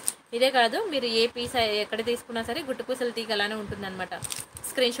చేయండి. ఇదే కాదు, మీరు ఏ పీస్ ఎక్కడ తీసుకున్నా సరే గుట్టు పూసలు తీగ అలానే ఉంటుంది అనమాట.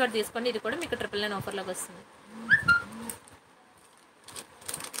 స్క్రీన్ షాట్ తీసుకోండి. ఇది కూడా మీకు 999 ఆఫర్లోకి వస్తుంది.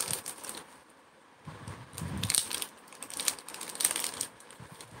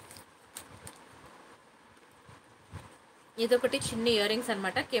 ఇదొకటి చిన్న ఇయర్ రింగ్స్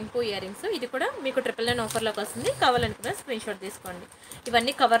అనమాట, కెంపు ఇయర్ రింగ్స్. ఇది కూడా మీకు 999 ఆఫర్లోకి వస్తుంది. కావాలనుకున్న స్క్రీన్ షాట్ తీసుకోండి.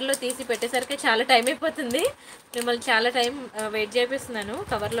 ఇవన్నీ కవర్లో తీసి పెట్టేసరికి చాలా టైం అయిపోతుంది. మిమ్మల్ని చాలా టైం వెయిట్ చేపిస్తున్నాను.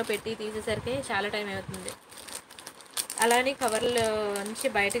 కవర్లో పెట్టి తీసేసరికి చాలా టైం అవుతుంది. అలానే కవర్లో నుంచి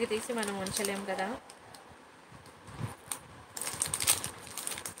బయటకు తీసి మనం ఉంచలేము కదా.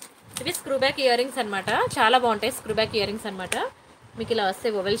 ఇవి స్క్రూ బ్యాక్ ఇయర్ రింగ్స్ అనమాట. చాలా బాగుంటాయి స్క్రూ బ్యాక్ ఇయర్ రింగ్స్ అనమాట. మీకు ఇలా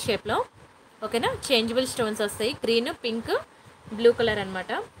వస్తాయి ఓవెల్ షేప్లో. ఓకేనా, చేంజబుల్ స్టోన్స్ వస్తాయి. గ్రీన్, పింక్, బ్లూ కలర్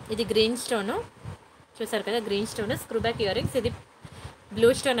అనమాట. ఇది గ్రీన్ స్టోను చూసారు కదా, green stone screw back ear rings. ఇది బ్లూ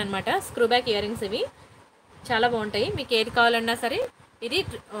స్టోన్ అనమాట. స్క్రూ బ్యాక్ ఇయర్ రింగ్స్ ఇవి చాలా బాగుంటాయి. మీకు ఏది కావాలన్నా సరే. ఇది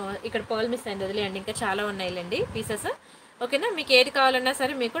ఇక్కడ పర్ల్ మిస్ అయింది, వదిలేయండి, ఇంకా చాలా ఉన్నాయిలేండి పీసెస్. ఓకేనా, మీకు ఏది కావాలన్నా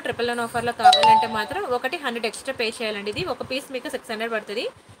సరే మీకు 999 ఆఫర్లో కావాలంటే మాత్రం ఒకటి 100 ఎక్స్ట్రా పే చేయాలండి. ఇది ఒక పీస్ మీకు 600 పడుతుంది.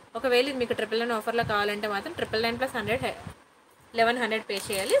 ఒకవేళ ఇది మీకు 999 ఆఫర్లో కావాలంటే మాత్రం 999 + 100 1100 పే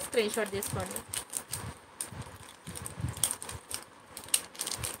చేయాలి. స్క్రీన్ షాట్ తీసుకోండి.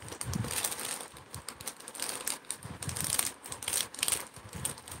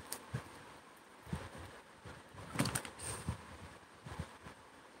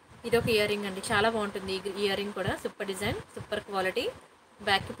 ఇది ఒక ఇయర్ రింగ్ అండి, చాలా బాగుంటుంది. ఈ ఇయర్ రింగ్ కూడా సూపర్ డిజైన్, సూపర్ క్వాలిటీ.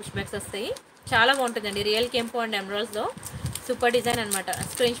 బ్యాక్కి పుష్ బ్యాక్స్ వస్తాయి. చాలా బాగుంటుందండి. రియల్ కెంపు అండ్ ఎమరాల్డ్స్లో సూపర్ డిజైన్ అనమాట.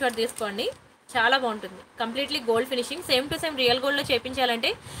 స్క్రీన్ షాట్ తీసుకోండి. చాలా బాగుంటుంది. Completely gold finishing, same to same real గోల్డ్లో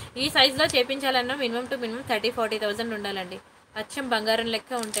చేయించాలంటే ఈ సైజులో చేయించాలన్నా మినిమం 30,000-40,000 ఉండాలండి. అచ్చం బంగారం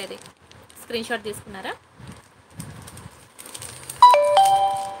లెక్క ఉంటుంది. స్క్రీన్ షాట్ తీసుకున్నారా?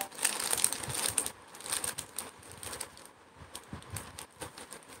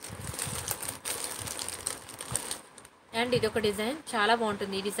 అండ్ ఇది ఒక డిజైన్ చాలా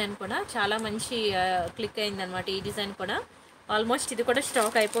బాగుంటుంది. ఈ డిజైన్ కూడా చాలా మంచి క్లిక్ అయిందనమాట. ఈ డిజైన్ కూడా ఆల్మోస్ట్ ఇది కూడా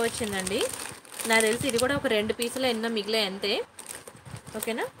స్టాక్ అయిపోవచ్చిందండి. నాకు తెలిసి ఇది కూడా ఒక 2 పీసులు ఎన్నో మిగిలే అంతే.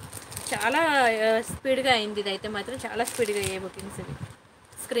 ఓకేనా, చాలా స్పీడ్గా అయింది. ఇది అయితే మాత్రం చాలా స్పీడ్గా అయ్యాయి బుకింగ్స్. ఇవి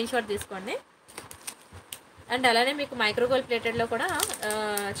స్క్రీన్ షాట్ తీసుకోండి. అండ్ అలానే మీకు మైక్రోగోల్డ్ ప్లేటెడ్లో కూడా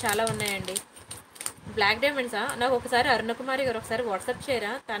చాలా ఉన్నాయండి. బ్లాక్ డైమండ్సా? నాకు ఒకసారి అరుణకుమారి గారు ఒకసారి వాట్సాప్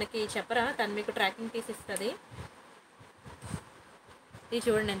చేయరా, తనకి చెప్పరా, తను మీకు ట్రాకింగ్ పీస్ ఇస్తుంది. ఇది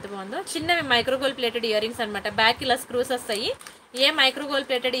చూడండి ఎంత బాగుందో. చిన్నవి మైక్రోగోల్డ్ ప్లేటెడ్ ఇయర్ రింగ్స్ అనమాట. బ్యాక్ ఇలా స్క్రూస్ వస్తాయి. ఏ మైక్రోగోల్డ్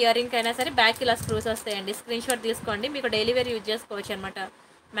ప్లేటెడ్ ఇయర్ రింగ్ అయినా సరే బ్యాక్ ఇలా స్క్రూస్ వస్తాయండి. స్క్రీన్ షాట్ తీసుకోండి. మీకు డైలీ వేర్ యూజ్ చేసుకోవచ్చు అనమాట.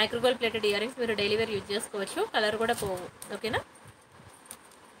 మైక్రోగోల్డ్ ప్లేటెడ్ ఇయర్ రింగ్స్ మీరు డైలీ వేర్ యూజ్ చేసుకోవచ్చు. కలర్ కూడా పోవు. ఓకేనా,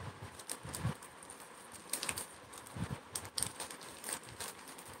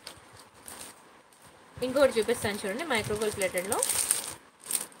 ఇంకొకటి చూపిస్తాను చూడండి మైక్రోగోల్డ్ ప్లేటెడ్లో.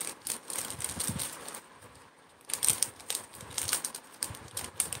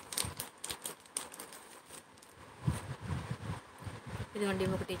 ఇదిగోండి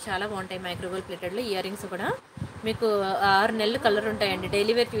ఒకటి చాలా బాగుంటాయి మైక్రోగోల్డ్ ప్లేటెడ్లో ఇయర్ రింగ్స్ కూడా. మీకు 6 నెలలు కలర్ ఉంటాయండి.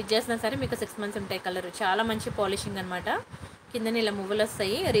 డైలీ వేర్ యూజ్ చేసినా సరే మీకు 6 మంత్స్ ఉంటాయి కలర్. చాలా మంచి పాలిషింగ్ అనమాట. కిందని ఇలా మువ్వలు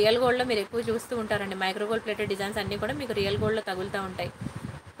వస్తాయి. రియల్ గోల్డ్లో మీరు ఎక్కువ చూస్తూ ఉంటారండి. మైక్రోగోల్డ్ ప్లేటెడ్ డిజైన్స్ అన్నీ కూడా మీకు రియల్ గోల్డ్లో తగులుతూ ఉంటాయి.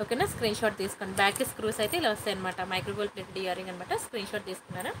 ఓకేనా, స్క్రీన్ షాట్ తీసుకోండి. బ్యాక్ స్క్రూస్ అయితే ఇలా వస్తాయి అనమాట. మైక్రోగోల్డ్ ప్లేటెడ్ ఇయర్ రింగ్ అనమాట. స్క్రీన్ షాట్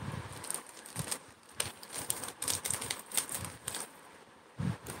తీసుకున్నారా?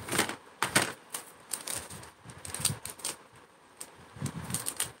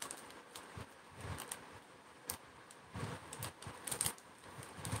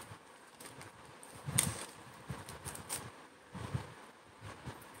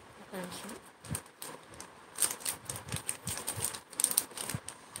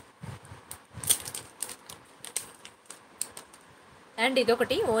 అండ్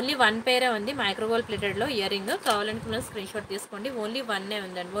ఇదొకటి ఓన్లీ 1 పేరే ఉంది మైక్రోగోల్డ్ ప్లేటెడ్లో ఇయర్ రింగ్. కావాలనుకున్న స్క్రీన్ షాట్ తీసుకోండి. ఓన్లీ 1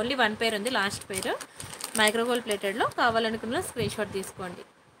 ఉందండి. ఓన్లీ 1 పేర్ ఉంది, లాస్ట్ పేరు మైక్రోగోల్డ్ ప్లేటెడ్లో. కావాలనుకున్న స్క్రీన్ షాట్ తీసుకోండి.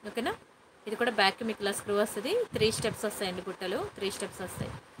 ఓకేనా, ఇది కూడా బ్యాక్కి మీకు ఇలా స్క్రూ వస్తుంది. 3 స్టెప్స్ వస్తాయండి, బుట్టలు 3 స్టెప్స్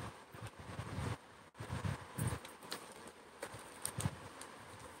వస్తాయి.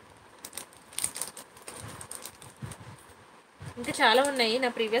 ఇంకా చాలా ఉన్నాయి,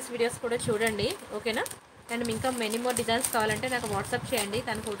 నా ప్రీవియస్ వీడియోస్ కూడా చూడండి. ఓకేనా, అండ్ ఇంకా మెనీ మోర్ డిజైన్స్ కావాలంటే నాకు వాట్సాప్ చేయండి,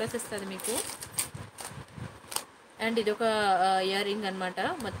 తను ఫొటోస్ ఇస్తుంది మీకు. అండ్ ఇది ఒక ఇయర్ రింగ్ అనమాట.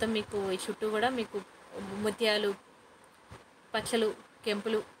 మొత్తం మీకు ఈ చుట్టూ కూడా మీకు ముత్యాలు, పచ్చలు,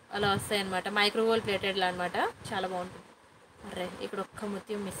 కెంపులు అలా వస్తాయి అనమాట. మైక్రోగోల్డ్ ప్లేటెడ్లో అనమాట. చాలా బాగుంటుంది. అరే ఇక్కడ ఒక్క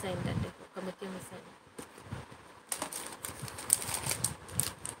ముత్యం మిస్ అయిందండి, ఒక్క ముత్యం మిస్ అయింది.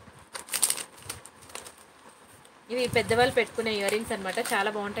 ఇవి పెద్దవాళ్ళు పెట్టుకునే ఇయర్ రింగ్స్ అనమాట. చాలా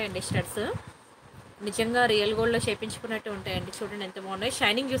బాగుంటాయండి స్టడ్స్. నిజంగా రియల్ గోల్డ్లో చేయించుకున్నట్టు ఉంటాయండి. చూడండి ఎంత బాగున్నాయి.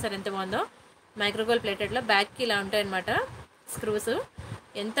 షైనింగ్ చూసారు ఎంత బాగుందో. మైక్రోగోల్డ్ ప్లేటెడ్లో బ్యాక్కి ఇలా ఉంటాయన్నమాట స్క్రూస్.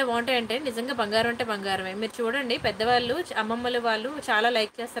 ఎంత బాగుంటాయంటే నిజంగా బంగారం అంటే బంగారమే. మీరు చూడండి, పెద్దవాళ్ళు అమ్మమ్మలు వాళ్ళు చాలా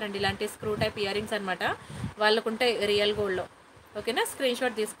లైక్ చేస్తారండి ఇలాంటి స్క్రూ టైప్ ఇయర్ రింగ్స్ అనమాట. వాళ్ళకు ఉంటాయి రియల్ గోల్డ్లో. ఓకేనా, స్క్రీన్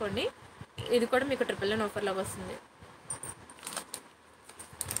షాట్ తీసుకోండి. ఇది కూడా మీకు 999 ఆఫర్లో వస్తుంది.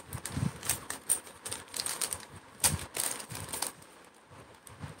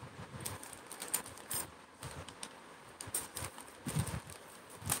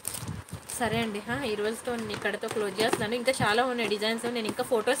 సరే అండి, ఈ రోజుతో ఇక్కడతో క్లోజ్ చేస్తున్నాను. ఇంకా చాలా ఉన్నాయి డిజైన్స్. నేను ఇంకా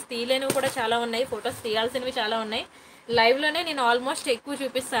ఫొటోస్ తీయలేనివి కూడా చాలా ఉన్నాయి, ఫొటోస్ తీయాల్సినవి చాలా ఉన్నాయి. లైవ్లోనే నేను ఆల్మోస్ట్ ఎక్కువ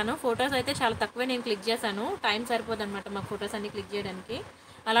చూపిస్తాను. ఫొటోస్ అయితే చాలా తక్కువే నేను క్లిక్ చేశాను. టైం సరిపోదనమాట మాకు ఫొటోస్ అన్ని క్లిక్ చేయడానికి.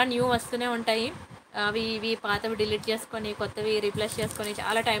 అలా న్యూ వస్తూనే ఉంటాయి. అవి ఇవి పాతవి డిలీట్ చేసుకొని కొత్తవి రీప్లేస్ చేసుకొని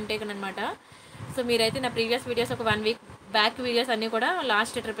చాలా టైం టేకన్ అనమాట. సో మీరైతే నా ప్రీవియస్ వీడియోస్ ఒక 1 వీక్ బ్యాక్ వీడియోస్ అన్నీ కూడా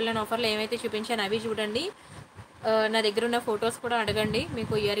లాస్ట్ 999 ఆఫర్లో ఏమైతే చూపించాను అవి చూడండి. నా దగ్గర ఉన్న ఫొటోస్ కూడా అడగండి.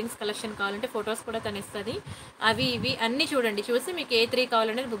 మీకు ఇయర్ రింగ్స్ కలెక్షన్ కావాలంటే ఫొటోస్ కూడా తను ఇస్తుంది. అవి ఇవి అన్నీ చూడండి. చూసి మీకు ఏ 3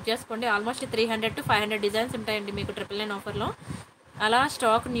 కావాలనేది బుక్ చేసుకోండి. ఆల్మోస్ట్ 300 to 500 డిజైన్స్ ఉంటాయండి మీకు 999 ఆఫర్లో. అలా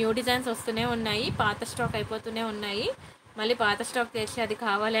స్టాక్ న్యూ డిజైన్స్ వస్తూనే ఉన్నాయి. పాత స్టాక్ అయిపోతూనే ఉన్నాయి. మళ్ళీ పాత స్టాక్ తెచ్చి అది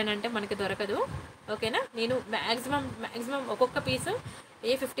కావాలి అని అంటే మనకి దొరకదు. ఓకేనా? నేను మ్యాక్సిమం ఒక్కొక్క పీసు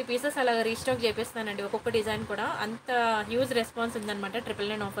 50 పీసెస్ అలా రీస్టాక్ చేపిస్తానండి. ఒక్కొక్క డిజైన్ కూడా అంత హ్యూజ్ రెస్పాన్స్ ఉందన్నమాట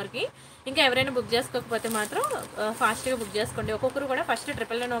 999 ఆఫర్కి. ఇంకా ఎవరైనా బుక్ చేసుకోకపోతే మాత్రం ఫాస్ట్గా బుక్ చేసుకోండి. ఒక్కొక్కరు కూడా ఫస్ట్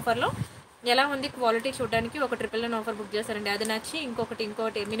 999 ఆఫర్లో ఎలా ఉంది క్వాలిటీ చూడడానికి ఒక 999 ఆఫర్ బుక్ చేశారండి. అది నచ్చి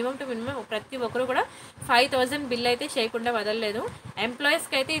ఇంకొకటి మినిమం టు మినిమం ప్రతి ఒక్కరు కూడా 5000 బిల్ అయితే చేయకుండా వదలలేదు.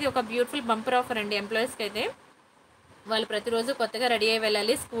 ఎంప్లాయీస్కి అయితే ఇది ఒక బ్యూటిఫుల్ బంపర్ ఆఫర్ అండి. ఎంప్లాయీస్కి అయితే వాళ్ళు ప్రతిరోజు కొత్తగా రెడీ అయ్యి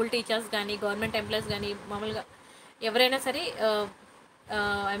వెళ్ళాలి. స్కూల్ టీచర్స్ కానీ గవర్నమెంట్ ఎంప్లాయీస్ కానీ మామూలుగా ఎవరైనా సరే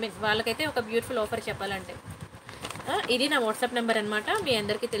ఐ మీన్ వాళ్ళకైతే ఒక బ్యూటిఫుల్ ఆఫర్ చెప్పాలంటే. ఇది నా వాట్సాప్ నెంబర్ అనమాట. మీ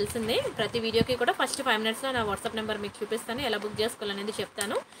అందరికీ తెలిసిందే. ప్రతి వీడియోకి కూడా ఫస్ట్ 5 మినిట్స్లో నా వాట్సాప్ నెంబర్ మీకు చూపిస్తాను. ఎలా బుక్ చేసుకోవాలనేది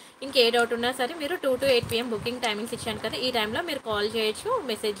చెప్తాను. ఇంకే డౌట్ ఉన్నా సరే మీరు 2 to 8 PM బుకింగ్ టైమింగ్స్ ఇచ్చాను కదా, ఈ టైంలో మీరు కాల్ చేయొచ్చు,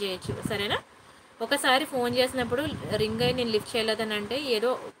 మెసేజ్ చేయొచ్చు. సరేనా? ఒకసారి ఫోన్ చేసినప్పుడు రింగ్ అయ్యి నేను లిఫ్ట్ చేయలేదని అంటే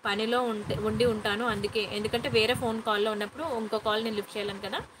ఏదో పనిలో ఉండి ఉంటాను. ఎందుకంటే వేరే ఫోన్ కాల్లో ఉన్నప్పుడు ఇంకో కాల్ నేను లిఫ్ట్ చేయలేను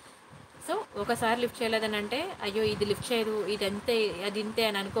కదా. సో ఒకసారి లిఫ్ట్ చేయలేదని అంటే అయ్యో ఇది లిఫ్ట్ చేయదు, ఇది అంతే అది ఇంతే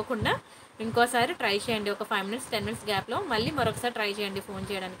అని అనుకోకుండా ఇంకోసారి ట్రై చేయండి. ఒక 5 మినిట్స్ 10 మినిట్స్ గ్యాప్లో మళ్ళీ మరొకసారి ట్రై చేయండి ఫోన్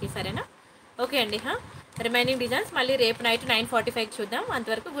చేయడానికి. సరేనా? ఓకే అండి. రిమైనింగ్ డిజైన్స్ మళ్ళీ రేపు నైట్ 9:45 చూద్దాం.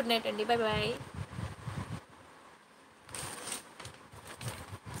 అంతవరకు గుడ్ నైట్ అండి. Bye bye.